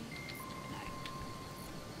 can you?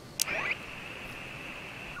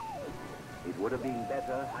 No. It would have been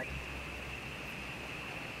better had...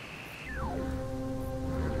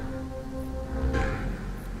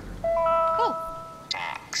 Cool.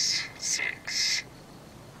 Box 6.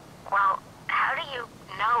 Well, how do you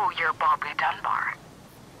know you're Bobby Dunbar?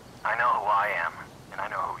 I know who I am, and I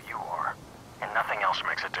know who you are, and nothing else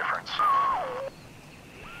makes a difference.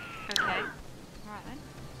 Okay. Alright then.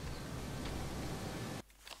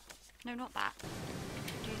 No, not that.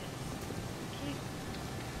 Do this. Thank you.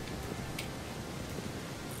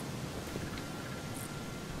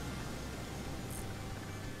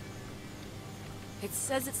 It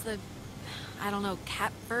says it's the, I don't know,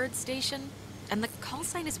 Catbird station? And the call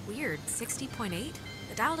sign is weird, 60.8?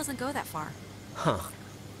 The dial doesn't go that far. Huh.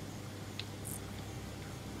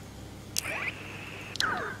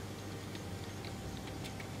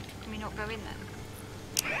 Can we not go in then?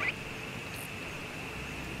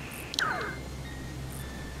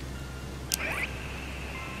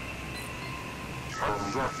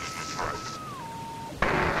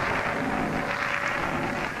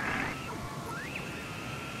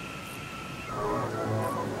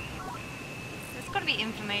 There's got to be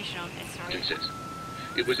information on this, right?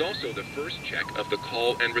 It was also the first check of the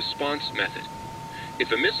call and response method.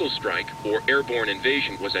 If a missile strike or airborne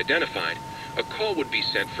invasion was identified, a call would be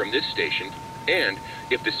sent from this station, and,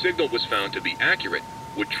 if the signal was found to be accurate,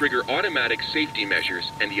 would trigger automatic safety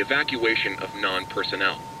measures and the evacuation of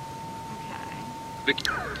non-personnel. Okay.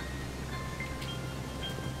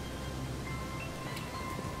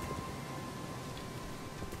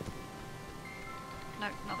 No,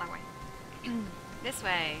 not that way. This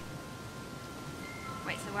way.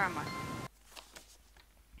 Wait, so where am I?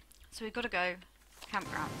 So we've got to go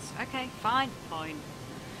campgrounds. Okay, fine, fine.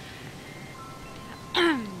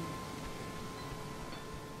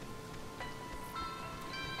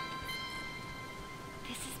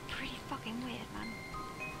 This is pretty fucking weird, man.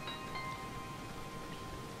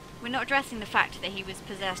 We're not addressing the fact that he was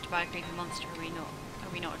possessed by a creepy monster, are we not? Are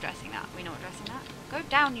we not addressing that? Are we not addressing that? Go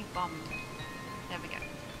down, you bum. There we go.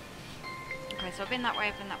 Okay, so I've been that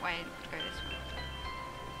way, go this way.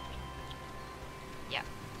 Yeah.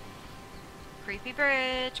 Creepy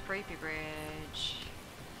bridge, creepy bridge.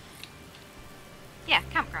 Yeah,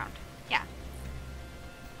 campground. Yeah.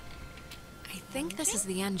 I think this is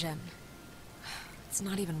the engine. It's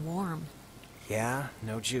not even warm. Yeah,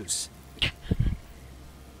 no juice.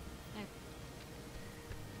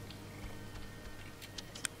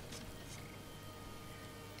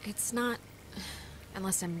 It's not...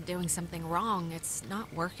 Unless I'm doing something wrong, it's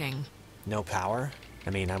not working. No power? I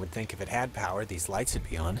mean, I would think if it had power, these lights would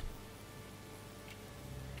be on.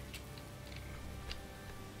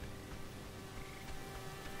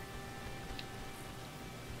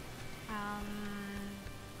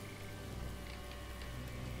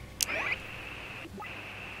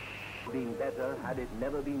 Been better had it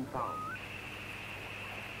never been found.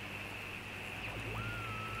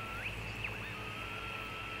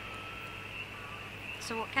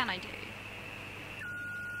 So what can I do?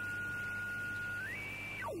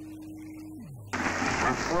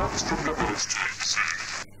 Reports from the police chief say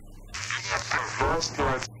the first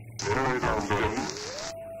light buried our building,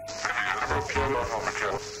 and never appeared on the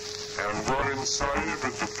camp, and were inside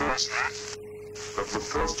with the first night, but the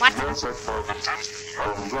first words I found the test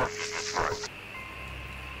are not right.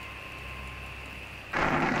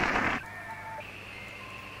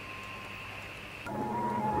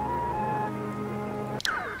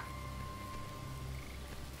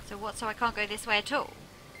 what, so I can't go this way at all?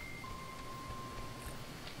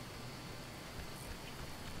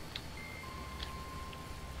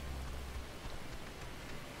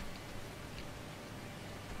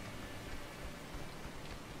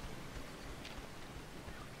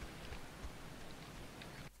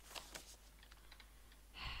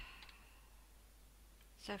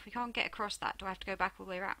 So if we can't get across that, do I have to go back all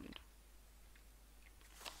the way around?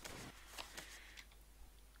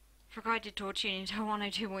 For guided tour, tune into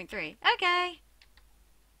 102.3. Okay!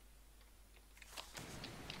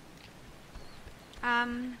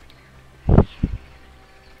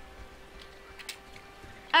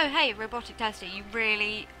 Oh, hey, robotic tester, you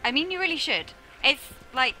really... I mean, you really should. It's,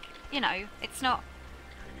 like, you know, it's not...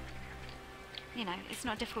 You know, it's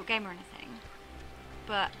not a difficult game or anything.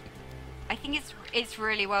 But I think it's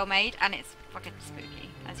really well made, and it's fucking spooky,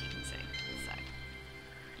 as you can see. So,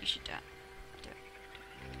 you should do it. Do it.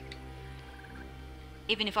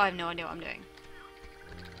 Even if I have no idea what I'm doing.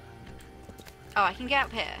 Oh, I can get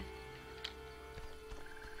up here.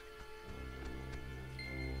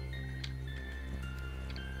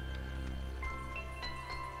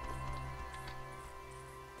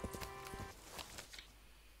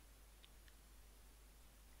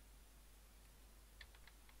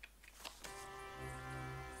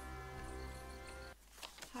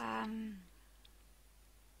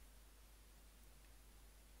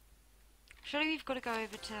 Surely we've got to go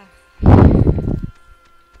over to...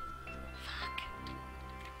 Fuck.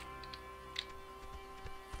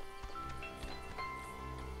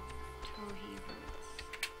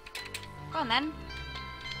 Go on then.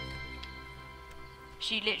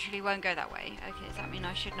 She literally won't go that way. Okay, does that mean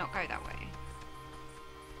I should not go that way?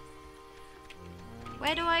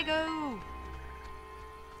 Where do I go?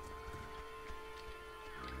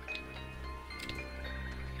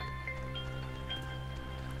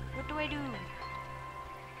 What do I do?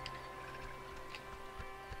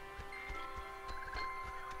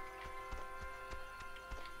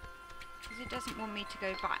 Because it doesn't want me to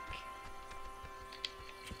go back.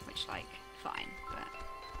 Which, like, fine, but...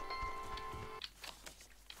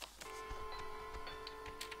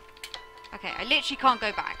 Okay, I literally can't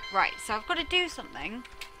go back. Right, so I've got to do something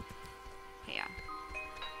here.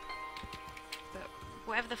 But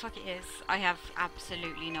whatever the fuck it is, I have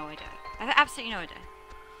absolutely no idea. I have absolutely no idea.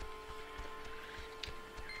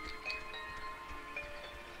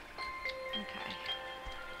 Okay.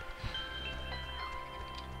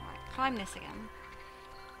 Right, climb this again.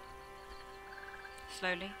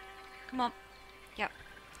 Slowly. Come on. Yep,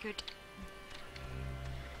 good.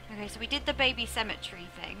 Okay, so we did the baby cemetery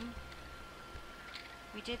thing.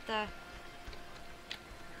 We did the...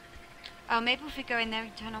 Oh, maybe if we go in there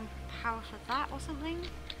and turn on power for that or something?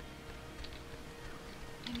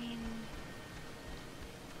 I mean...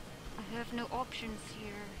 I have no options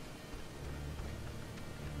here.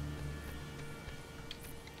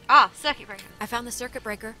 Ah, circuit breaker. I found the circuit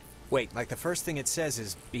breaker. Wait, like the first thing it says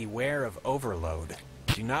is beware of overload.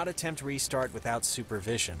 Do not attempt restart without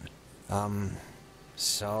supervision.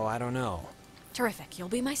 So I don't know. Terrific. You'll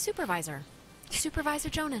be my supervisor. Supervisor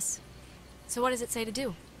Jonas. So what does it say to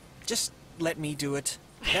do? Just let me do it.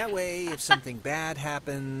 That way, if something bad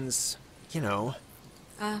happens, you know.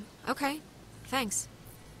 Okay. Thanks.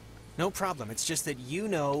 No problem. It's just that you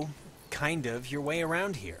know, kind of, your way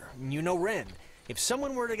around here. You know Ren. If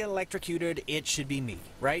someone were to get electrocuted, it should be me,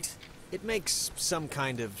 right? It makes some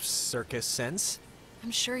kind of circus sense.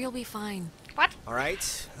 I'm sure you'll be fine. What?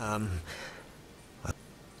 Alright,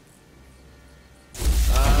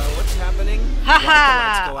 what's happening?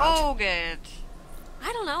 Haha! Oh, good.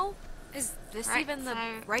 I don't know. Is this even the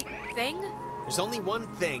right thing? There's only one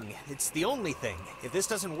thing. It's the only thing. If this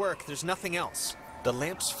doesn't work, there's nothing else. The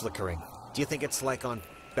lamp's flickering. Do you think it's like on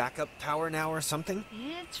backup power now or something?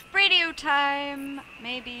 It's radio time.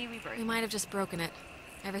 Maybe we broke it. We might have just broken it.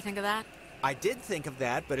 Ever think of that? I did think of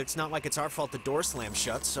that, but it's not like it's our fault the door slammed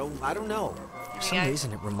shut, so I don't know. For some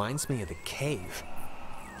reason, it reminds me of the cave.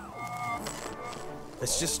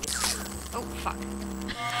 Let's just... Oh, fuck.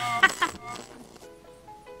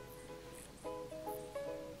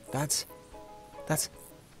 That's...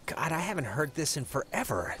 God, I haven't heard this in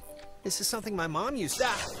forever. This is something my mom used to...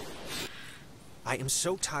 I am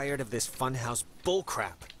so tired of this funhouse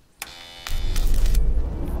bullcrap.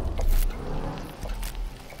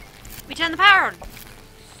 We turn the power on.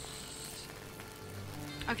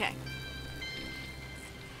 Okay.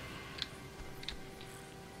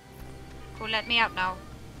 Cool, let me out now.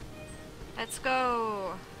 Let's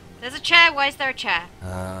go. There's a chair. Why is there a chair?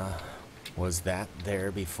 Was that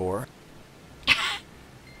there before?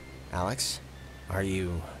 Alex? Are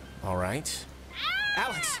you alright?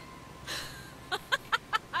 Alex!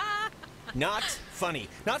 Not funny.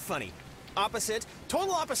 Not funny. Opposite.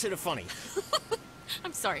 Total opposite of funny.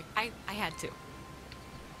 I'm sorry. I had to.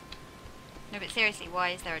 No, but seriously, why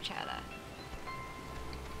is there a chair there?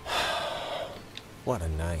 What a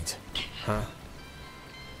night. Huh?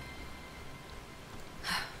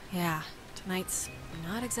 Yeah, tonight's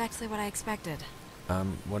not exactly what I expected.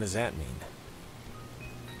 What does that mean?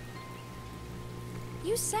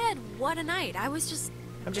 You said, what a night. I was just...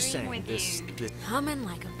 I'm just saying, this... humming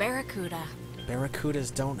like a barracuda.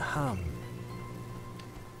 Barracudas don't hum.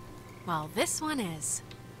 Well, this one is.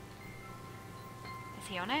 Is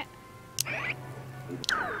he on it?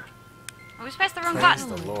 Oh, we pressed the wrong Praise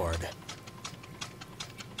button. the Lord.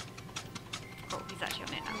 Cool, he's actually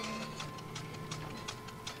on it now.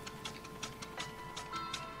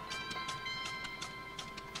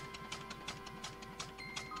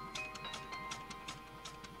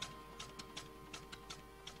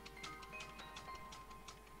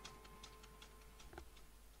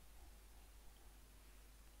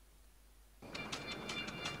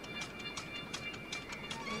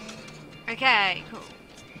 Okay, cool.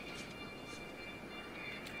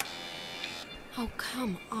 Oh,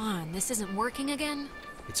 come on. This isn't working again?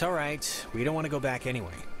 It's alright. We don't want to go back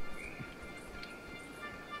anyway.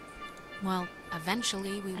 Well,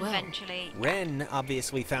 eventually we will. Eventually. Ren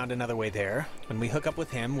obviously found another way there. When we hook up with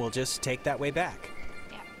him, we'll just take that way back.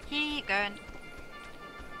 Yeah, keep going.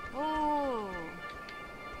 Ooh.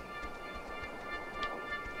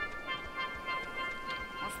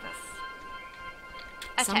 What's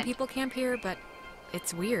this? Some people camp here, but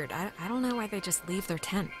it's weird. I don't know why they just leave their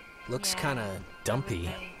tent. Looks kinda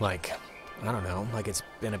dumpy. Like, I don't know, like it's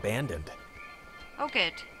been abandoned. Oh,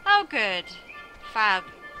 good. Oh, good. Fab.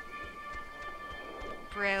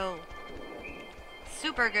 Brill.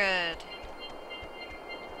 Super good.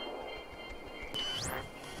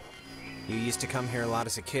 You used to come here a lot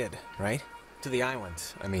as a kid, right? To the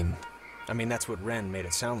island. I mean, that's what Ren made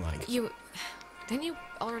it sound like. Didn't you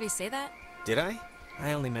already say that? Did I?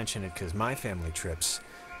 I only mention it because my family trips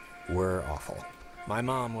were awful. My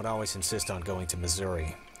mom would always insist on going to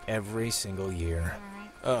Missouri every single year.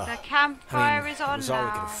 Ugh. The campfire is on it was all we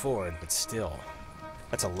now. could afford, but still.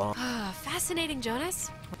 That's a long... Fascinating, Jonas.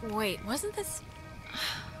 Wait, wasn't this...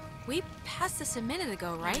 We passed this a minute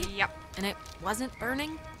ago, right? Yep. And it wasn't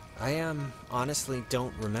burning? I, honestly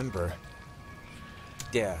don't remember.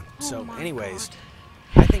 Yeah, so anyways,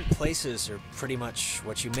 I think places are pretty much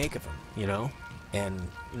what you make of them, you know? And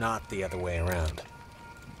not the other way around.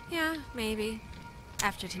 Yeah, maybe.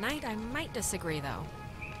 After tonight, I might disagree, though.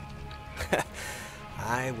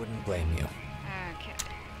 I wouldn't blame you. Okay.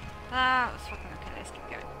 That was fucking okay. Let's keep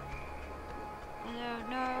going. I don't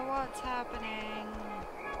know what's happening.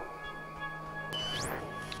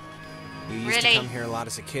 You used to come here a lot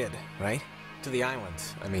as a kid, right? To the island.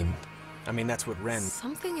 I mean that's what Ren...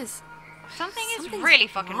 Something's Something's really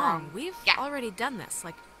fucking wrong. We've already done this,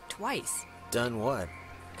 like, twice. Done what?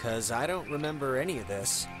 'Cause I don't remember any of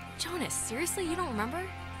this. Jonas, seriously, you don't remember?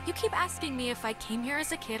 You keep asking me if I came here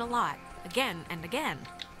as a kid a lot. Again and again.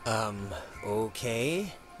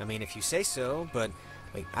 Okay. I mean, if you say so, but...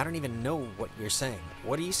 Wait, I don't even know what you're saying.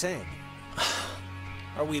 What are you saying?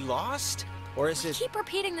 Are we lost? Or is it... Keep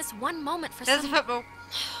repeating this one moment for There's some... football.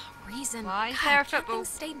 reason. Why is God, there a can't football? things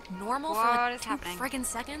stay normal What for like is 2 happening? friggin'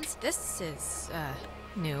 seconds? This is,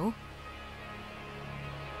 new.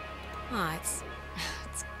 It's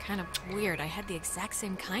kind of weird. I had the exact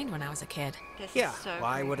same kind when I was a kid. This Yeah, is so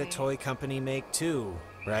why would a creepy. toy company make two,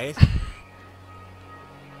 right?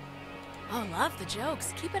 Oh, love the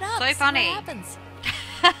jokes. Keep it up. So See funny. what happens.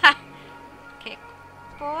 Kick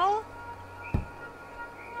ball?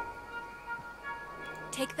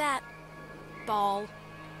 Take that, ball.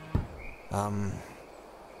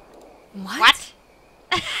 What?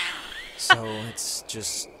 So it's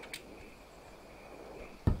just...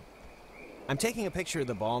 I'm taking a picture of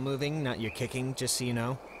the ball moving, not your kicking, just so you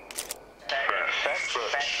know.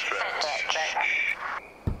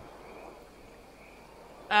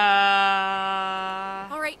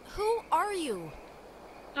 Alright, who are you?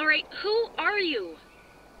 Alright, who are you?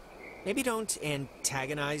 Maybe don't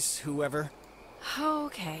antagonize whoever.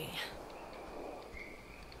 Okay.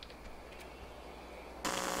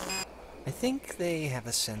 I think they have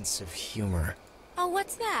a sense of humor. Oh,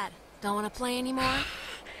 what's that? Don't want to play anymore?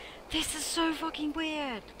 This is so fucking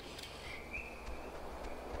weird.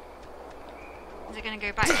 Is it gonna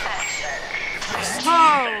go back?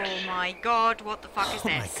 Oh my god, what the fuck is Oh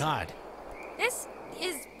this? my god. This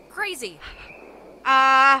is crazy.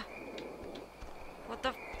 What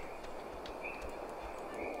the...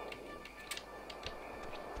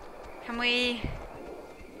 Can we...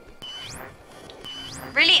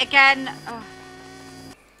 Really? Again? Oh.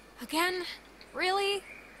 Again? Really?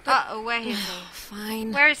 Uh-oh, where is he?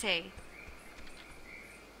 Fine. Where is he?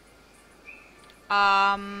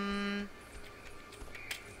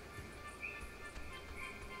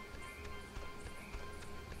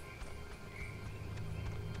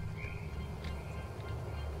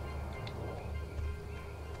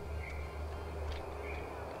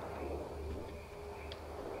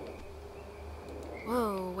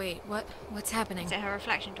 Whoa, wait, what's happening? Is it her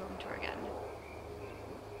reflection talking to her again?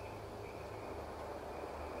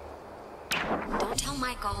 Don't tell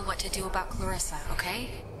Michael what to do about Clarissa, okay?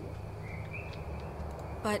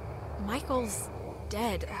 But Michael's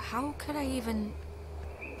dead. How could I even...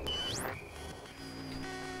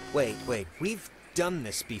 Wait, we've done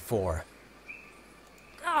this before.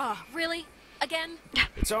 Oh, really? Again?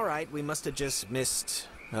 It's alright, we must have just missed,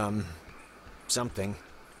 something.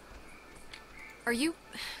 Are you...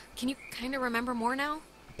 Can you kind of remember more now?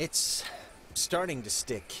 It's starting to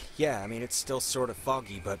stick. Yeah, I mean, it's still sort of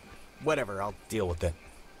foggy, but whatever, I'll deal with it.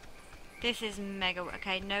 This is mega...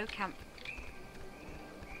 Okay, no camp.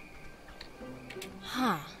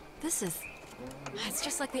 Huh. This is... It's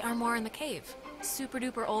just like the armoire in the cave. Super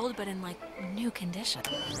duper old, but in, like, new condition.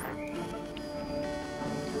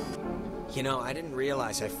 You know, I didn't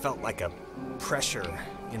realize I felt like a pressure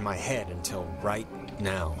in my head until right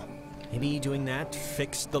now. Maybe doing that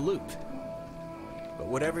fixed the loop. But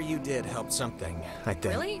whatever you did helped something, I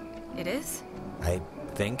think. Really? It is? I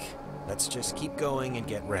think. Let's just keep going and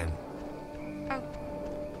get Ren. Oh.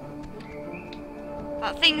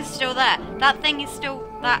 That thing is still there. That thing is still...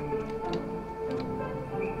 That...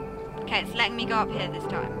 Okay, it's letting me go up here this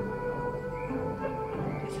time.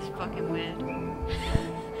 This is fucking weird.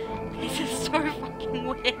 This is so fucking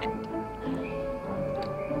weird.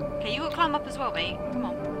 Okay, you will climb up as well, mate. Come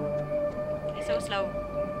on. It's so slow.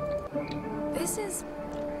 This is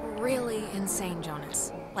really insane,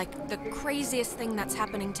 Jonas. Like, the craziest thing that's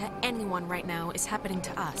happening to anyone right now is happening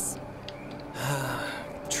to us.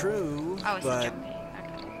 True, oh, it's but... jumpy.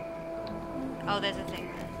 Okay. Oh, there's a thing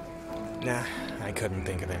there. Nah, I couldn't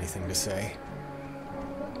think of anything to say.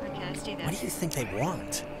 Okay, let's do this. What do you think they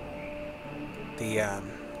want?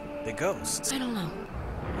 The ghosts? I don't know.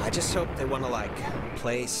 I just hope they want to, like,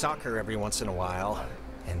 play soccer every once in a while,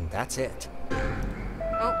 and that's it.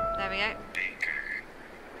 Oh, there we go.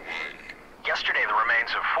 Yesterday, the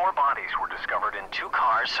remains of 4 bodies were discovered in 2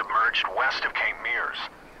 cars submerged west of Cape Mears.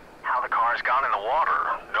 How the cars got in the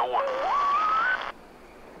water, no one...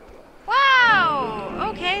 Wow!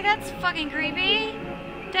 Okay, that's fucking creepy.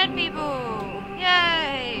 Dead people.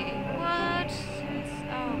 Yay! What?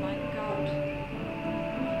 Oh my god.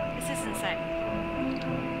 This is insane.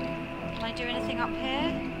 Can I do anything up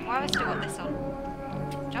here? Why have I still got this on?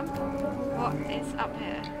 Jump? What is up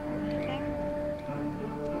here? Anything?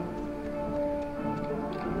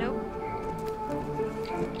 Nope.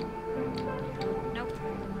 Nope.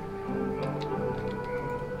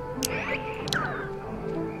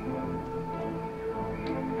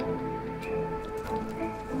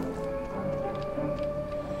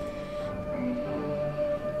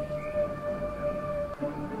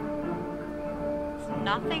 There's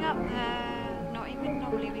nothing up there. Not even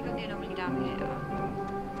anomaly. We got the anomaly down here.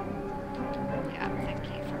 Yeah, thank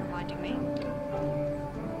you for reminding me.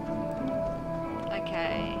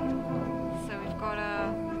 Okay. So we've got a...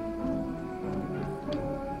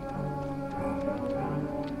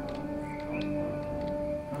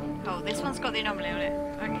 Oh, this one's got the anomaly on it.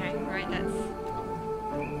 Okay, right, let's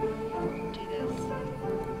do this.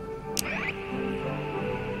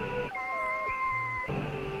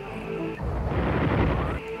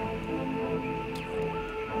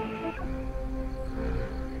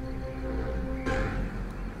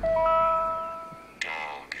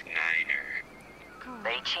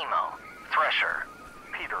 Chimo, Thresher,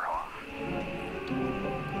 Peterhoff.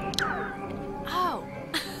 Oh,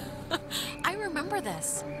 I remember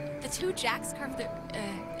this. The 2 Jacks carved their...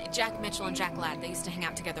 Jack Mitchell and Jack Ladd, they used to hang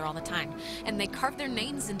out together all the time. And they carved their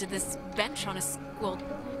names into this bench on a school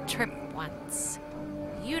trip once.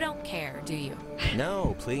 You don't care, do you?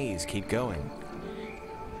 No, please, keep going.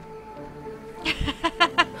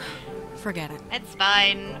 Forget it. It's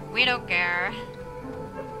fine. We don't care.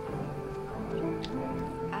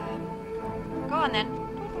 Go on then.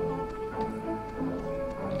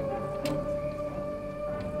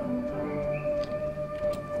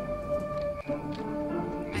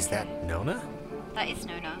 Is that Nona? That is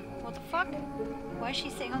Nona. What the fuck? Why is she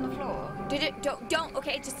sitting on the floor? Don't,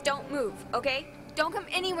 okay? Just don't move, okay? Don't come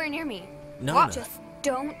anywhere near me. Nona. What? Just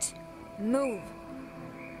don't move.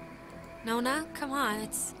 Nona, come on,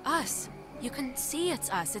 it's us. You can see it's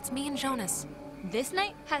us. It's me and Jonas. This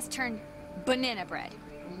night has turned banana bread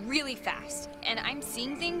really fast. And I'm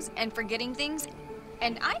seeing things and forgetting things.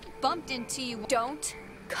 And I bumped into you. Don't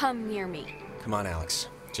come near me. Come on, Alex.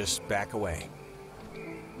 Just back away.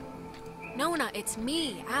 Nona, it's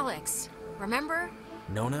me, Alex. Remember?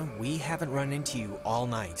 Nona, we haven't run into you all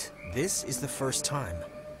night. This is the first time.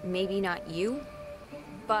 Maybe not you,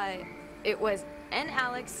 but it was an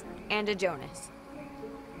Alex and a Jonas.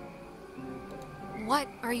 What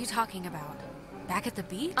are you talking about? Back at the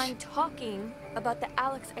beach? I'm talking about the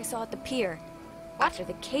Alex I saw at the pier. After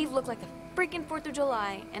the cave looked like the freaking 4th of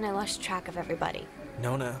July, and I lost track of everybody.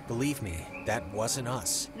 Nona, believe me, that wasn't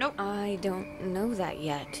us. Nope. I don't know that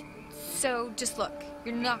yet. So, just look.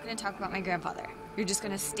 You're not going to talk about my grandfather. You're just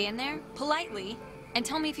going to stand there, politely, and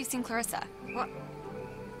tell me if you've seen Clarissa. What?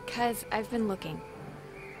 Because I've been looking.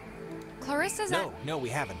 Clarissa's No, we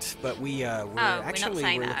haven't. But we're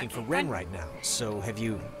looking for Ren right now. So have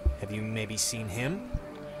you maybe seen him?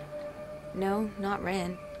 No, not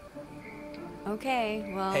Ren.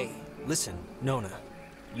 Okay, well... Hey, listen, Nona.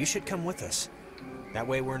 You should come with us. That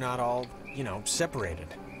way we're not all, separated.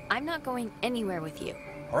 I'm not going anywhere with you.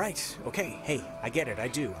 All right, okay. Hey, I get it, I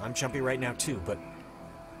do. I'm jumpy right now too, but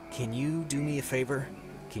can you do me a favor?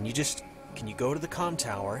 Can you go to the comm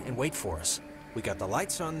tower and wait for us? We got the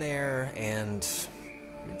lights on there, and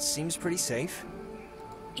it seems pretty safe.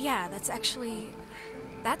 Yeah, that's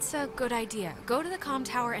a good idea. Go to the comm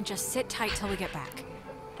tower and just sit tight till we get back.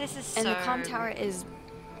 This is And the comm tower is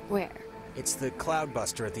where? It's the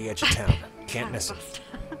Cloudbuster at the edge of town. Can't miss it.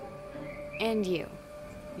 And you.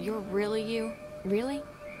 You're really you? Really?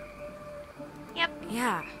 Yep.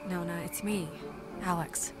 Yeah, Nona, it's me,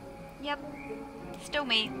 Alex. Yep. Still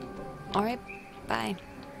me. All right, bye.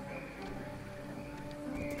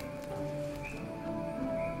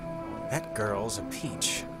 That girl's a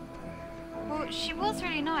peach. Well, she was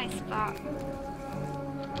really nice, but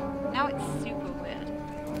now it's super weird.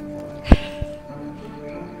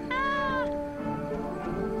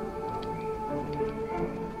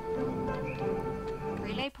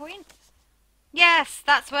 Relay point? Yes,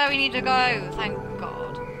 that's where we need to go. Thank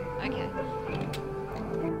God. Okay.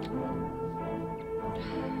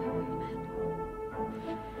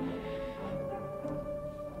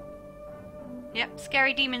 Yep,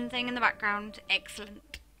 scary demon thing in the background.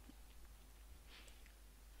 Excellent.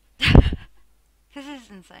 This is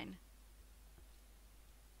insane.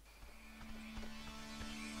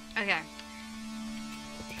 Okay.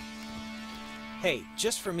 Hey,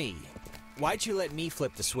 just for me, why'd you let me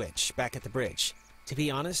flip the switch back at the bridge? To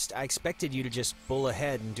be honest, I expected you to just bull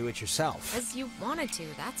ahead and do it yourself. Because you wanted to,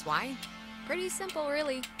 that's why. Pretty simple,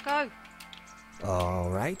 really. Go. All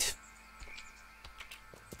right.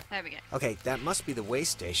 There we go. Okay, that must be the way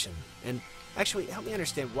station. And actually, help me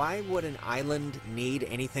understand, why would an island need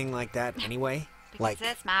anything like that anyway? Because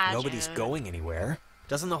it's magic. Nobody's going anywhere.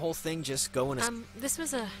 Doesn't the whole thing just go in a... This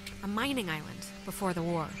was a mining island before the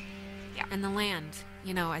war. Yeah. And the land,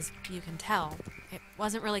 as you can tell, it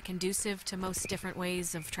wasn't really conducive to most different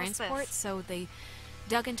ways of transport, so they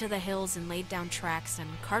dug into the hills and laid down tracks and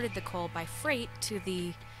carted the coal by freight to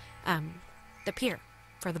the pier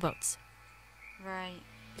for the boats. Right.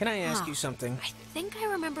 Can I ask you something? I think I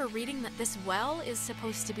remember reading that this well is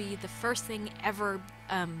supposed to be the first thing ever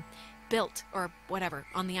built, or whatever,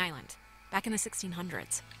 on the island, back in the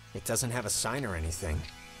 1600s. It doesn't have a sign or anything.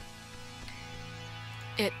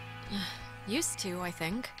 It used to, I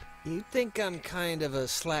think. You think I'm kind of a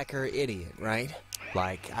slacker idiot, right?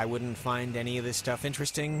 Like, I wouldn't find any of this stuff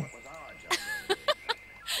interesting?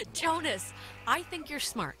 Jonas, I think you're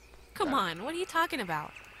smart. Come on, what are you talking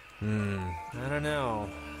about? I don't know.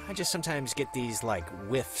 I just sometimes get these,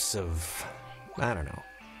 whiffs of... I don't know.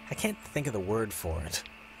 I can't think of the word for it.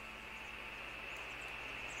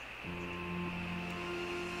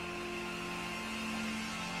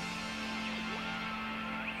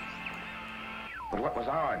 But what was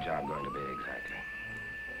our job going to be exactly?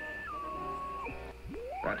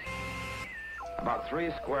 That's about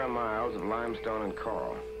 3 square miles of limestone and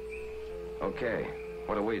coral. Okay,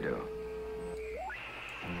 what do we do?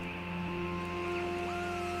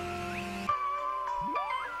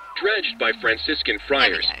 Dredged by Franciscan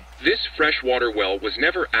friars, this freshwater well was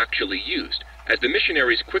never actually used, as the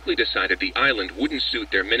missionaries quickly decided the island wouldn't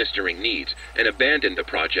suit their ministering needs and abandoned the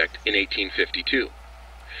project in 1852.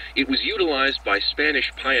 It was utilized by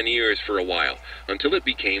Spanish pioneers for a while, until it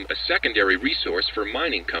became a secondary resource for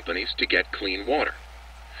mining companies to get clean water.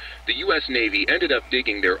 The U.S. Navy ended up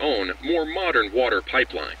digging their own, more modern water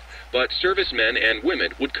pipeline, but servicemen and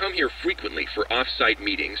women would come here frequently for off-site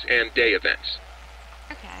meetings and day events.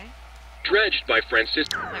 Okay. Dredged by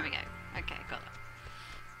Franciscan... There we go. Okay, got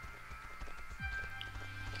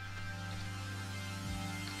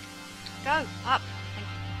Go up.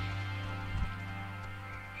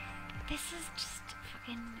 This is just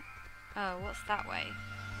fucking... Oh, what's that way?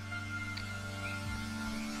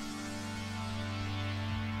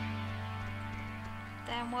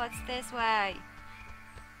 Then what's this way?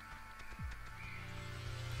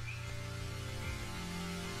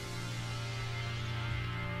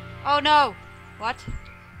 Oh no! What?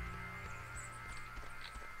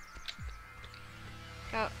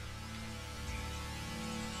 Go.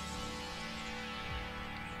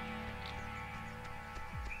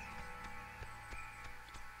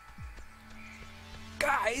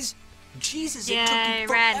 Guys! Jesus, Yay, it took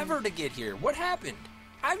you Ren. forever to get here. What happened?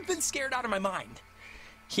 I've been scared out of my mind.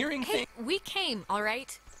 Hearing Hey, we came,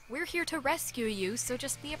 alright? We're here to rescue you, so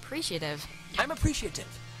just be appreciative. I'm appreciative,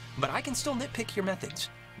 but I can still nitpick your methods.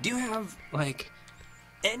 Do you have, like,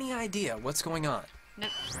 any idea what's going on? No.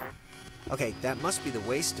 Okay, that must be the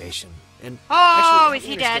way station. And Oh, actually, is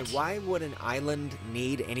he understand, dead? why would an island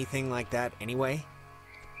need anything like that anyway?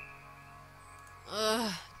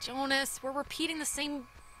 Ugh, Jonas, we're repeating the same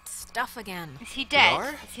stuff again. Is he dead? are?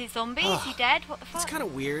 Is he a zombie? Is he dead? What the fuck? It's kind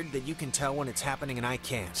of weird that you can tell when it's happening and I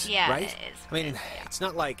can't. Yeah, right? it is. I mean, it's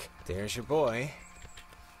not like, there's your boy.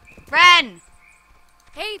 Ren!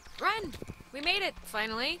 Hey, Ren! We made it,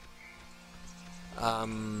 finally.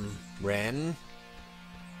 Ren?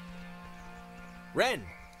 Ren!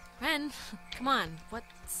 Ren, come on,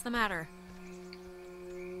 what's the matter?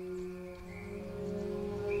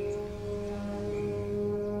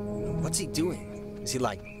 What's he doing? Is he,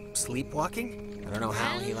 like, sleepwalking? I don't know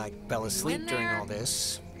how he, like, fell asleep during all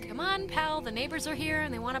this. Come on, pal, the neighbors are here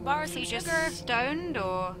and they want to borrow some Is he sugar. just stoned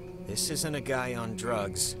or...? This isn't a guy on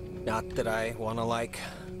drugs. Not that I want to, like,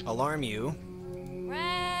 alarm you.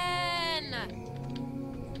 Ren!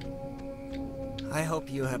 I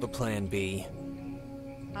hope you have a plan B.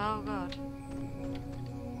 Oh god.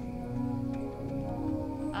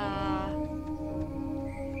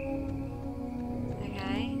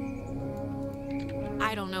 Okay.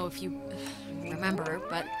 I don't know if you remember,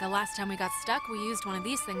 but the last time we got stuck, we used one of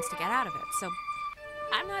these things to get out of it, so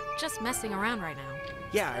I'm not just messing around right now.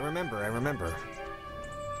 Yeah, I remember.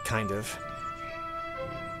 Kind of.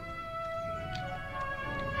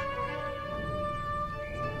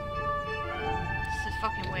 This is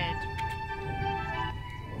fucking weird.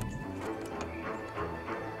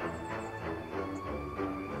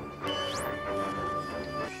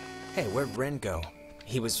 Hey, where'd Ren go?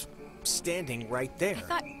 He was standing right there.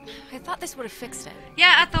 I thought this would have fixed it.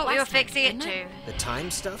 Yeah, I thought we were Last time, fixing it didn't too. The time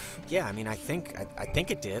stuff? Yeah, I mean, I think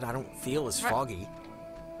it did. I don't feel as Right. foggy.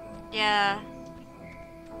 Yeah.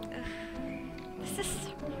 Ugh. This is...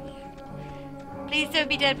 Please don't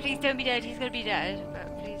be dead, please don't be dead. He's gonna be dead,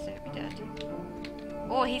 but please don't be dead.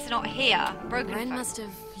 Or he's not here. Broken Ren phone. must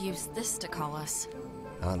have used this to call us.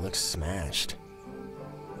 Oh, it looks smashed.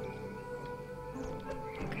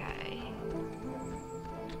 Okay.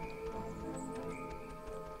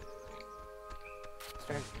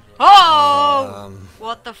 Oh!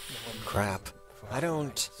 What the f... Crap. I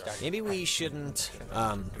don't... Maybe we shouldn't,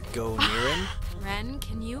 go near him? Ren,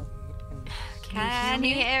 can you Can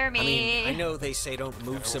you hear me? I mean, I know they say don't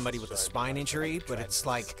move somebody with a spine injury, but it's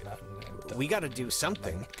like... We gotta do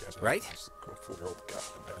something, right?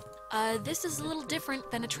 This is a little different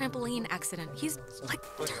than a trampoline accident. He's, like,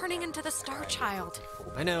 turning into the Star Child.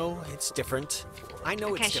 I know, it's different. I know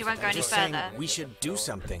Okay, it's she different. won't go I'm any just saying further. we should do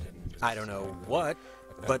something. I don't know what,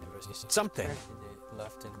 but something.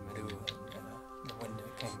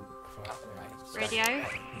 Radio?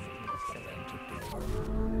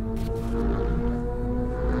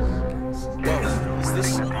 Whoa, is that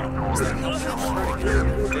helping?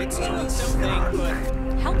 It's doing something, but...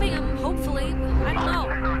 Helping him, hopefully. I don't know.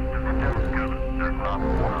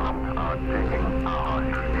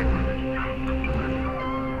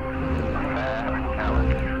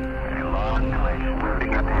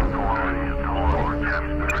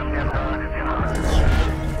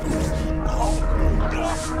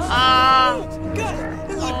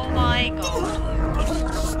 Oh my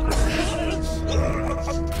god.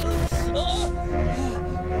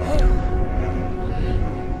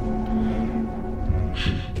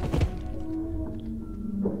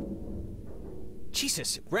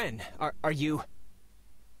 Jesus, Ren, are you...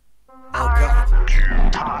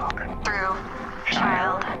 Talk through,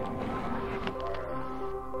 child.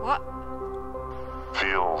 What?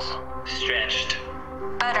 Feels Stretched.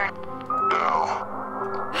 Better. no.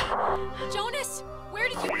 Jonas, where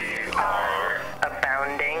did you...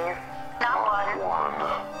 Abounding. Not one.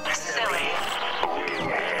 Silly.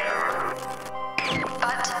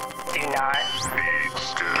 But do not Be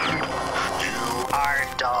scared. You our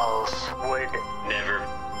dolls would Never.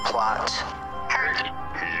 plot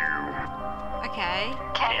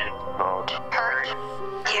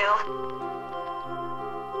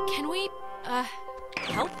Can we,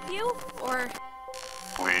 help you? Or...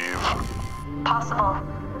 Leave. Possible.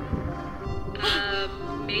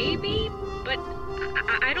 Maybe? But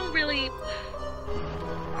I don't really...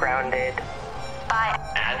 Grounded. By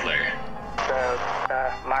Adler.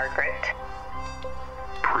 Margaret.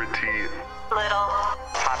 Pretty. Little.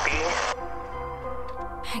 Poppy.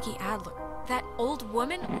 Peggy Adler. That old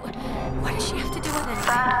woman? What does she have to do with anything?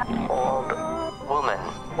 That old woman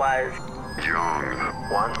was Young.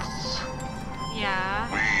 once. Yeah.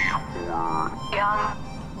 We were. Young.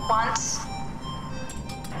 Once.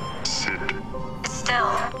 Sit.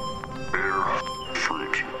 Still. Bear.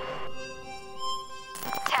 Fruit.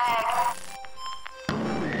 Tag.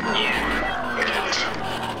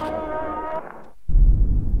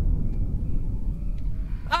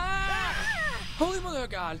 Holy mother of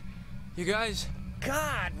God. You guys...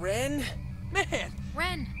 God, Ren. Man.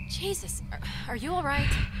 Ren, Jesus, are you all right?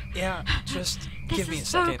 Yeah, just This give me a is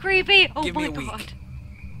so second. creepy. Oh Give my me a week. God.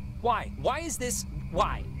 Why? Why is this...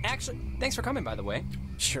 Why? Actually, thanks for coming, by the way.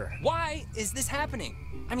 Sure. Why is this happening?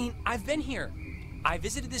 I mean, I've been here. I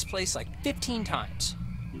visited this place like 15 times.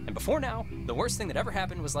 And before now, the worst thing that ever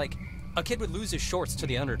happened was like a kid would lose his shorts to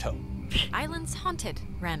the undertow. Island's haunted,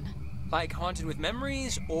 Ren. Like haunted with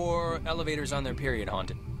memories or elevators on their period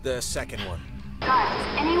haunted? The second one.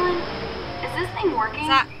 Guys, anyone? Is this thing working? Is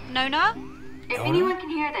that Nona? If anyone can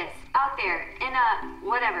hear this, out there, in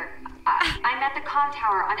whatever. I'm at the comm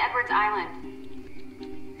tower on Edwards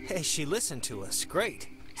Island. Hey, she listened to us. Great.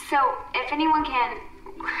 So, if anyone can...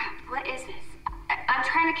 What is this? I'm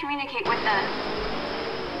trying to communicate with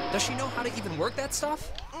the... Does she know how to even work that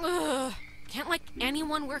stuff? Ugh. Can't, like,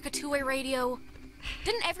 anyone work a two-way radio?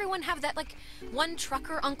 Didn't everyone have that, like, one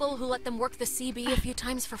trucker uncle who let them work the CB a few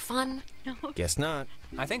times for fun? No. Guess not.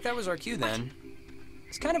 I think that was our cue then.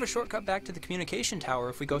 It's kind of a shortcut back to the communication tower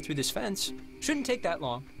if we go through this fence. Shouldn't take that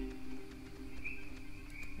long.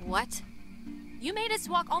 What? You made us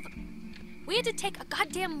walk all the... We had to take a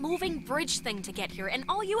goddamn moving bridge thing to get here, and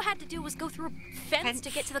all you had to do was go through a fence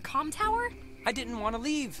to get to the comm tower? I didn't want to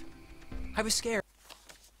leave. I was scared.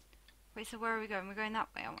 Wait, so where are we going? We're going that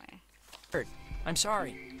way, aren't we? I'm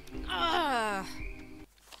sorry. Ugh.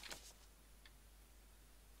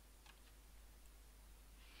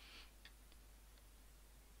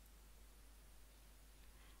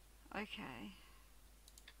 Okay.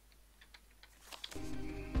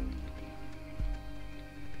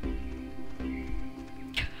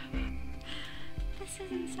 This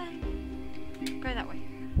is insane. Go that way.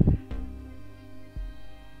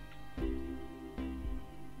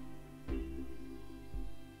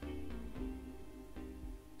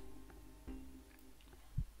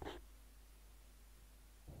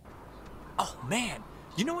 Oh, man.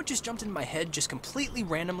 You know what just jumped into my head just completely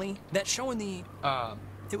randomly? That show in the,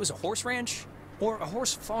 it was a horse ranch? Or a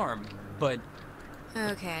horse farm, but...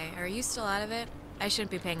 Okay, are you still out of it? I shouldn't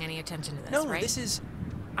be paying any attention to this, No, right? this is...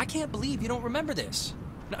 I can't believe you don't remember this.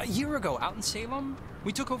 A year ago, out in Salem,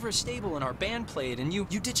 we took over a stable and our band played, and you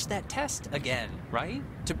ditched that test again, right?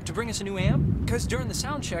 To bring us a new amp? Because during the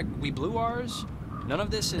sound check, we blew ours. None of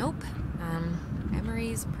this is... Nope.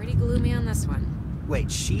 Memory's pretty gloomy on this one. Wait,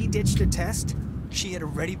 she ditched a test? She had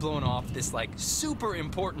already blown off this, like, super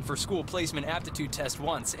important for school placement aptitude test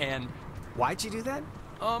once, and... Why'd you do that?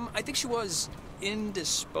 I think she was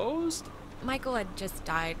indisposed? Michael had just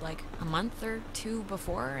died, like, a month or two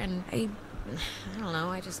before, and I don't know,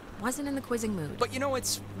 I just wasn't in the quizzing mood. But you know,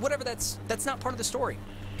 it's... whatever, that's not part of the story.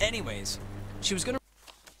 Anyways, she was gonna...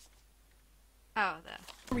 Oh, there.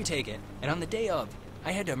 retake it, and on the day of,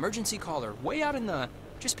 I had to emergency call her way out in the...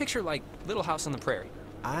 Just picture, like, Little House on the Prairie.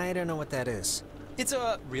 I don't know what that is. It's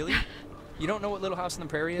a... Really? You don't know what Little House on the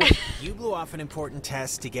Prairie is? You blew off an important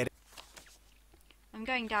test to get I'm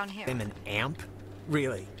going down here. him an amp?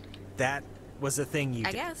 Really? That was the thing you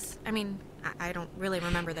I did? guess. I mean, I don't really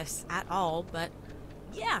remember this at all, but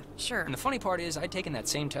yeah, sure. And the funny part is, I'd taken that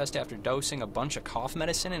same test after dosing a bunch of cough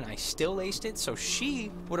medicine, and I still aced it, so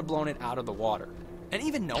she would have blown it out of the water. And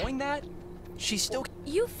even knowing that, she still...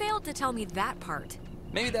 You failed to tell me that part.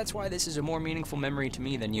 Maybe that's why this is a more meaningful memory to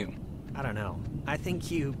me than you. I don't know. I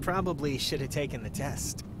think you probably should have taken the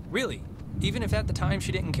test. Really? Even if at the time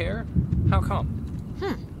she didn't care? How come?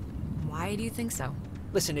 Why do you think so?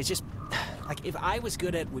 Listen, it's just... Like, if I was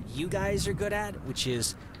good at what you guys are good at, which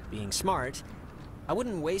is being smart, I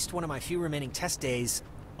wouldn't waste one of my few remaining test days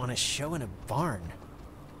on a show in a barn.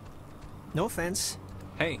 No offense.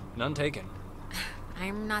 Hey, none taken.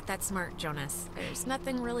 I'm not that smart, Jonas. There's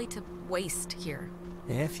nothing really to waste here.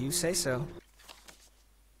 If you say so.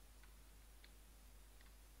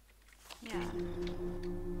 Yeah.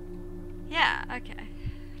 Yeah, okay.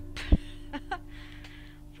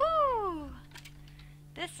 Woo!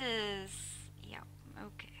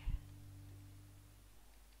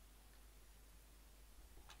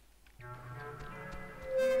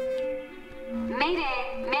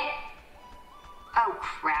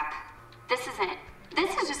 crap. This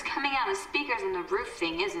is just coming out of speakers and the roof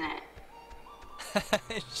thing, isn't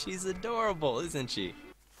it? She's adorable, isn't she?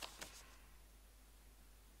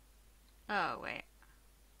 Oh, wait.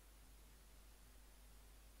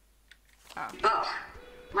 Oh. Ugh.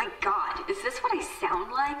 My God, is this what I sound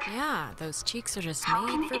like? Yeah, those cheeks are just How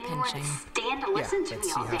made can for anyone pinching. stand to listen to let's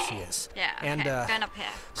me see all how day? she is. Yeah, okay. And, Going up here.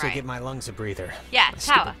 so Right. give my lungs a breather. Yeah, my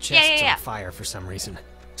tower. stupid Yeah, chest's yeah. on fire for some reason.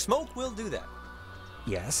 Smoke will do that.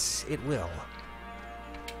 Yes, it will.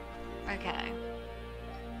 Okay.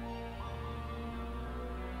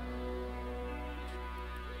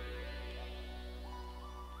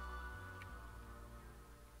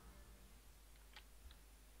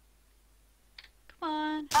 Come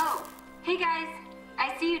on. Oh, hey guys.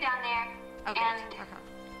 I see you down there. Okay. And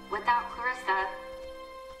without Clarissa...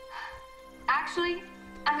 Actually,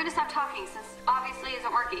 I'm gonna stop talking since obviously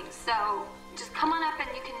isn't working. So just come on up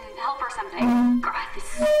and you can help or something. God, this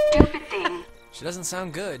stupid thing. She doesn't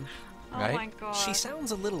sound good, Oh right? my God. She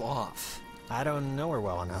sounds a little off. I don't know her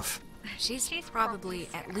well enough. She's probably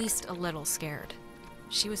at least a little scared.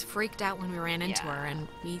 She was freaked out when we ran into her, and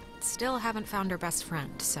we still haven't found her best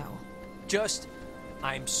friend, so...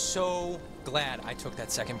 I'm so glad I took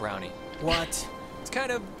that second brownie. What? It's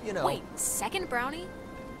kind of, you know... Wait, second brownie?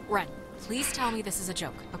 Ren, please tell me this is a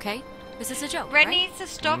joke, okay? This is a joke, Red right? needs to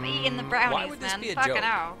stop eating the brownies, Why would this man. be a Fucking joke?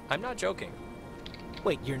 hell. I'm not joking.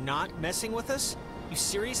 Wait, you're not messing with us? You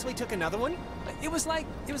seriously took another one? It was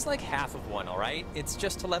like half of one, all right? It's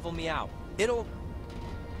just to level me out. It'll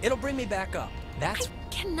bring me back up. That's... I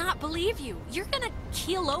cannot believe you. You're gonna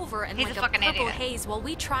keel over in He's like a a fucking purple idiot. haze while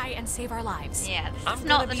we try and save our lives. Yeah, this I'm is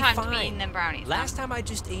not gonna the be time to be fine. eating them brownies. Last time I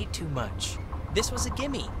just ate too much. This was a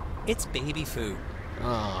gimme. It's baby food.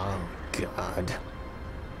 Oh, God.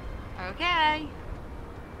 Okay.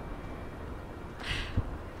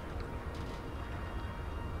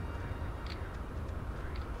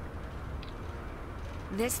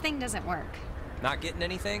 This thing doesn't work. Not getting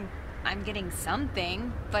anything? I'm getting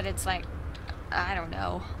something, but it's like, I don't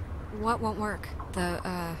know. What won't work?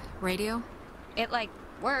 The, radio? It, like,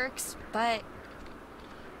 works, but...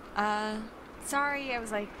 Sorry, I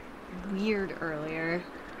was, like, weird earlier.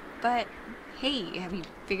 But, hey, have you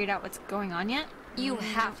figured out what's going on yet? You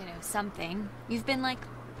have to know something. You've been, like,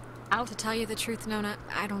 out... To tell you the truth, Nona,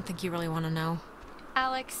 I don't think you really want to know.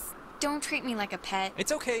 Alex, don't treat me like a pet.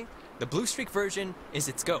 It's okay. The Blue Streak version is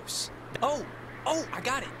its ghosts. Oh, I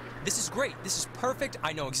got it. This is great. This is perfect.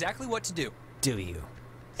 I know exactly what to do. Do you?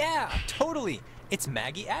 Yeah, totally. It's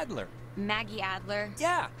Maggie Adler. Maggie Adler?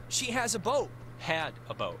 Yeah, she has a boat. Had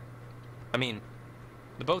a boat. I mean,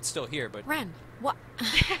 the boat's still here, but... Ren, what?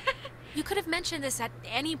 You could have mentioned this at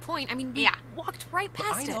any point. I mean, we walked right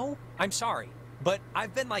past it. I know. I'm sorry. But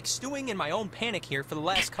I've been, like, stewing in my own panic here for the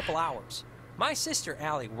last couple hours. My sister,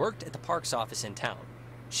 Allie, worked at the parks office in town.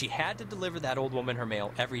 She had to deliver that old woman her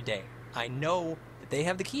mail every day. I know that they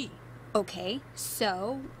have the key. Okay,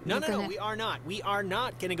 so... No, we are not. We are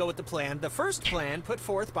not going to go with the plan. The first plan put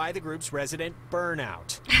forth by the group's resident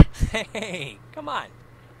Burnout. Hey, come on.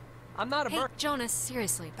 I'm not a Hey, Jonas,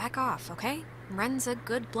 seriously, back off, okay? Ren's a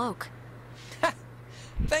good bloke.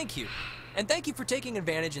 Thank you. And thank you for taking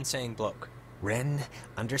advantage and saying bloke. Ren,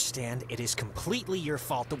 understand it is completely your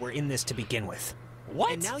fault that we're in this to begin with.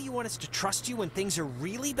 What? And now you want us to trust you when things are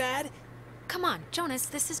really bad? Come on, Jonas,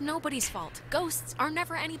 this is nobody's fault. Ghosts are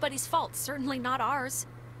never anybody's fault, certainly not ours.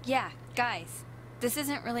 Yeah, guys, this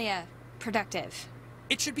isn't really a productive.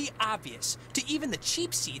 It should be obvious to even the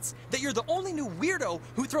cheap seats that you're the only new weirdo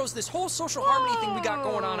who throws this whole social harmony thing we got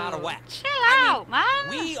going on out of whack. Chill out, man.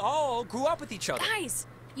 We all grew up with each other. Guys,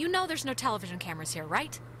 you know there's no television cameras here,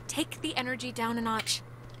 right? Take the energy down a notch.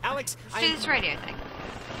 Alex, Let's do this radio thing.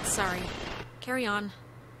 Sorry. Carry on.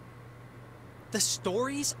 The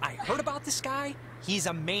stories I heard about this guy, he's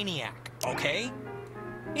a maniac, okay?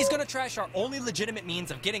 He's gonna trash our only legitimate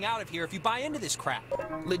means of getting out of here if you buy into this crap.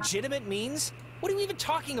 Legitimate means? What are you even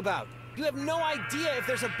talking about? You have no idea if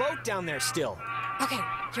there's a boat down there still. Okay,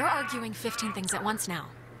 you're arguing 15 things at once now.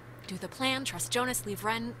 Do the plan, trust Jonas, leave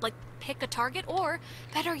Ren, like, pick a target, or,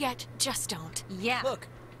 better yet, just don't. Yeah. Look,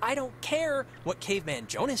 I don't care what Caveman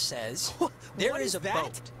Jonas says. There is a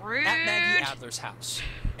boat at Maggie Adler's house.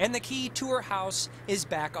 And the key to her house is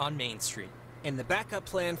back on Main Street. And the backup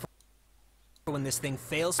plan for when this thing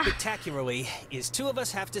fails spectacularly is two of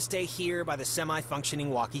us have to stay here by the semi-functioning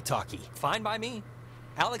walkie-talkie. Fine by me.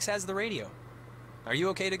 Alex has the radio. Are you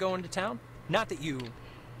okay to go into town? Not that you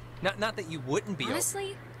wouldn't be.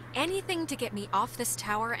 Honestly, anything to get me off this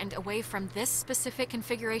tower and away from this specific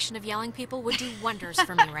configuration of yelling people would do wonders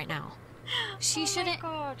for me right now. She shouldn't...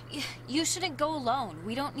 You shouldn't go alone.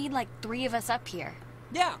 We don't need, like, 3 of us up here.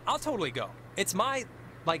 Yeah, I'll totally go. It's my,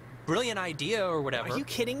 like, brilliant idea or whatever. Are you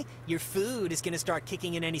kidding? Your food is gonna start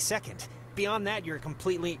kicking in any second. Beyond that, you're a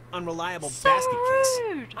completely unreliable basket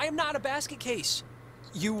case. I am not a basket case.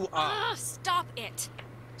 You, Stop it.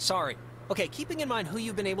 Sorry. Okay, keeping in mind who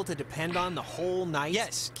you've been able to depend on the whole night.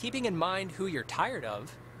 Yes, keeping in mind who you're tired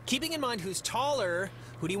of. Keeping in mind who's taller,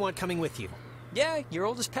 who do you want coming with you? Yeah, your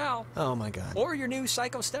oldest pal. Oh my god. Or your new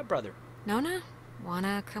psycho stepbrother. Nona,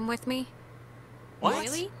 wanna come with me? What?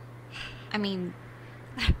 Really? I mean,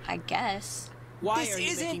 I guess. Why This are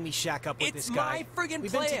you isn't- making me shack up with It's this guy? my friggin'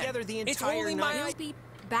 We've plan. been together the It's entire only night. my- I'll be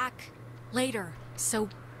back later, so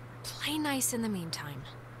play nice in the meantime.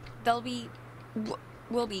 You'll be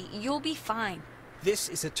fine. This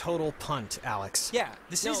is a total punt, Alex. Yeah,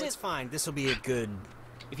 this no, isn't... it's fine. This will be a good...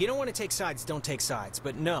 If you don't want to take sides, don't take sides.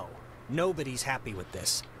 But no, nobody's happy with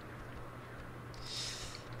this.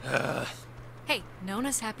 Hey,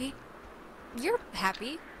 Nona's happy. You're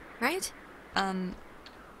happy, right?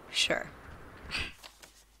 Sure.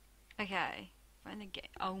 Okay. Find the gate.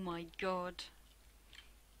 Oh my god.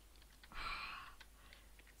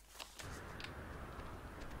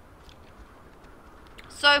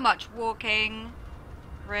 So much walking.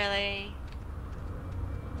 Really?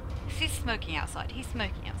 He's smoking outside. He's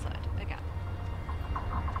smoking outside. Okay.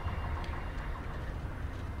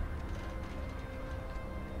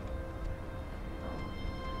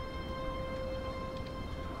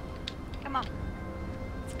 Come on.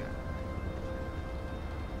 Let's go.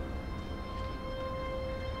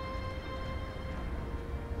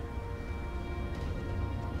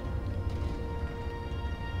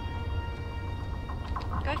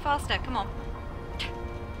 Go faster, come on.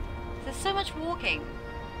 There's so much walking.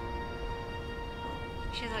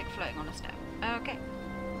 She's like floating on a step. Okay.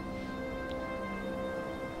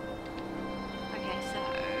 Okay, so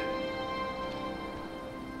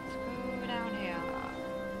let's go down here.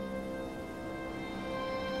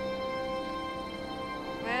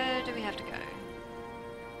 Where do we have to go?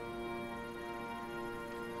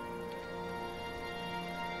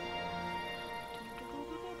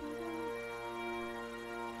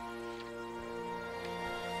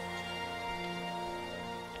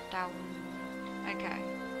 Down. Okay.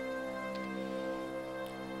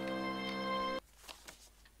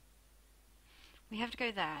 We have to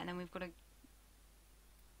go there, and then we've got to...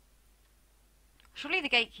 Surely the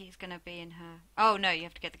gate key is going to be in her... Oh, no, you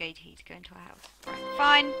have to get the gate key to go into her house. Right,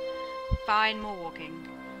 fine. Fine, more walking.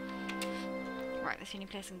 Right, that's the only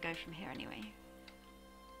place I can go from here anyway.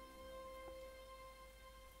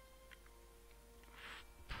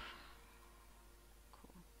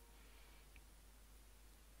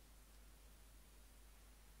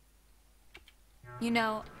 You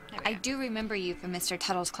know, I do remember you from Mr.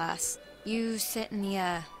 Tuttle's class. You sit in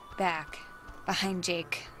the, back, behind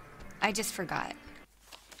Jake. I just forgot.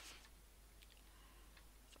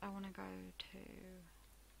 I want to go to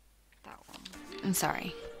that one. I'm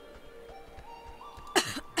sorry.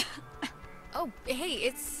 Oh, hey,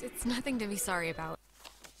 it's nothing to be sorry about.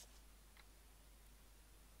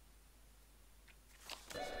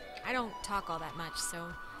 I don't talk all that much, so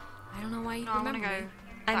I don't know why you remember me.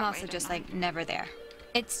 I'm also just like never there.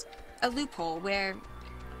 It's a loophole where,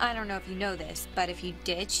 I don't know if you know this, but if you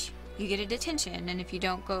ditch, you get a detention, and if you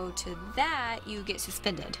don't go to that, you get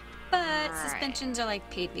suspended. But suspensions are like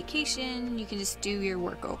paid vacation, you can just do your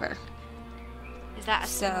work over. Is that a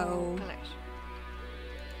small collection?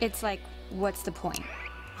 It's like, what's the point?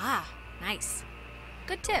 Ah, nice.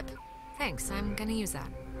 Good tip. Thanks, I'm gonna use that.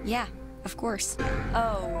 Yeah, of course.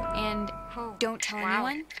 Oh, and don't tell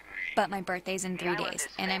anyone, but my birthday's in 3 days,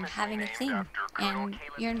 and I'm having a thing, and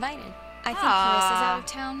you're invited. I think Carissa's out of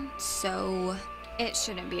town, so it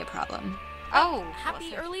shouldn't be a problem. Oh,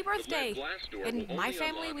 happy early birthday! In my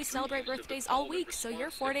family, we celebrate birthdays all week, so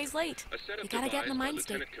you're 4 days late. You gotta get in the mind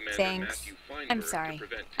state. Thanks. I'm sorry.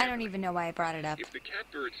 I don't even know why I brought it up.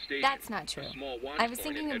 That's not true. I was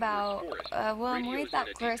thinking about, well, I'm worried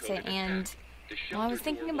about Clarissa, and, well, I was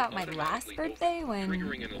thinking about my last birthday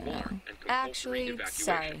when, actually,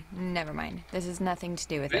 sorry, never mind. This has nothing to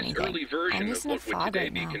do with This anything. early version I'm just of in a what would fog today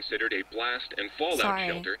right be now. considered a blast and fallout Sorry.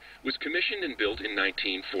 shelter was commissioned and built in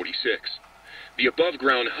 1946. The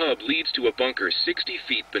above-ground hub leads to a bunker 60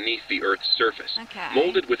 feet beneath the Earth's surface,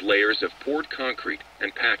 molded with layers of poured concrete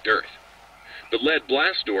and packed earth. The lead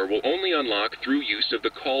blast door will only unlock through use of the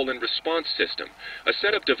call and response system, a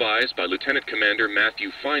setup devised by Lieutenant Commander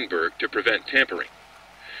Matthew Feinberg to prevent tampering.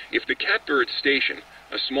 If the Catbird Station,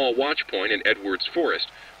 a small watch point in Edwards Forest,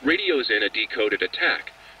 radios in a decoded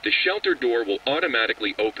attack, the shelter door will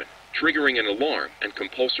automatically open, triggering an alarm and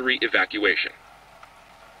compulsory evacuation.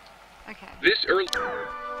 Okay. This early...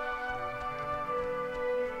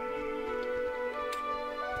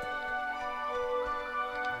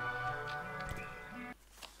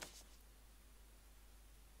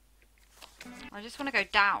 I just want to go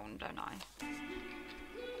down, don't I?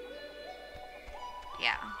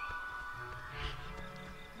 Yeah.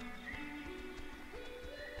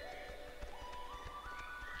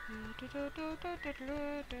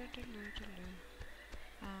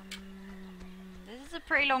 This is a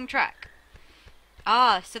pretty long track.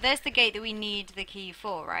 Ah, so there's the gate that we need the key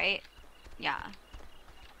for, right? Yeah.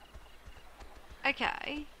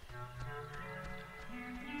 Okay.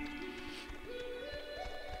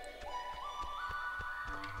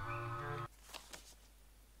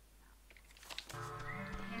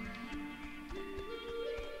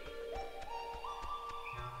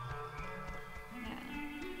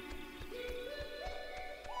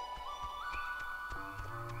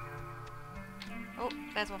 Oh,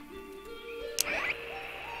 there's one.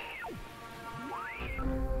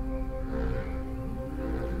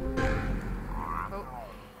 Oh.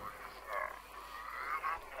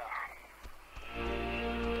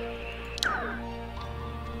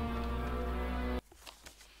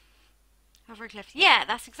 Over a cliff. Yeah,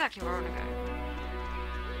 that's exactly where I want to go.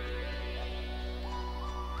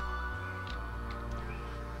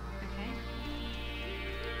 Okay.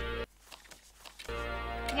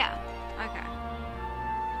 Yeah, okay.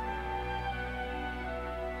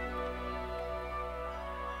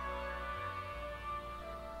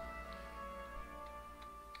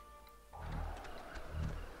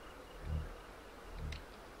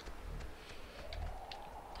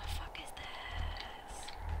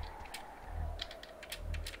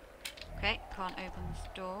 Okay, can't open this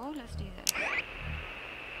door. Let's do this.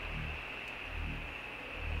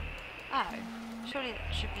 Oh, surely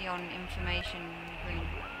that should be on information green.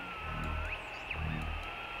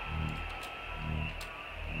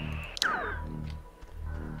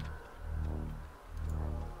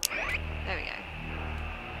 There we go.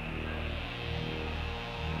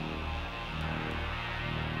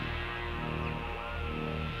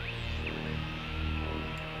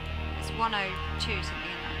 It's 102 something.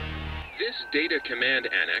 This Data Command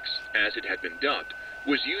Annex, as it had been dubbed,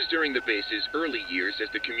 was used during the base's early years as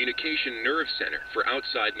the communication nerve center for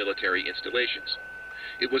outside military installations.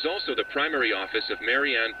 It was also the primary office of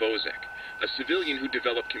Marianne Bozek, a civilian who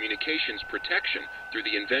developed communications protection through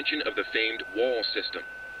the invention of the famed WAL system.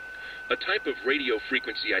 A type of radio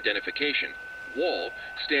frequency identification, WAL,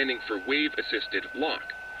 standing for Wave Assisted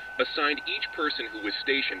Lock, assigned each person who was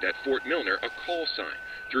stationed at Fort Milner a call sign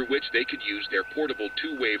through which they could use their portable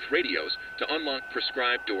two-wave radios to unlock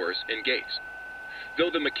prescribed doors and gates.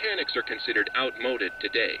 Though the mechanics are considered outmoded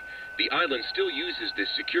today, the island still uses this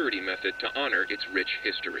security method to honor its rich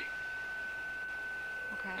history.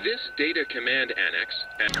 Okay. This Data Command Annex...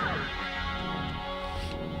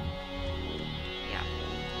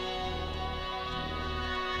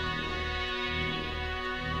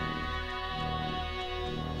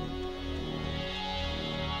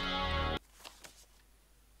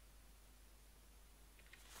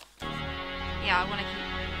 Yeah, I want to keep...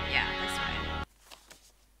 Yeah, this way.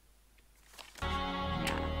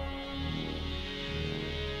 Yeah.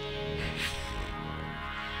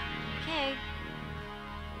 Okay.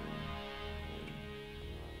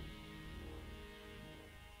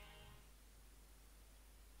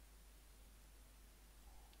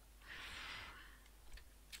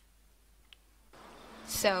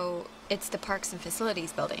 So, it's the Parks and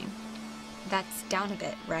Facilities building. That's down a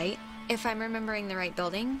bit, right? If I'm remembering the right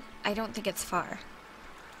building, I don't think it's far.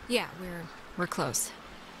 Yeah, we're close.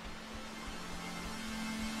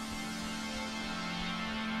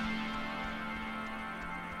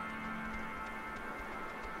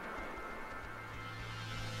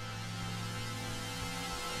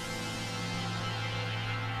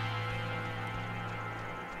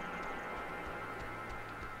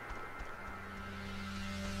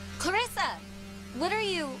 Clarissa! What are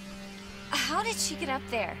you... How did she get up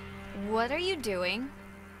there? What are you doing?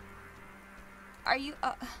 Are you,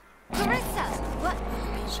 Clarissa! What?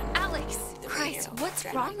 Alex! Christ, what's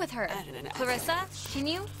wrong with her? Clarissa, can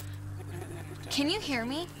you hear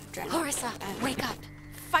me? Clarissa, wake up.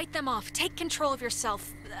 Fight them off. Take control of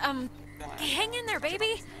yourself. Hang in there,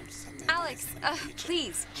 baby. Alex,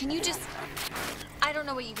 please, can you just... I don't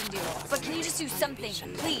know what you can do, but can you just do something?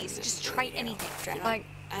 Please, just try anything. Like,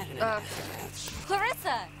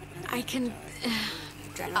 Clarissa! I can...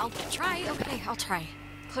 I'll try. Okay, I'll try.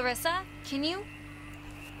 Clarissa, can you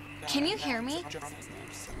hear me?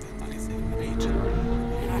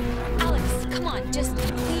 Alex, come on, just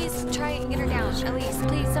please try and get her down. At least,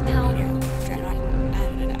 please, somehow.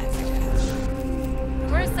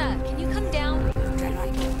 Clarissa, can you come down?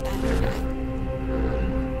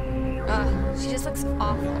 She just looks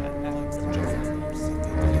awful.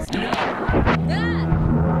 Ah!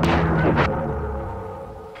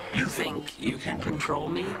 think you can control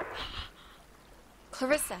me?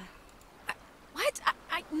 Clarissa. What?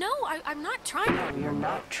 I'm not trying. No, you're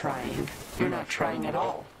not trying. You're not trying at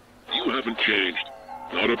all. You haven't changed.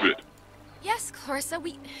 Not a bit. Yes, Clarissa,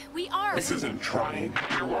 we are. This isn't trying.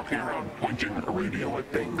 You're walking around pointing a radio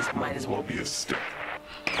at things. Might as well be a stick.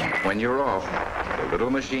 When you're off, the little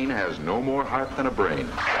machine has no more heart than a brain.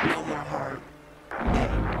 No more heart.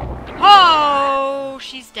 Oh,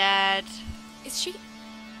 she's dead. Is she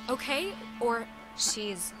okay? Or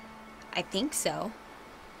I think so.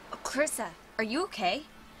 Clarissa, are you okay?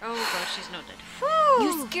 Oh gosh, she's not dead.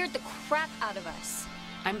 You scared the crap out of us.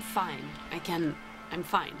 I'm fine. I'm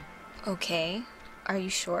fine. Okay. Are you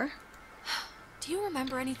sure? Do you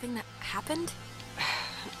remember anything that happened?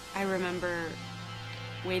 I remember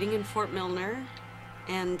waiting in Fort Milner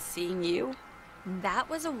and seeing you. That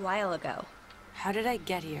was a while ago. How did I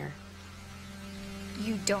get here?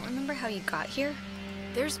 You don't remember how you got here?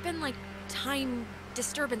 There's been like time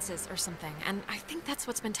disturbances or something, and I think that's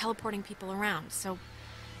what's been teleporting people around,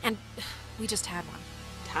 and we just had one.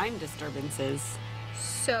 Time disturbances?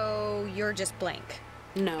 So you're just blank?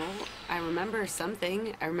 No, I remember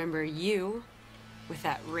something. I remember you with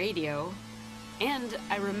that radio, and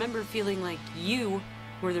I remember feeling like you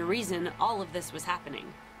were the reason all of this was happening.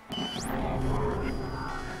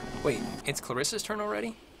 Wait, it's Clarissa's turn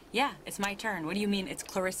already? Yeah, it's my turn. What do you mean it's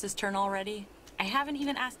Clarissa's turn already? I haven't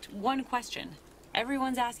even asked one question.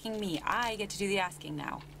 Everyone's asking me. I get to do the asking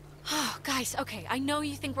now. Oh, guys, okay, I know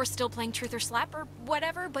you think we're still playing Truth or Slap or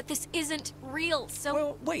whatever, but this isn't real, so...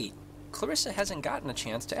 Well, wait. Clarissa hasn't gotten a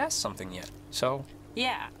chance to ask something yet, so...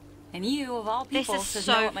 Yeah, and you, of all people, should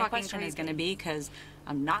so know what my fucking question is creepy. going to be, because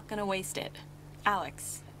I'm not going to waste it.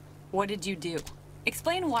 Alex, what did you do?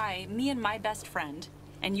 Explain why me and my best friend,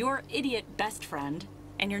 and your idiot best friend,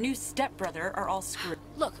 and your new stepbrother are all screwed.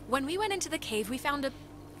 Look, when we went into the cave, we found a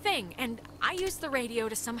thing, and I used the radio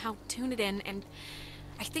to somehow tune it in, and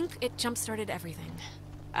I think it jump-started everything.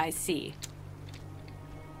 I see.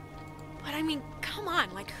 But I mean, come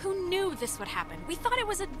on, like, who knew this would happen? We thought it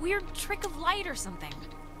was a weird trick of light or something.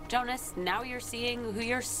 Jonas, now you're seeing who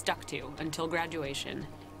you're stuck to until graduation.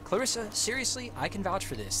 Clarissa, seriously, I can vouch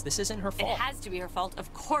for this. This isn't her fault. It has to be her fault.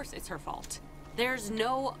 Of course it's her fault. There's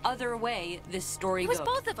no other way this story goes. It was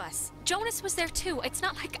both of us. Jonas was there too. It's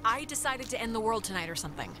not like I decided to end the world tonight or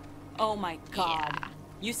something. Oh my god. Yeah.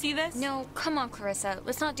 You see this? No, come on, Clarissa.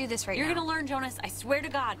 Let's not do this right You're now. gonna learn, Jonas. I swear to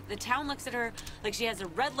God. The town looks at her like she has a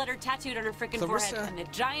red letter tattooed on her frickin' forehead, and a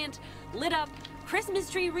giant, lit up Christmas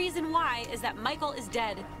tree reason why is that Michael is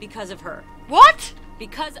dead because of her. What?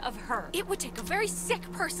 Because of her. It would take a very sick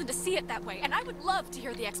person to see it that way, and I would love to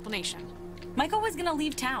hear the explanation. Michael was gonna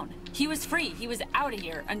leave town. He was free. He was out of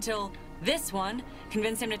here until this one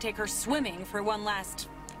convinced him to take her swimming for one last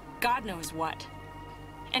God knows what.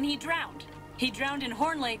 And he drowned. He drowned in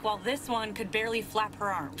Horn Lake while this one could barely flap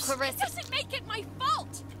her arms. Clarissa, it doesn't make it my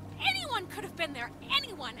fault! Anyone could have been there,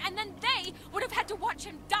 anyone, and then they would have had to watch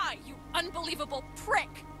him die, you unbelievable prick!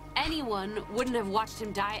 Anyone wouldn't have watched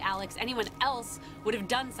him die, Alex. Anyone else would have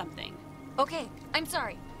done something. Okay, I'm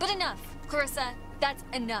sorry, but enough. Clarissa, that's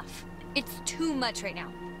enough. It's too much right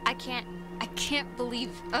now. I can't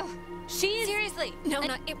believe... Ugh. Seriously! No,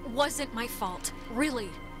 it wasn't my fault. Really.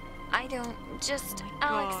 I don't... Just...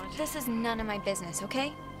 Alex, this is none of my business,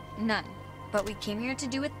 okay? None. But we came here to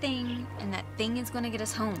do a thing, and that thing is gonna get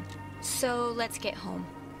us home. So, let's get home.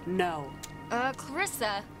 No.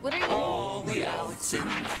 Clarissa, what are you... All the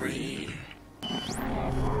Oxenfree.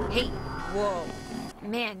 Hey, whoa.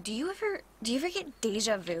 Man, do you ever get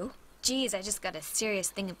deja vu? Geez, I just got a serious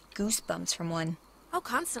thing of goosebumps from one. Oh,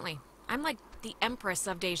 constantly. I'm like the empress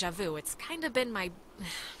of deja vu. It's kind of been my...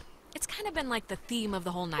 It's kind of been like the theme of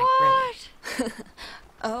the whole night, really.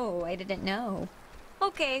 Oh, I didn't know.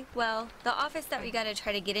 Okay, well, the office that we gotta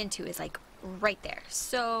try to get into is like right there.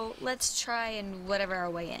 So let's try and whatever our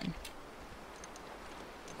way in.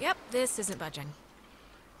 Yep, this isn't budging.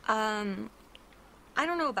 I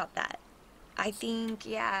don't know about that. I think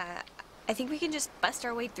we can just bust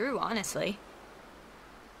our way through, honestly.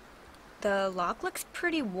 The lock looks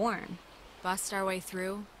pretty worn. Bust our way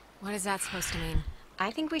through? What is that supposed to mean? I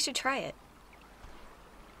think we should try it.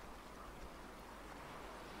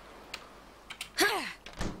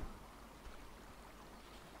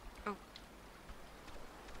 Oh.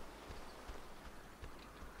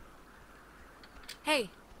 Hey,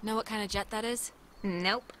 know what kind of jet that is?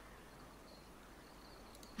 Nope.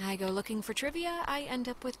 I go looking for trivia, I end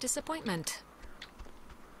up with disappointment.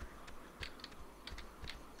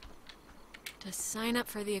 To sign up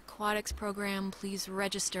for the aquatics program, please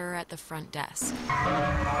register at the front desk.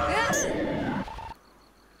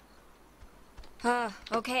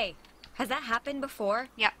 Okay. Has that happened before?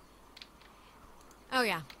 Yep. Oh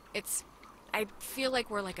yeah, I feel like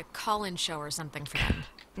we're like a call-in show or something for them.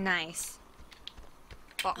 Nice.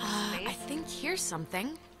 I think here's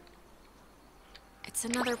something. It's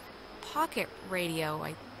another pocket radio,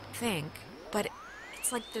 I think. But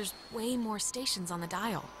it's like there's way more stations on the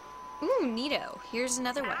dial. Ooh, neato. Here's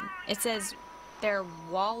another one. It says they're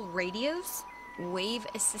wall radios?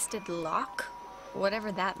 Wave-assisted lock?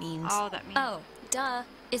 Whatever that means. Oh, that means... Oh, duh.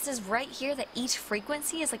 It says right here that each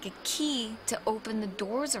frequency is like a key to open the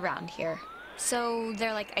doors around here. So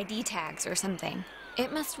they're like ID tags or something.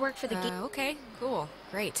 It must work for the gate. Okay, cool.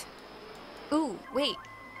 Great. Ooh, wait.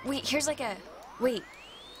 Here's like a... Wait.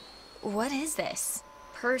 What is this?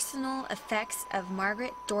 Personal effects of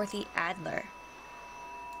Margaret Dorothy Adler.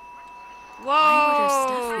 Whoa! Why would her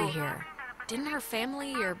stuff be here? Didn't her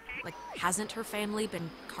family, or, like, hasn't her family been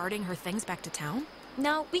carting her things back to town?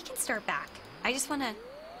 No, we can start back. I just wanna...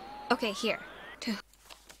 Okay, here.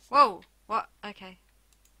 Whoa! What? Okay.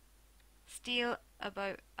 Steal a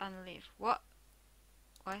boat and leave. What?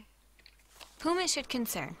 Why? Whom it should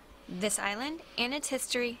concern, this island and its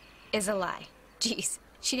history is a lie. Jeez,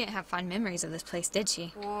 she didn't have fond memories of this place, did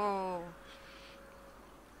she? Whoa.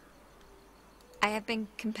 I have been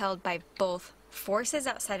compelled by both forces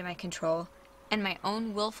outside of my control and my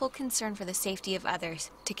own willful concern for the safety of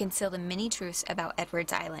others to conceal the many truths about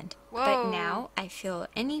Edwards Island. Whoa. But now I feel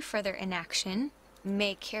any further inaction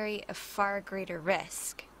may carry a far greater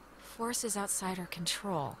risk. Forces outside our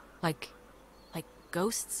control. Like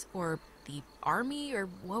ghosts or the army, or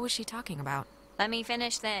what was she talking about? Let me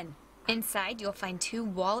finish then. Inside, you'll find 2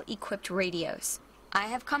 wall-equipped radios. I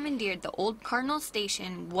have commandeered the old Cardinal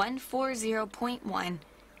Station 140.1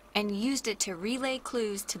 and used it to relay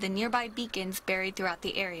clues to the nearby beacons buried throughout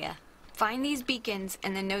the area. Find these beacons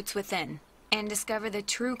and the notes within, and discover the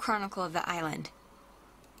true chronicle of the island.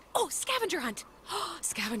 Oh, scavenger hunt!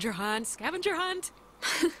 Scavenger hunt! Scavenger hunt!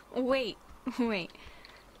 Wait.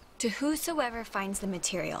 To whosoever finds the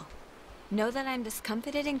material, know that I'm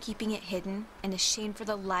discomfited in keeping it hidden and ashamed for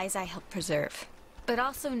the lies I helped preserve. But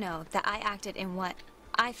also know that I acted in what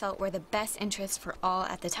I felt were the best interests for all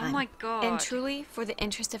at the time. Oh my god. And truly for the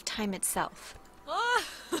interest of time itself.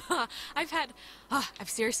 I've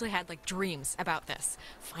seriously had like dreams about this.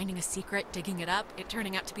 Finding a secret, digging it up, it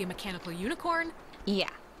turning out to be a mechanical unicorn.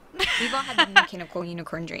 Yeah. We've all had the mechanical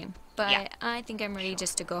unicorn dream. But Yeah. I think I'm ready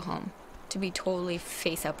just to go home. To be totally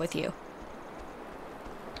face up with you.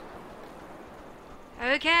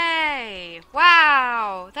 Okay.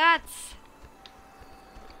 Wow. That's...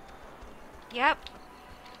 Yep.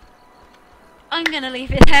 I'm gonna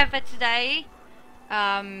leave it there for today.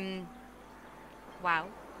 Wow.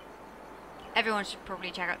 Everyone should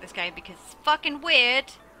probably check out this game because it's fucking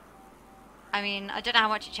weird. I mean, I don't know how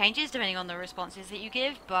much it changes depending on the responses that you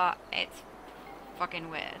give, but it's fucking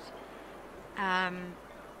weird.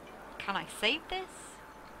 Can I save this?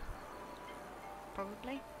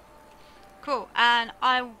 Probably. Cool, and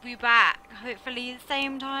I will be back hopefully the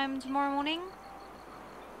same time tomorrow morning.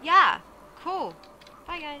 Yeah, cool.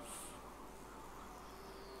 Bye guys.